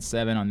Sox tonight at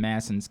 7 on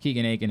Masson's.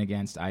 Keegan Aiken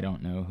against I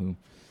don't know who.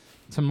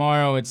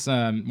 Tomorrow it's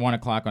 1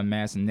 o'clock on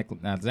Masson.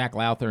 Zach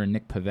Lowther and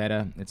Nick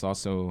Pivetta. It's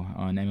also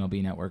on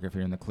MLB Network if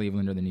you're in the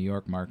Cleveland or the New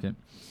York market.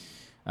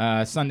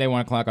 Sunday,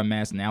 1 o'clock on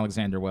Masson.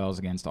 Alexander Wells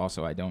against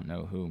also I don't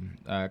know who.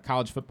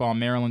 College football,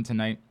 Maryland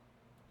tonight.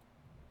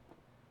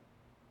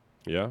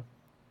 Yeah.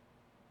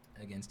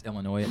 Against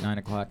Illinois at 9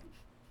 o'clock.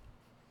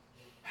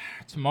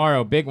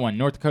 Tomorrow, big one,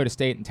 North Dakota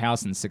State and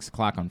Towson, 6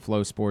 o'clock on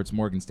Flow Sports.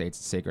 Morgan State's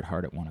at Sacred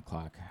Heart at 1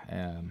 o'clock.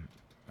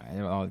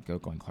 I'll go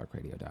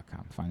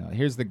GlennClarkRadio.com. Find out.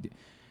 Here's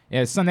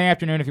Sunday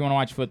afternoon if you want to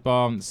watch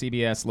football.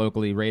 CBS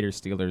locally,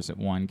 Raiders, Steelers at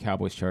 1,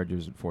 Cowboys,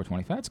 Chargers at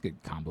 4:25. That's a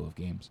good combo of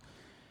games.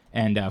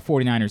 And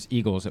 49ers,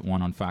 Eagles at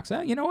 1 on Fox.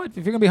 You know what? If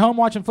you're going to be home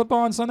watching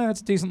football on Sunday,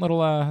 that's a decent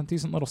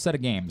little set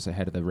of games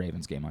ahead of the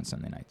Ravens game on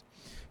Sunday night.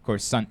 Of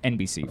course,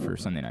 NBC for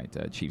Sunday night,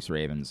 Chiefs,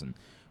 Ravens, and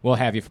we'll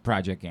have you for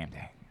Project Game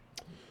Day.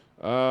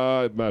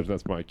 I imagine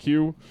that's my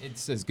cue.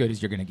 It's as good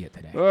as you're going to get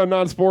today.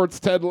 Non-sports,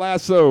 Ted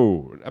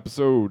Lasso.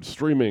 Episode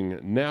streaming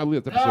now.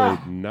 It's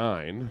episode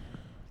 9.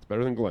 It's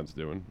better than Glenn's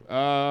doing.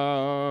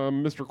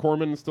 Mr.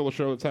 Corman, still a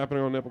show that's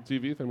happening on Apple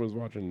TV. If anyone's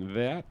watching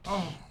that.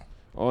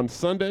 On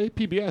Sunday,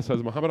 PBS has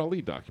a Muhammad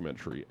Ali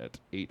documentary at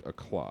 8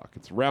 o'clock.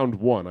 It's round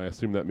 1. I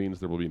assume that means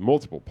there will be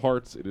multiple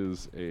parts. It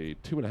is a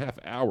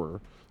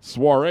 2.5-hour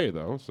soiree,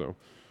 though, so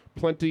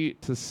plenty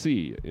to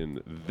see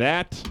in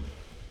that.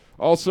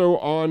 Also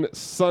on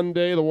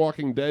Sunday, The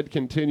Walking Dead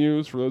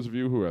continues. For those of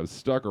you who have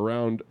stuck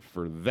around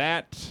for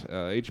that,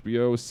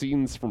 HBO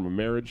Scenes from a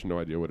Marriage, no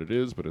idea what it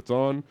is, but it's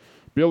on.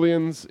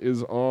 Billions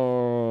is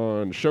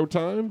on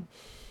Showtime.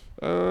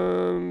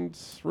 And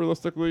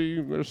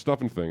realistically, there's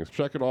stuff and things.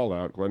 Check it all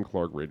out,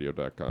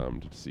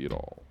 GlennClarkRadio.com to see it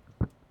all.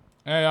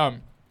 Hey,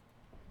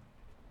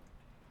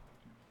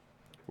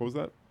 what was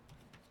that?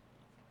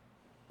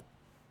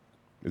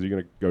 Is he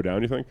going to go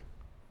down, you think?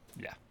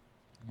 Yeah.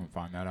 I'm going to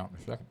find that out in a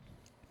second.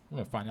 We're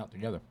going to find out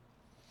together.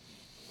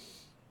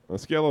 On a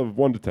scale of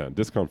 1 to 10,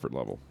 discomfort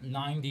level.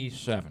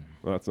 97.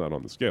 Well, that's not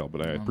on the scale,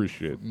 but I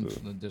appreciate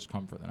the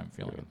discomfort that I'm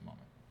feeling at the moment.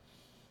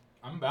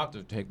 I'm about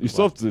to take You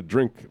still have to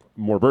drink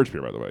more birch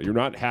beer, by the way. You're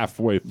not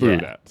halfway through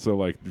that.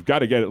 So, you've got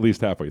to get at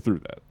least halfway through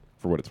that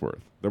for what it's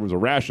worth. There was a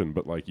ration,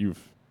 but, you've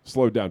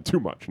slowed down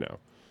too much now.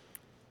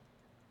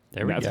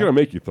 There we go. That's going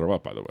to make you throw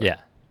up, by the way.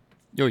 Yeah.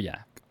 Oh, yeah.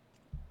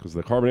 Because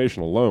the carbonation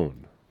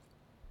alone.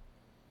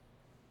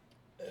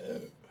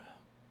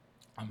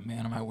 I'm a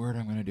man of my word.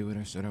 I'm going to do what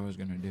I said I was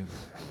going to do.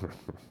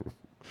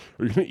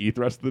 Are you going to eat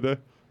the rest of the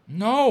day?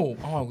 No.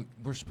 Oh,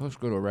 we're supposed to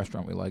go to a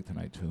restaurant we like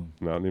tonight, too.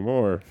 Not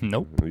anymore.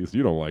 Nope. At least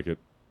you don't like it.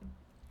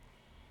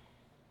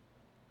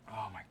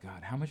 Oh, my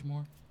God. How much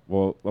more?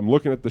 Well, I'm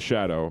looking at the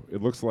shadow.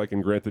 It looks like,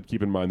 and granted,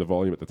 keep in mind the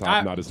volume at the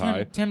top, not as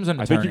high. Tim's an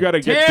I think you got to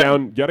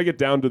get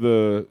down to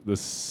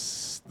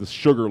the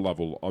sugar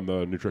level on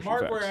the nutrition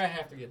Mark facts. where I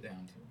have to get down to.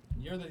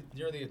 You're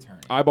the attorney.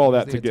 Eyeball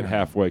that to get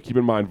halfway. Keep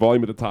in mind,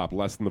 volume at the top,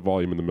 less than the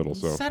volume in the middle.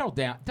 So settle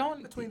down.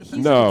 Don't.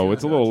 No,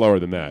 it's a little lower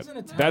than that. He's an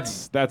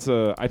attorney. That's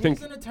a. I think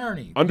He's an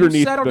attorney.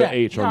 underneath settle the down.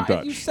 H on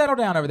Dutch. You settle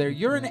down over there.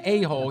 You're an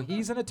a-hole.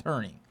 He's an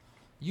attorney.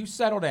 You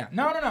settle down.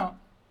 No.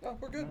 No,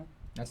 we're good.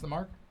 That's the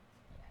mark.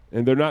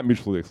 And they're not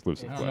mutually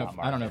exclusive.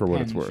 I don't know for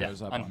what it's worth.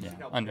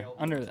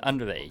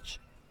 Under the H.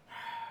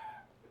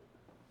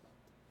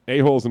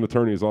 A-holes and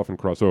attorneys often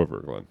cross over,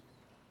 Glenn.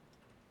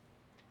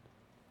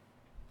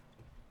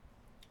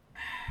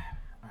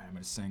 All right, I'm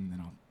gonna sing,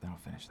 then I'll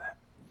finish that.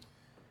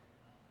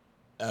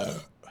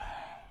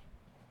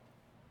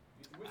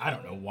 I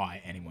don't know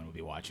why anyone would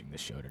be watching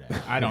this show today.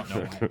 I don't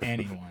know why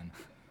anyone.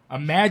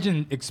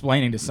 Imagine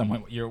explaining to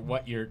someone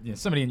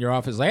somebody in your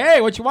office like,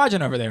 hey, what you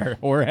watching over there,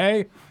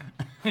 Jorge?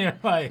 You're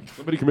like,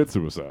 somebody commit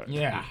suicide.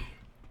 Yeah.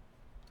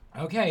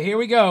 Okay, here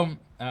we go.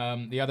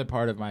 The other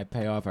part of my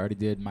payoff, I already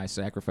did my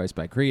Sacrifice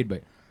by Creed,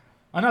 but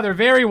another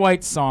very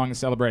white song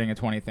celebrating a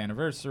 20th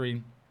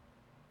anniversary.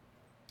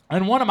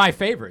 And one of my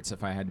favorites,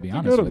 if I had to be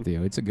honest with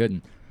you. It's a good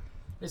one.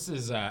 This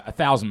is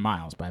 1,000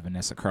 Miles by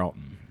Vanessa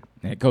Carlton.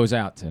 And it goes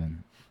out to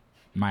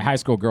my high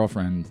school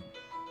girlfriend,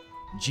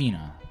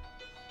 Gina.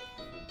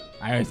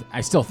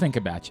 I still think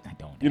about you. I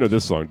don't. You know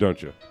this song,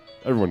 don't you?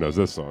 Everyone knows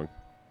this song.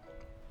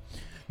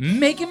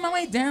 Making my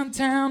way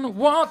downtown,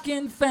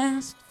 walking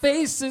fast,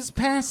 faces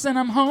pass and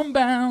I'm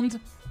homebound.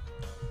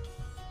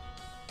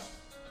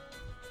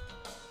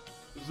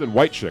 This is in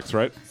White Chicks,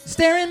 right?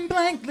 Staring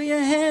blankly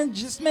ahead,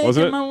 just Wasn't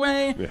making it? my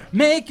way, Yeah.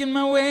 making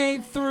my way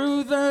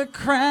through the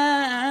crowd.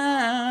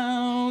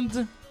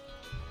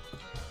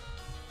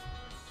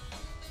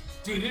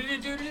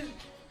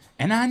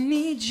 And I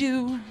need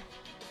you,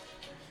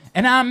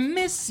 and I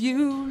miss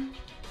you,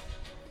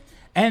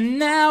 and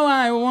now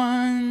I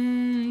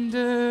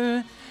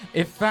wonder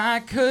if I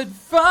could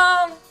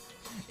fall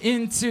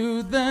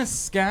into the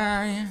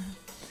sky.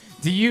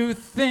 Do you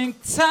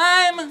think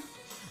time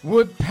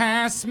would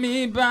pass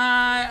me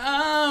by?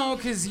 Oh,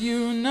 'cause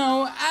you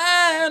know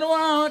I'd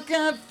walk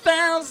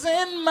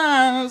 1,000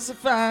 miles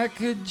if I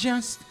could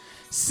just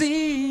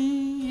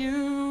see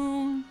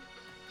you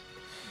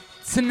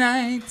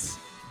tonight.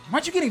 Why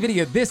aren't you getting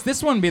video of this?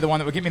 This one would be the one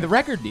that would get me the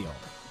record deal.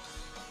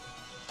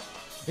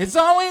 It's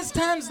always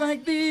times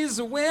like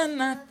these when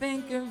I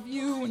think of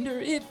you, wonder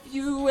if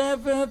you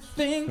ever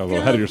think Got a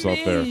little ahead of yourself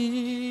there.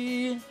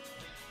 me.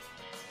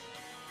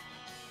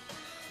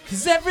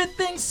 'Cause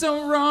everything's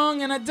so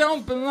wrong and I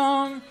don't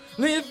belong,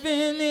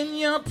 living in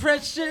your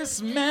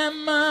precious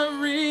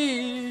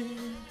memory.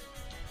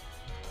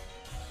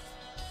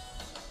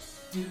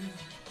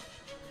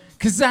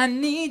 'Cause I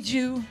need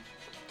you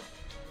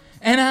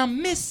and I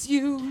miss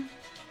you,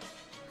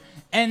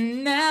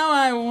 and now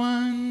I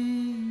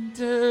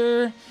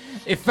wonder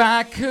if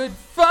I could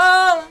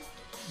fall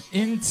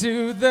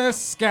into the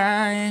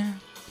sky.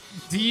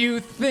 Do you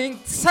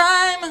think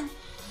time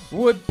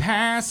would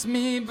pass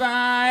me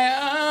by?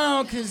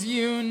 Oh, 'cause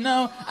you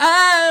know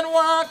I'd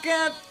walk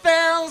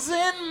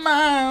 1,000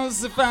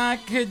 miles if I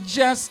could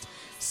just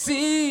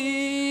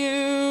see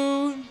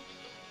you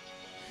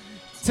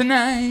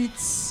tonight.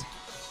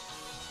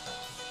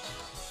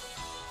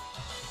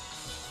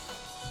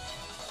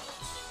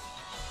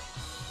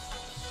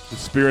 The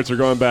spirits are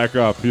going back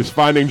up. He's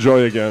finding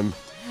joy again.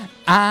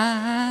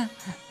 I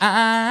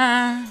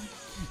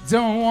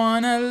don't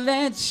wanna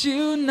let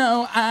you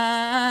know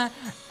I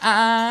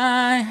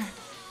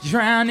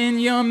drown in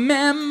your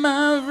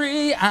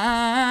memory.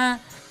 I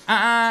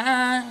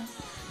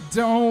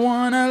don't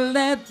wanna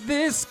let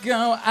this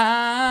go.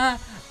 I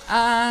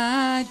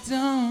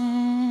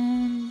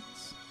don't.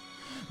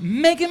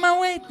 Making my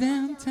way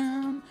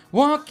downtown,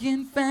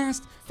 walking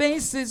fast,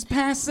 faces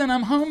pass and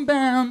I'm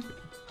homebound.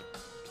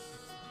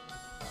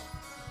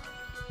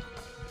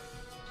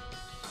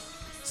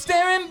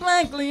 Staring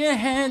blankly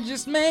ahead,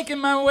 just making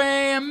my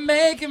way. I'm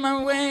making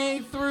my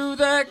way through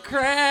the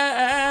crowds.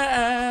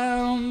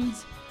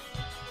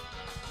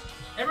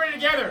 Everybody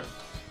together.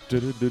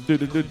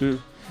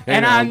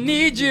 And I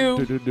need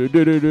you.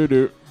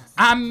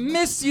 I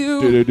miss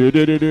you.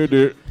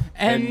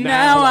 And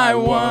now I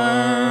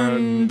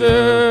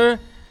wonder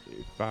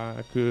if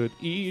I could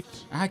eat.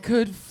 I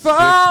could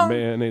fall 6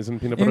 mayonnaise and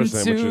peanut butter into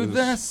sandwiches.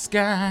 the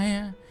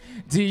sky.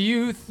 Do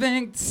you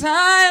think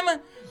time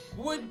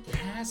would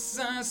pass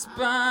us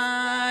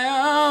by?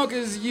 Oh,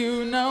 'cause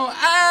you know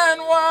I'd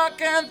walk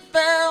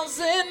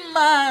 1,000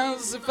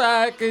 miles if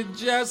I could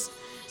just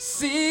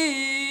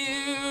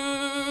see you.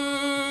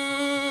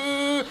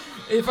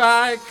 If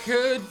I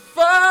could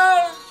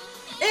fall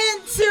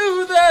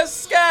into the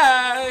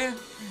sky,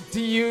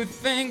 do you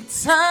think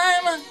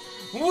time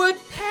would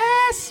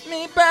pass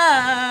me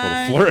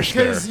by? Little flourish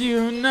there. 'Cause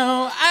you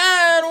know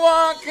I'd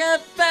walk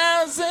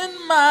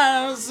 1,000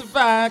 miles if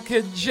I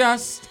could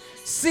just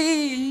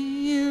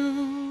see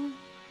you.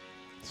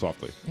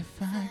 Softly.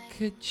 If I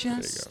could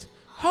just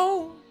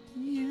hold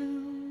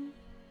you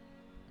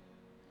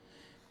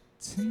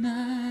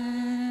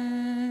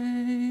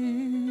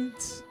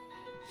tonight.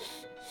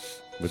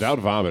 Without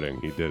vomiting,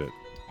 he did it.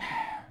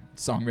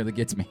 Song really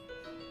gets me.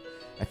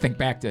 I think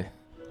back to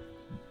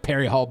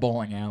Perry Hall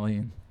Bowling Alley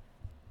and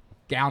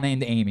gal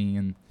named Amy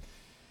and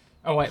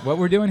oh wait, what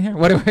we're doing here?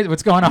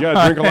 What's going on? You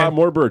gotta drink a lot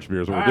more birch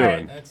beer is what All we're right,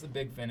 doing. that's the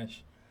big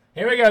finish.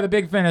 Here we go, the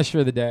big finish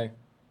for the day.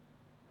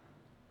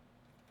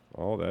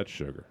 All that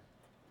sugar.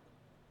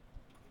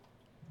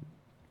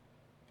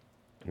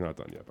 You're not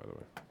done yet, by the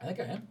way. I think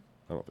I am.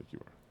 I don't think you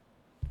are.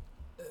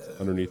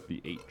 Underneath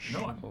the H.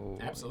 No, I'm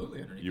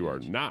absolutely underneath. You are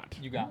not.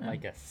 You got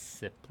like a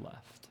sip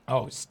left.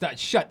 Oh,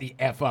 shut the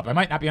F up. I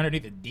might not be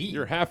underneath the D.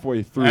 You're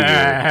halfway through. Always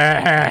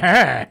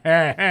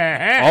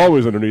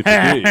underneath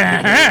the D.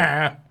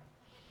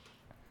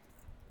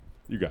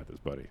 You got this,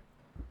 buddy.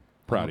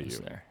 Proud of you.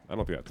 There. I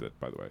don't think that's it,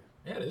 by the way.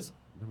 Yeah, it is.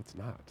 No, it's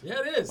not. Yeah,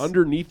 it is.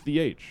 Underneath the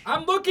H.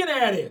 I'm looking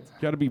at it.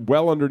 You got to be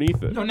well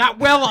underneath it. No, not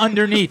well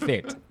underneath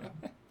it.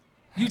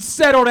 You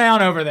settle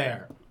down over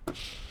there.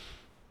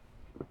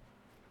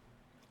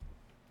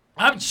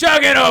 I'm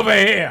chugging over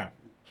here.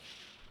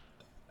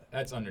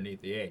 That's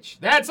underneath the H.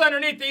 That's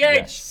underneath the H.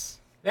 Yes.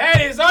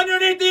 That is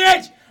underneath the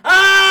H.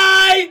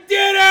 I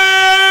did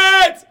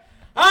it!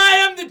 I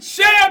am the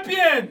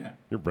champion!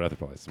 Your breath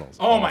probably smells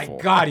Oh awful.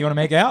 my God! You want to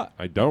make out?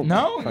 I don't.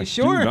 No? I You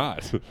sure? do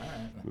not.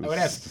 I would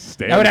ask.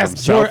 Stan I would from ask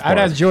South Jordan. I would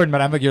Park. ask Jordan,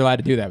 but I don't think you're allowed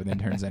to do that with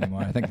interns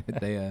anymore. I think that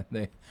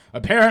they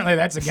apparently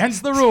that's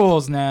against the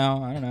rules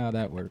now. I don't know how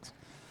that works.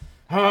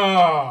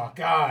 Oh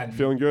God!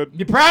 Feeling good?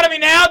 You proud of me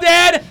now,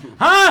 Dad?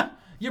 Huh?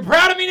 You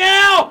proud of me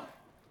now?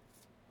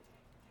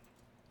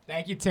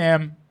 Thank you,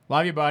 Tim.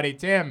 Love you, buddy.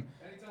 Tim,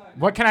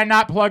 what can I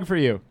not plug for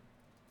you?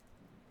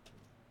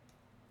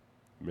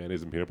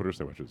 Mayonnaise and peanut butter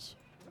sandwiches.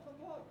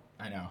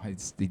 I know.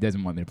 He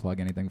doesn't want me to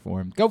plug anything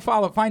for him. Go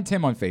find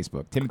Tim on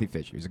Facebook. Timothy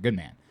Fisher. He's a good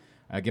man.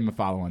 Give him a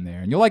follow on there,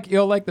 and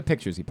you'll like the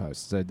pictures he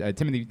posts.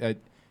 Timothy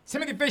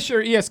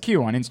Fisher ESQ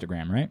on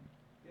Instagram, right?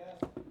 Yeah.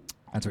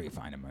 That's where you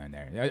find him in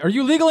there. Are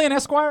you legally an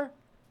Esquire?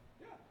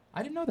 Yeah.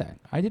 I didn't know that.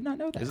 I did not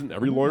know that. Isn't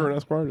every lawyer an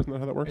Esquire? Isn't that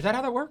how that works? Is that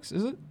how that works?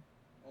 Is it? You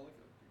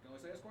can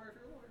only say Esquire if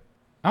you're a lawyer.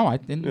 Oh, I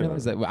didn't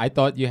realize that. I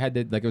thought you had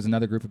to, like, it was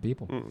another group of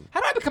people.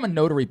 How do I become a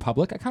notary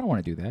public? I kind of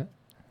want to do that.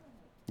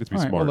 Let's be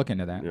All right, smart. we'll look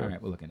into that. Yeah. All right,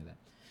 we'll look into that.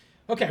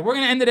 Okay, we're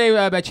going to end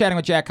today by chatting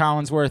with Jack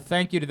Collinsworth.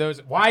 Thank you to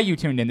those. Why you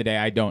tuned in today,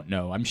 I don't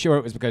know. I'm sure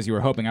it was because you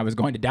were hoping I was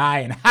going to die,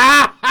 and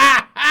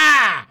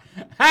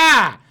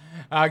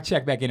I'll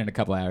check back in a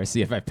couple hours,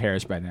 see if I've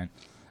perished by then.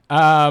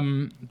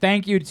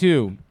 Thank you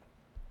to...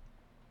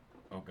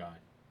 Oh, God.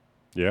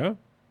 Yeah?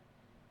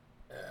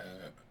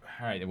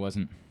 All right, it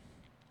wasn't...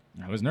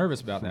 I was nervous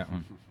about that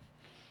one.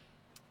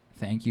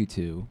 Thank you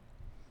to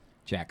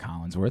Jack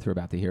Collinsworth, we're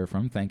about to hear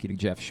from. Thank you to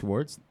Jeff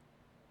Schwartz.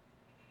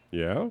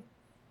 Yeah?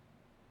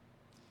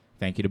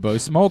 Thank you to Bo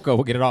Smolka.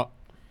 We'll get it all...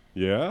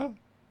 Yeah?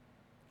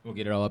 We'll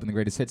get it all up in the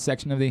greatest hits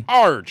section of the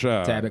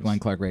Archives. tab at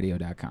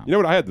GlennClarkRadio.com. You know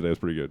what I had today? It was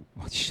pretty good.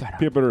 Well, shut up.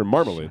 Peanut butter and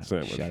marmalade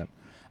sandwich. Shut up.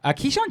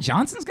 Keyshawn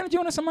Johnson's going to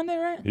join us on Monday,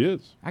 right? He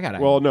is. I got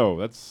it. Well, no,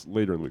 that's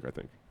later in the week, I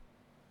think.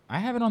 I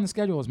have it on the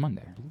schedule as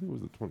Monday. I believe it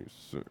was the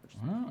 26th.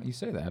 Well, you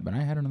say that, but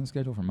I had it on the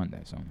schedule for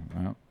Monday, so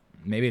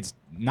maybe it's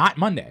not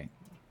Monday.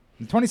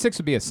 The 26th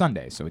would be a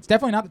Sunday, so it's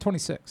definitely not the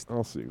 26th.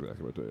 I'll see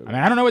exactly what day it is. I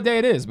mean, I don't know what day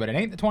it is, but it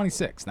ain't the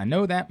 26th. I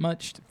know that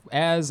much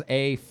as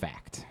a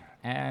fact.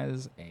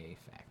 Jeremy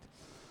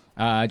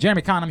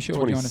Kahn, I'm sure,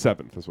 will join us.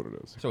 27th is what it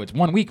is. So it's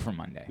 1 week from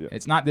Monday. Yeah.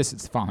 It's not this,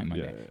 it's the following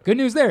Monday. Yeah. Good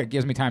news there. It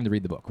gives me time to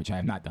read the book, which I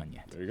have not done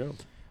yet. There you go.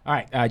 All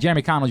right.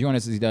 Jeremy Kahn will join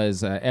us as he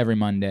does every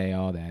Monday,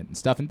 all that and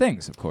stuff and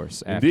things, of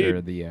course,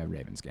 after the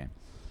Ravens game.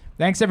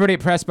 Thanks, everybody at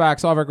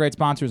PressBox, all of our great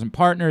sponsors and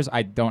partners.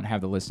 I don't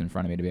have the list in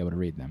front of me to be able to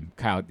read them.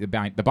 Kyle, the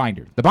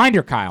binder. The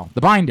binder, Kyle. The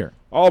binder.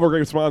 All of our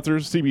great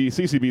sponsors,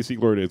 CCBC,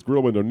 Glory Days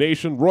Grill, Window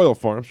Nation, Royal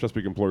Farms,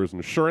 Chesapeake Employers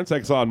Insurance,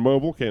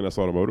 ExxonMobil, KNS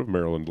Automotive,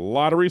 Maryland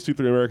Lottery, C3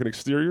 American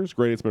Exteriors,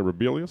 Great 8's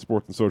Memorabilia,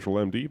 Sports and Social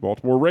MD,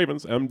 Baltimore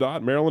Ravens,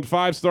 MDOT, Maryland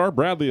 5-Star,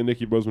 Bradley and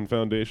Nikki Bozeman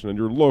Foundation, and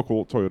your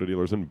local Toyota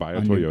dealers and Buy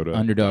a Toyota.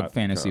 Underdog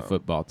Fantasy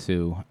Football,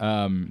 too.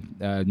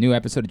 New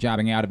episode of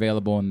Jobbing Out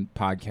available in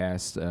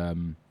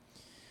podcast.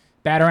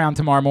 Bat around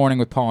tomorrow morning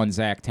with Paul and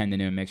Zach, 10 to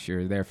noon. Make sure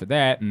you're there for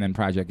that. And then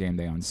Project Game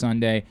Day on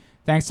Sunday.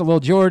 Thanks to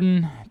Lil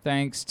Jordan.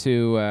 Thanks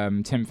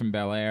to Tim from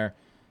Bel Air.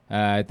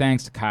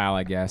 Thanks to Kyle,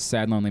 I guess.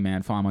 Sad Lonely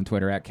Man. Follow him on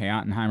Twitter at K.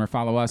 Ottenheimer.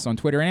 Follow us on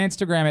Twitter and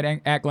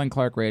Instagram at Glenn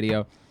Clark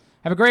Radio.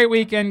 Have a great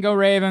weekend. Go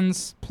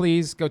Ravens.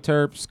 Please go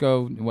Terps.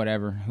 Go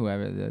whatever.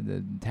 Whoever.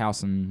 The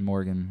Towson,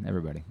 Morgan,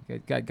 everybody.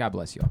 God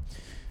bless you all.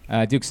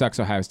 Duke sucks.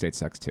 Ohio State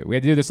sucks, too. We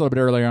had to do this a little bit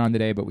earlier on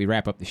today, but we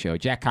wrap up the show.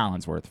 Jack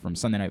Collinsworth from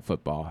Sunday Night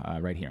Football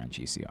right here on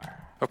GCR.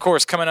 Of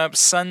course, coming up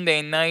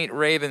Sunday night,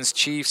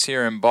 Ravens-Chiefs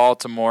here in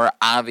Baltimore.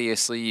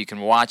 Obviously, you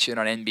can watch it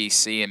on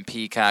NBC and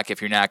Peacock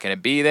if you're not going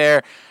to be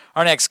there.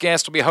 Our next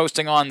guest will be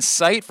hosting on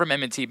site from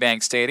M&T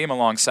Bank Stadium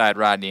alongside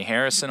Rodney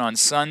Harrison on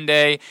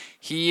Sunday.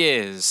 He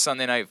is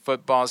Sunday Night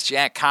Football's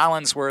Jack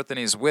Collinsworth, and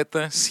he's with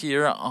us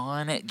here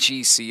on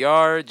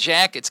GCR.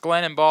 Jack, it's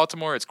Glenn in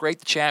Baltimore. It's great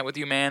to chat with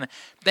you, man.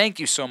 Thank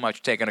you so much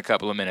for taking a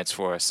couple of minutes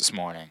for us this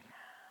morning.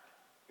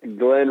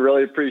 Glenn,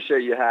 really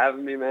appreciate you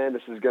having me, man.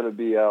 This is going to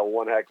be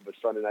one heck of a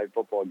Sunday Night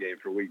Football game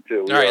for week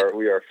 2.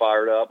 We are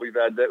fired up. We've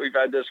had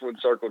this one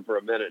circled for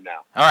a minute now.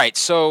 All right,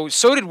 so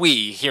did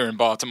we here in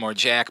Baltimore,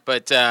 Jack,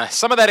 but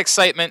some of that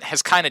excitement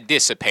has kind of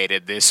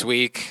dissipated this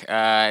week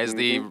as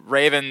the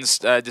Ravens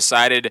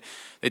decided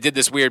they did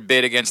this weird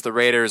bid against the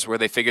Raiders where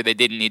they figured they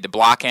didn't need to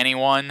block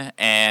anyone,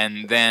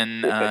 and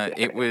then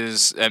it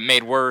was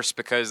made worse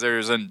because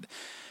there's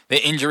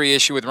the injury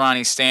issue with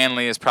Ronnie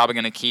Stanley is probably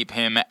going to keep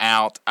him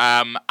out.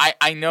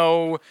 I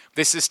know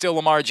this is still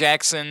Lamar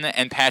Jackson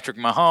and Patrick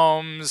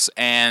Mahomes,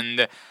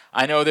 and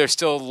I know there's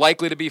still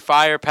likely to be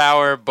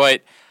firepower,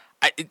 but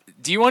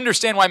do you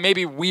understand why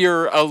maybe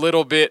we're a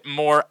little bit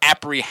more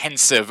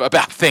apprehensive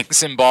about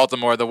things in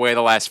Baltimore the way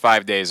the last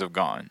 5 days have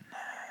gone?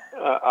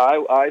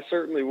 I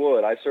certainly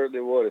would.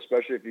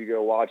 Especially if you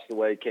go watch the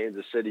way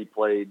Kansas City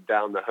played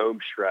down the home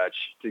stretch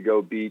to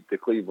go beat the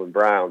Cleveland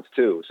Browns,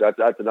 too. So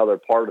that's another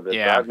part of it.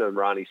 Yeah. I've known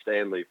Ronnie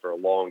Stanley for a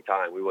long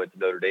time. We went to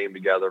Notre Dame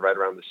together, right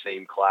around the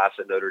same class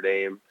at Notre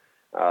Dame.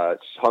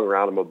 Hung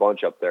around him a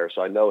bunch up there,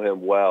 so I know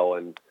him well.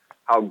 And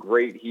how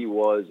great he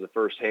was the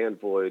first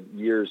handful of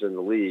years in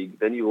the league.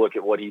 Then you look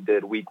at what he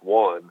did week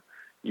 1.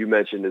 You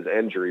mentioned his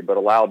injury, but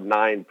allowed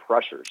 9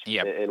 pressures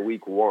in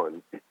week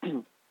 1.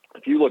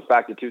 If you look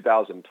back to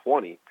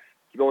 2020,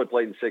 he only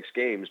played in 6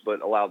 games,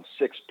 but allowed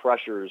 6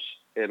 pressures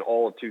in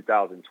all of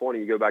 2020.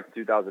 You go back to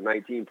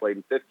 2019, played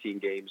in 15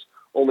 games,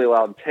 only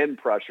allowed 10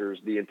 pressures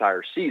the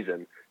entire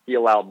season. He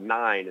allowed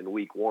 9 in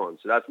week 1.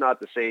 So that's not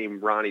the same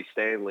Ronnie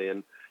Stanley.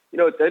 And,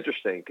 it's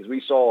interesting because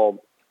we saw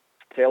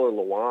Taylor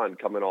Lewan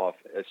coming off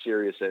a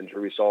serious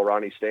injury. We saw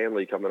Ronnie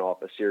Stanley coming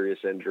off a serious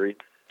injury.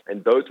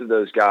 And both of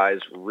those guys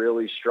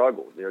really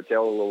struggled. You know,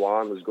 Taylor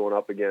Lewan was going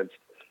up against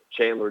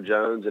Chandler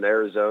Jones in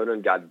Arizona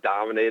and got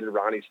dominated.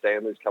 Ronnie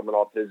Stanley's coming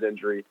off his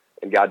injury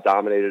and got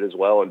dominated as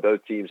well. And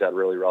both teams had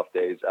really rough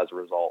days as a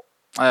result.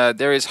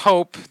 There is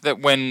hope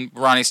that when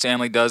Ronnie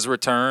Stanley does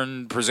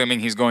return,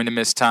 presuming he's going to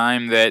miss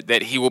time,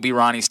 that he will be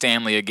Ronnie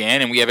Stanley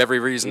again, and we have every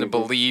reason to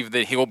believe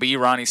that he will be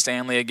Ronnie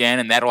Stanley again,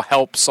 and that'll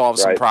help solve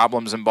some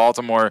problems in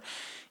Baltimore.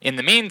 In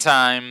the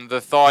meantime,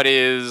 the thought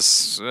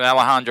is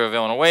Alejandro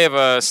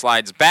Villanueva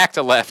slides back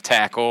to left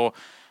tackle.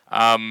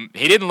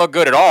 He didn't look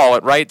good at all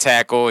at right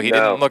tackle. He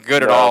didn't look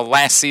good at all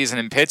last season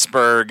in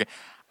Pittsburgh.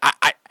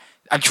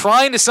 I'm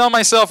trying to sell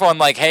myself on,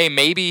 like, hey,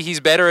 maybe he's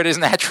better at his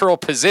natural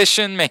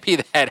position. Maybe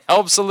that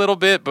helps a little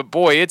bit. But,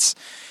 boy, it's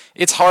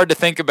hard to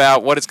think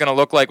about what it's going to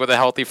look like with a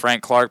healthy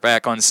Frank Clark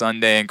back on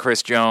Sunday and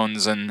Chris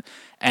Jones and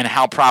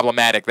how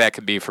problematic that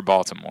could be for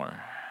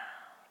Baltimore.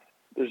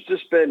 There's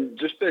just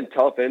been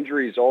tough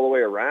injuries all the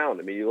way around.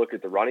 I mean, you look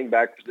at the running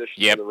back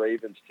position for the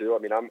Ravens, too. I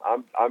mean,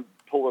 I'm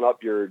pulling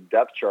up your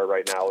depth chart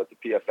right now with the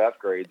PFF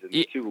grades, and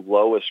the two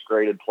lowest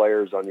graded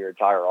players on your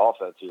entire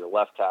offense are your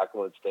left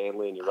tackle and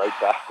Stanley and your right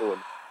tackle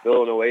and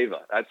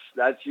Villanueva.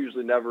 That's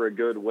usually never a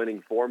good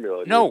winning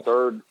formula. No. Your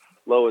third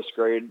lowest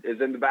grade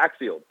is in the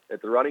backfield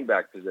at the running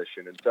back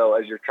position. And so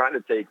as you're trying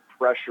to take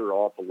pressure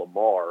off of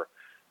Lamar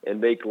and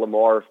make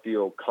Lamar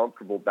feel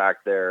comfortable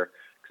back there,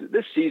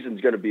 this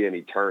season's going to be an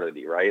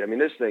eternity, right? I mean,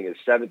 this thing is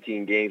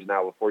 17 games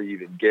now before you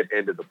even get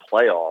into the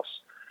playoffs.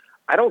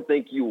 I don't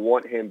think you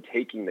want him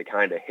taking the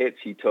kind of hits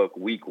he took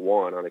week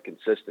one on a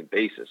consistent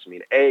basis. I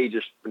mean, A,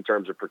 just in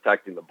terms of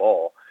protecting the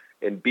ball,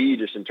 and B,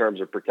 just in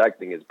terms of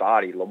protecting his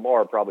body.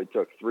 Lamar probably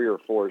took 3 or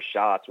 4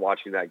 shots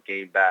watching that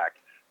game back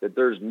that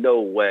there's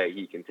no way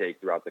he can take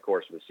throughout the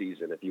course of the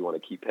season if you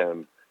want to keep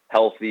him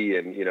healthy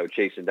and, you know,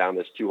 chasing down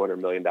this $200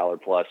 million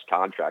plus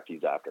contract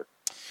he's after.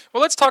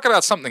 Well, let's talk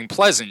about something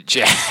pleasant,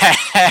 Jack.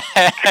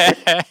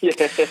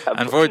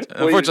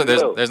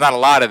 Unfortunately, there's not a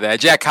lot of that.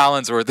 Jack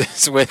Collinsworth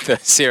is with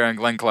us here on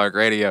Glenn Clark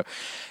Radio.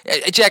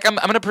 Jack, I'm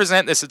going to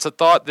present this. It's a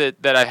thought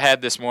that I've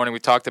had this morning. We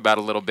talked about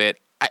a little bit.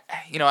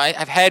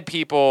 I've had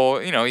people,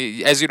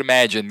 as you'd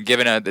imagine,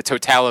 given the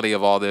totality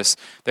of all this,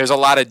 there's a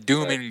lot of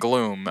doom and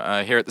gloom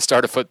here at the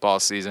start of football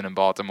season in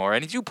Baltimore.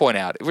 And as you point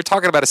out, we're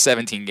talking about a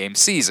 17-game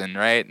season,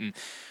 right? And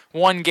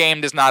one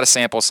game does not a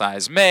sample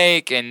size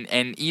make, and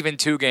even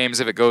 2 games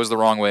if it goes the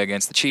wrong way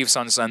against the Chiefs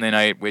on Sunday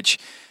night, which,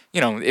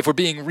 if we're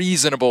being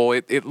reasonable,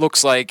 it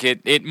looks like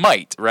it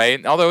might,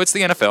 right? Although it's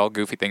the NFL,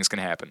 goofy things can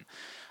happen.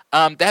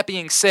 That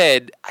being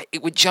said,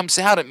 what jumps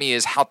out at me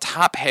is how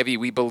top-heavy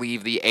we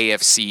believe the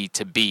AFC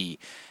to be.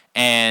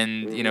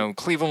 And,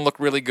 Cleveland looked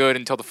really good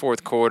until the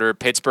fourth quarter.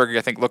 Pittsburgh,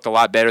 I think, looked a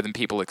lot better than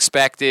people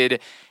expected.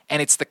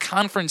 And it's the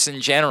conference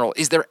in general.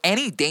 Is there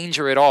any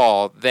danger at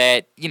all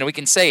that, we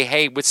can say,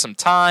 hey, with some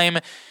time,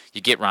 you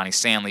get Ronnie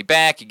Stanley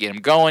back, you get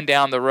him going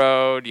down the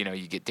road,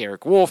 you get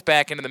Derek Wolfe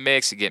back into the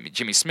mix, you get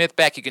Jimmy Smith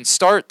back, you can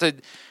start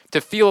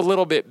to feel a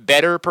little bit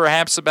better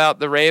perhaps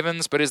about the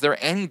Ravens, but is there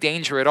any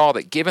danger at all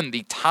that given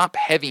the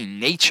top-heavy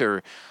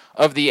nature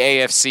of the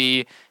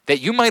AFC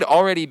that you might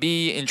already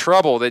be in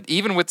trouble, that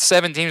even with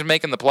 7 teams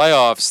making the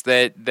playoffs,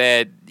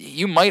 that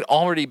you might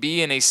already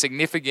be in a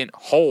significant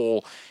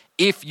hole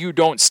if you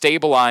don't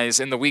stabilize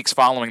in the weeks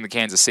following the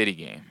Kansas City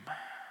game?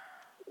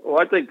 Well,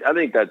 I think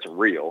that's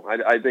real.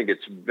 I think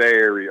it's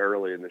very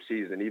early in the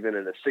season. Even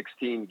in a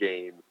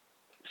 16-game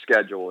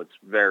schedule, it's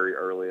very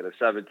early. In a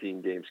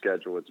 17-game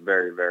schedule, it's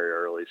very, very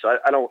early. So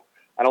I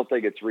don't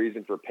think it's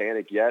reason for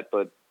panic yet.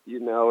 But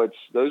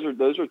those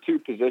are 2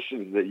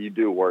 positions that you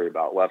do worry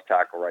about: left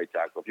tackle, right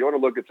tackle. If you want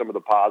to look at some of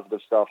the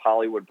positive stuff,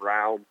 Hollywood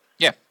Brown,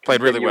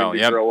 played really well.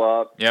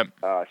 Grow up.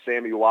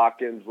 Sammy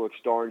Watkins looks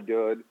darn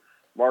good.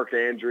 Mark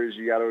Andrews,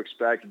 you got to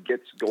expect,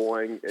 gets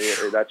going.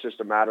 That's just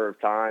a matter of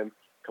time.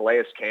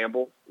 Calais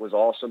Campbell was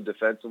awesome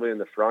defensively in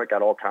the front,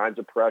 got all kinds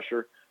of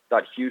pressure.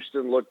 Thought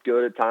Houston looked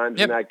good at times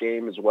in that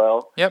game as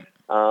well.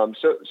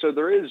 So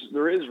there is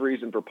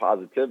reason for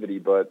positivity,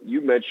 but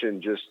you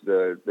mentioned just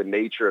the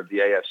nature of the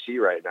AFC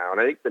right now, and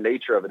I think the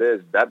nature of it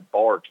is that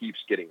bar keeps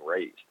getting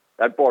raised.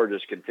 That bar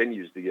just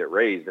continues to get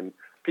raised, and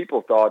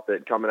people thought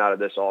that coming out of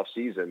this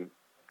offseason,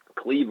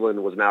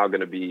 Cleveland was now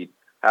going to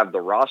have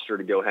the roster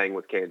to go hang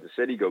with Kansas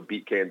City, go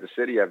beat Kansas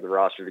City, have the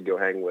roster to go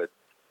hang with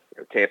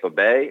Tampa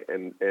Bay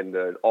and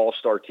the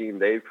all-star team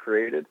they've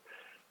created.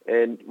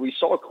 And we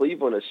saw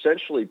Cleveland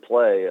essentially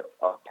play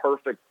a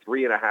perfect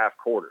 3.5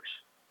 quarters.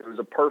 It was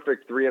a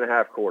perfect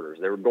 3.5 quarters.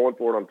 They were going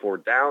for it on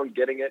 4th down,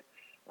 getting it.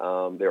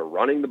 They were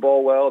running the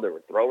ball well. They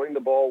were throwing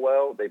the ball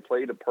well. They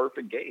played a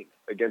perfect game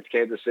against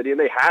Kansas City, and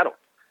they had them.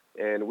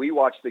 And we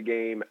watched the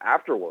game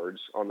afterwards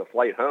on the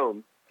flight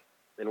home,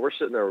 and we're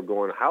sitting there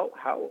going, how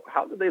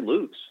did they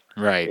lose?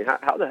 Right. I mean,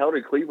 how the hell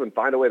did Cleveland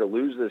find a way to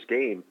lose this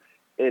game?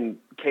 And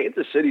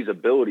Kansas City's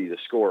ability to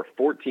score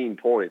 14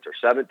 points or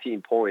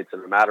 17 points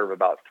in a matter of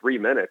about 3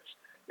 minutes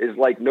is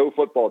like no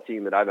football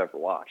team that I've ever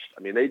watched.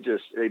 I mean, they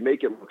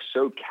make it look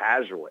so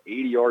casual.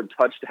 80-yard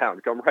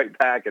touchdown, come right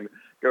back and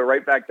go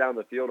right back down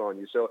the field on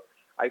you. So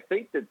I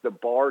think that the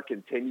bar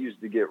continues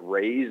to get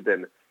raised,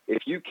 and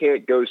if you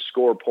can't go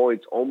score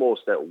points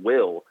almost at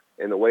will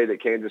in the way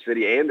that Kansas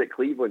City and that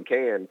Cleveland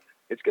can,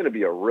 it's going to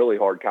be a really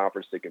hard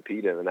conference to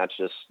compete in, and that's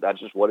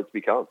just what it's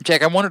become.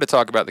 Jack, I wanted to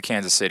talk about the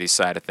Kansas City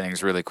side of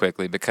things really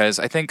quickly because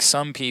I think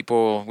some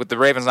people, with the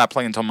Ravens not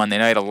playing until Monday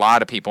night, a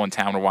lot of people in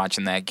town were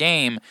watching that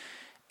game,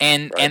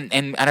 and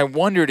I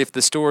wondered if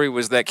the story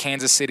was that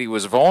Kansas City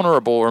was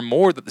vulnerable or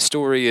more that the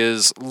story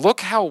is,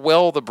 look how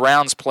well the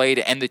Browns played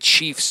and the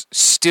Chiefs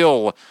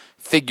still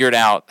figured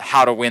out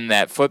how to win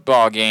that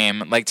football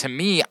game. Like, to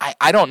me,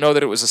 I don't know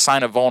that it was a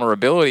sign of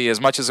vulnerability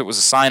as much as it was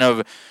a sign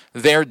of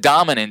their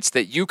dominance,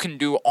 that you can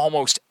do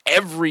almost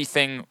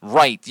everything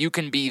right. You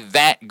can be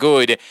that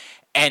good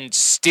and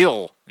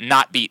still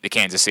not beat the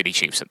Kansas City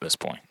Chiefs at this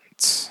point.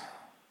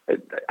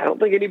 I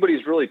don't think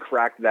anybody's really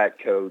cracked that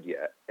code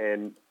yet.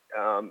 And,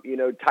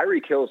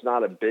 Tyreek Hill's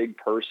not a big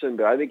person,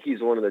 but I think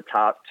he's one of the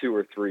top 2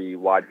 or 3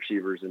 wide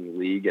receivers in the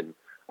league. And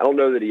I don't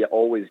know that he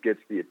always gets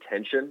the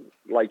attention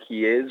like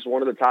he is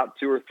one of the top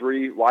 2 or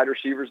 3 wide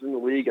receivers in the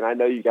league. And I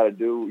know you got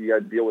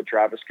to deal with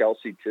Travis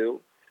Kelce too.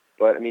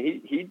 But I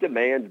mean, he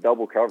demands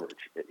double coverage.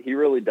 He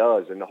really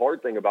does. And the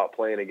hard thing about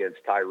playing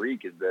against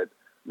Tyreek is that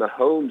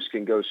Mahomes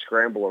can go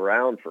scramble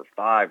around for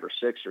 5 or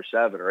 6 or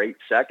 7 or 8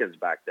 seconds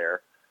back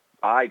there,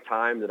 buy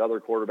time that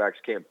other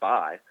quarterbacks can't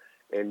buy.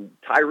 And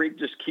Tyreek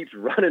just keeps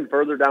running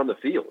further down the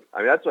field. I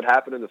mean, that's what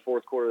happened in the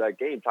fourth quarter of that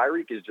game.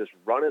 Tyreek is just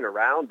running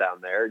around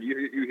down there.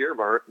 You hear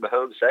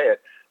Mahomes say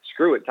it.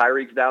 Screw it.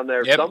 Tyreek's down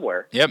there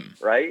somewhere. Yep.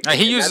 Right?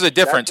 He uses a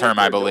different term,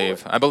 I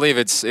believe. I believe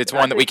it's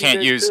one that we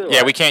can't use. Too,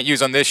 we can't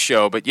use on this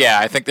show. But yeah,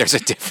 I think there's a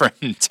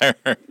different term.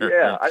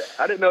 Yeah,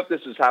 I didn't know if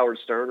this was Howard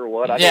Stern or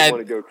what. I didn't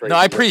want to go crazy. No,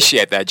 I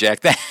appreciate that, Jack.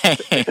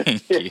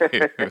 Thank you.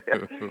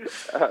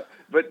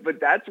 But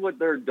that's what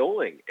they're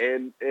doing,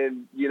 and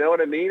you know what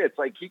I mean. It's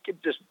like he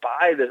could just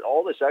buy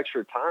all this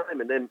extra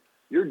time, and then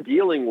you're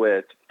dealing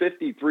with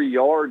 53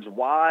 yards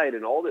wide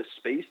and all this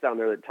space down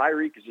there that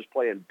Tyreek is just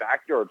playing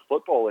backyard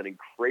football and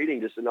creating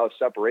just enough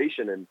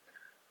separation. And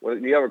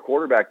when you have a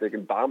quarterback that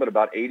can bomb it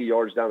about 80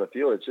 yards down the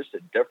field, it's just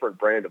a different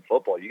brand of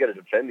football. You got to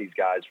defend these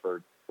guys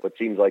for what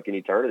seems like an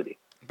eternity.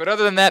 But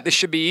other than that, this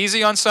should be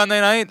easy on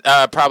Sunday night.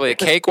 Probably a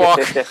cakewalk.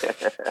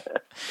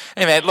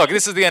 Hey, man, look,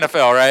 this is the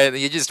NFL, right?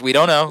 We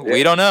don't know.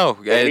 We don't know.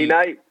 Any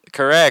night.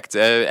 Correct.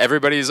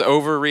 Everybody's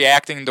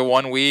overreacting to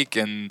 1 week,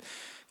 and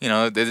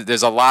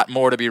there's a lot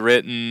more to be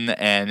written,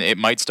 and it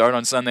might start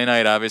on Sunday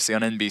night, obviously,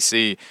 on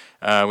NBC,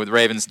 with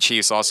Ravens and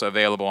Chiefs also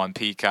available on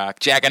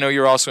Peacock. Jack, I know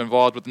you're also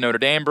involved with the Notre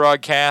Dame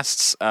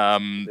broadcasts.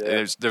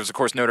 There's, of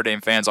course, Notre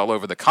Dame fans all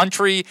over the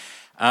country.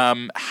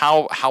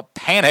 How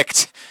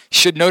panicked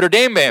should Notre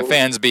Dame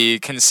fans be,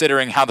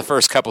 considering how the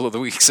first couple of the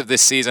weeks of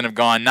this season have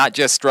gone, not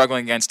just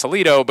struggling against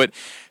Toledo, but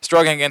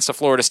struggling against a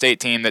Florida State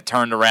team that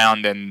turned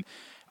around, and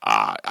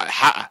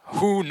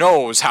who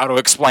knows how to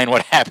explain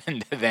what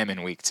happened to them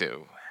in week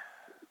 2?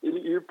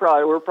 We're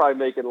probably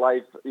making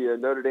life.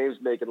 Notre Dame's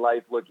making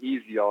life look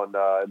easy on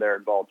there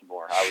in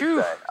Baltimore.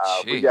 I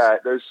would say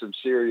there's some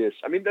serious.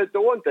 I mean,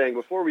 the one thing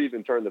before we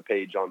even turn the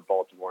page on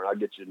Baltimore, and I'll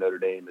get you to Notre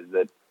Dame, is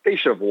that they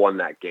should have won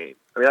that game.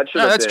 I mean, that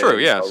should have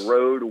been a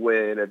road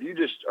win. If you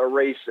just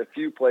erase a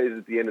few plays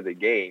at the end of the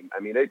game,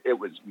 I mean, it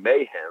was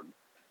mayhem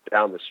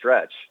down the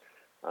stretch.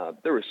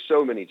 There were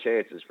so many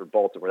chances for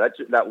Baltimore.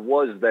 That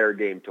was their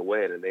game to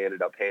win, and they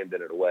ended up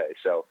handing it away.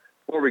 So.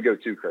 Before we go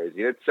too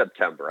crazy, it's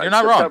September. You're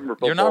not wrong.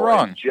 You're not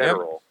wrong. In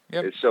general,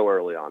 it's so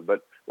early on.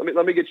 But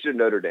let me get you to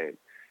Notre Dame.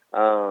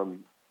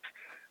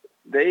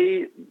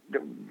 They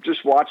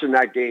just watching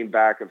that game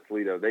back of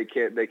Toledo. They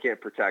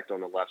can't protect on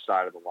the left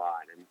side of the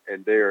line,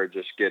 and they are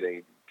just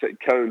getting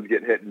Cone's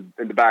getting hit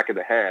in the back of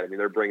the head. I mean,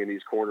 they're bringing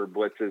these corner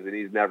blitzes, and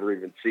he's never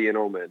even seeing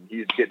them, and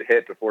he's getting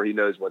hit before he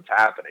knows what's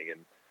happening.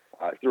 And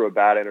threw a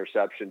bad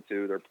interception,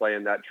 too. They're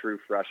playing that true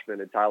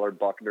freshman and Tyler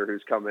Buckner,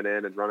 who's coming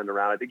in and running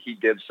around. I think he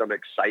gives some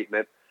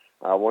excitement.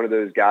 One of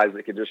those guys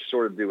that can just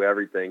sort of do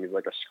everything. He's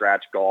like a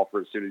scratch golfer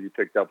as soon as he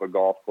picked up a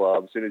golf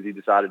club. As soon as he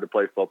decided to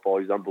play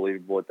football, he's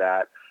unbelievable at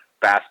that.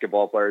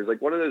 Basketball player. He's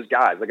like one of those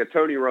guys, like a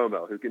Tony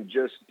Romo, who can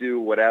just do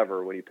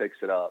whatever when he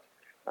picks it up.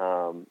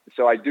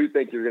 So I do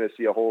think you're going to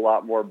see a whole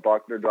lot more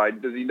Buckner.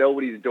 Does he know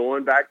what he's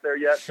doing back there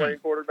yet, playing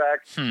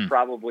quarterback?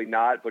 Probably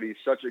not, but he's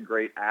such a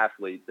great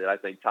athlete that I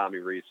think Tommy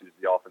Rees, who's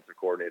the offensive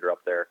coordinator up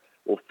there,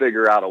 will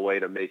figure out a way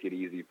to make it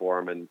easy for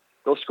him. And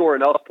they'll score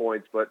enough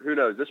points, but who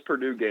knows? This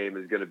Purdue game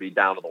is going to be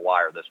down to the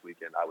wire this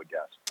weekend, I would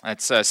guess.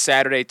 That's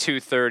Saturday,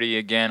 2:30,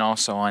 again,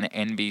 also on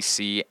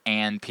NBC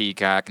and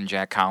Peacock, and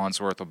Jack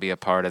Collinsworth will be a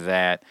part of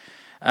that.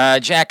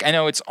 Jack, I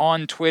know it's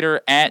on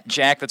Twitter at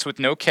Jack, that's with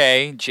no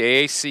K,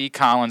 JAC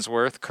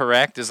Collinsworth,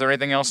 correct? Is there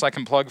anything else I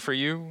can plug for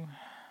you?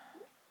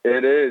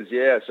 It is,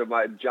 yeah. So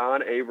my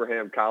John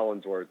Abraham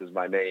Collinsworth is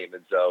my name,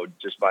 and so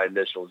just my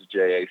initials,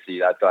 JAC.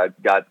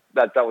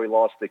 That's how we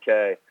lost the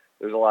K.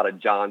 There's a lot of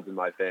Johns in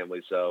my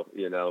family, so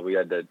we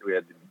had to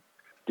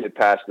get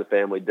past the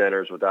family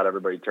dinners without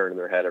everybody turning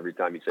their head every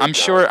time you say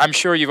John. I'm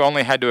sure you've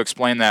only had to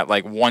explain that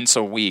like once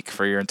a week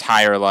for your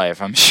entire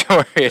life. I'm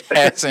sure it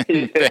hasn't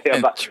been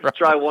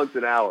try once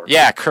an hour.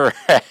 Yeah,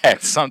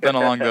 correct. Something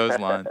along those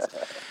lines.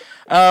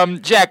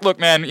 Jack, look,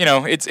 man,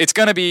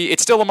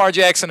 it's still Lamar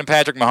Jackson and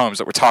Patrick Mahomes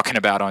that we're talking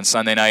about on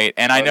Sunday night,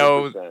 and I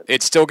know 100%.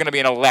 it's still going to be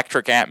an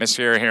electric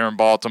atmosphere here in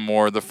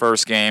Baltimore. The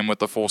first game with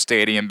the full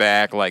stadium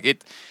back, like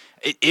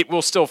it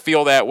will still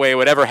feel that way.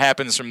 Whatever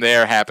happens from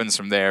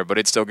there, but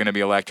it's still going to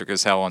be electric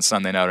as hell on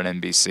Sunday night on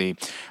NBC.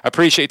 I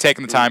appreciate you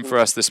taking the time for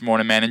us this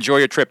morning, man. Enjoy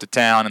your trip to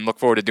town, and look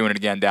forward to doing it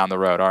again down the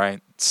road. All right.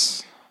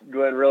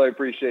 Glenn, really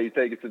appreciate you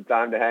taking some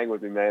time to hang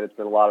with me, man. It's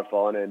been a lot of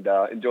fun, and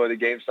enjoy the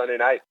game Sunday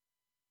night.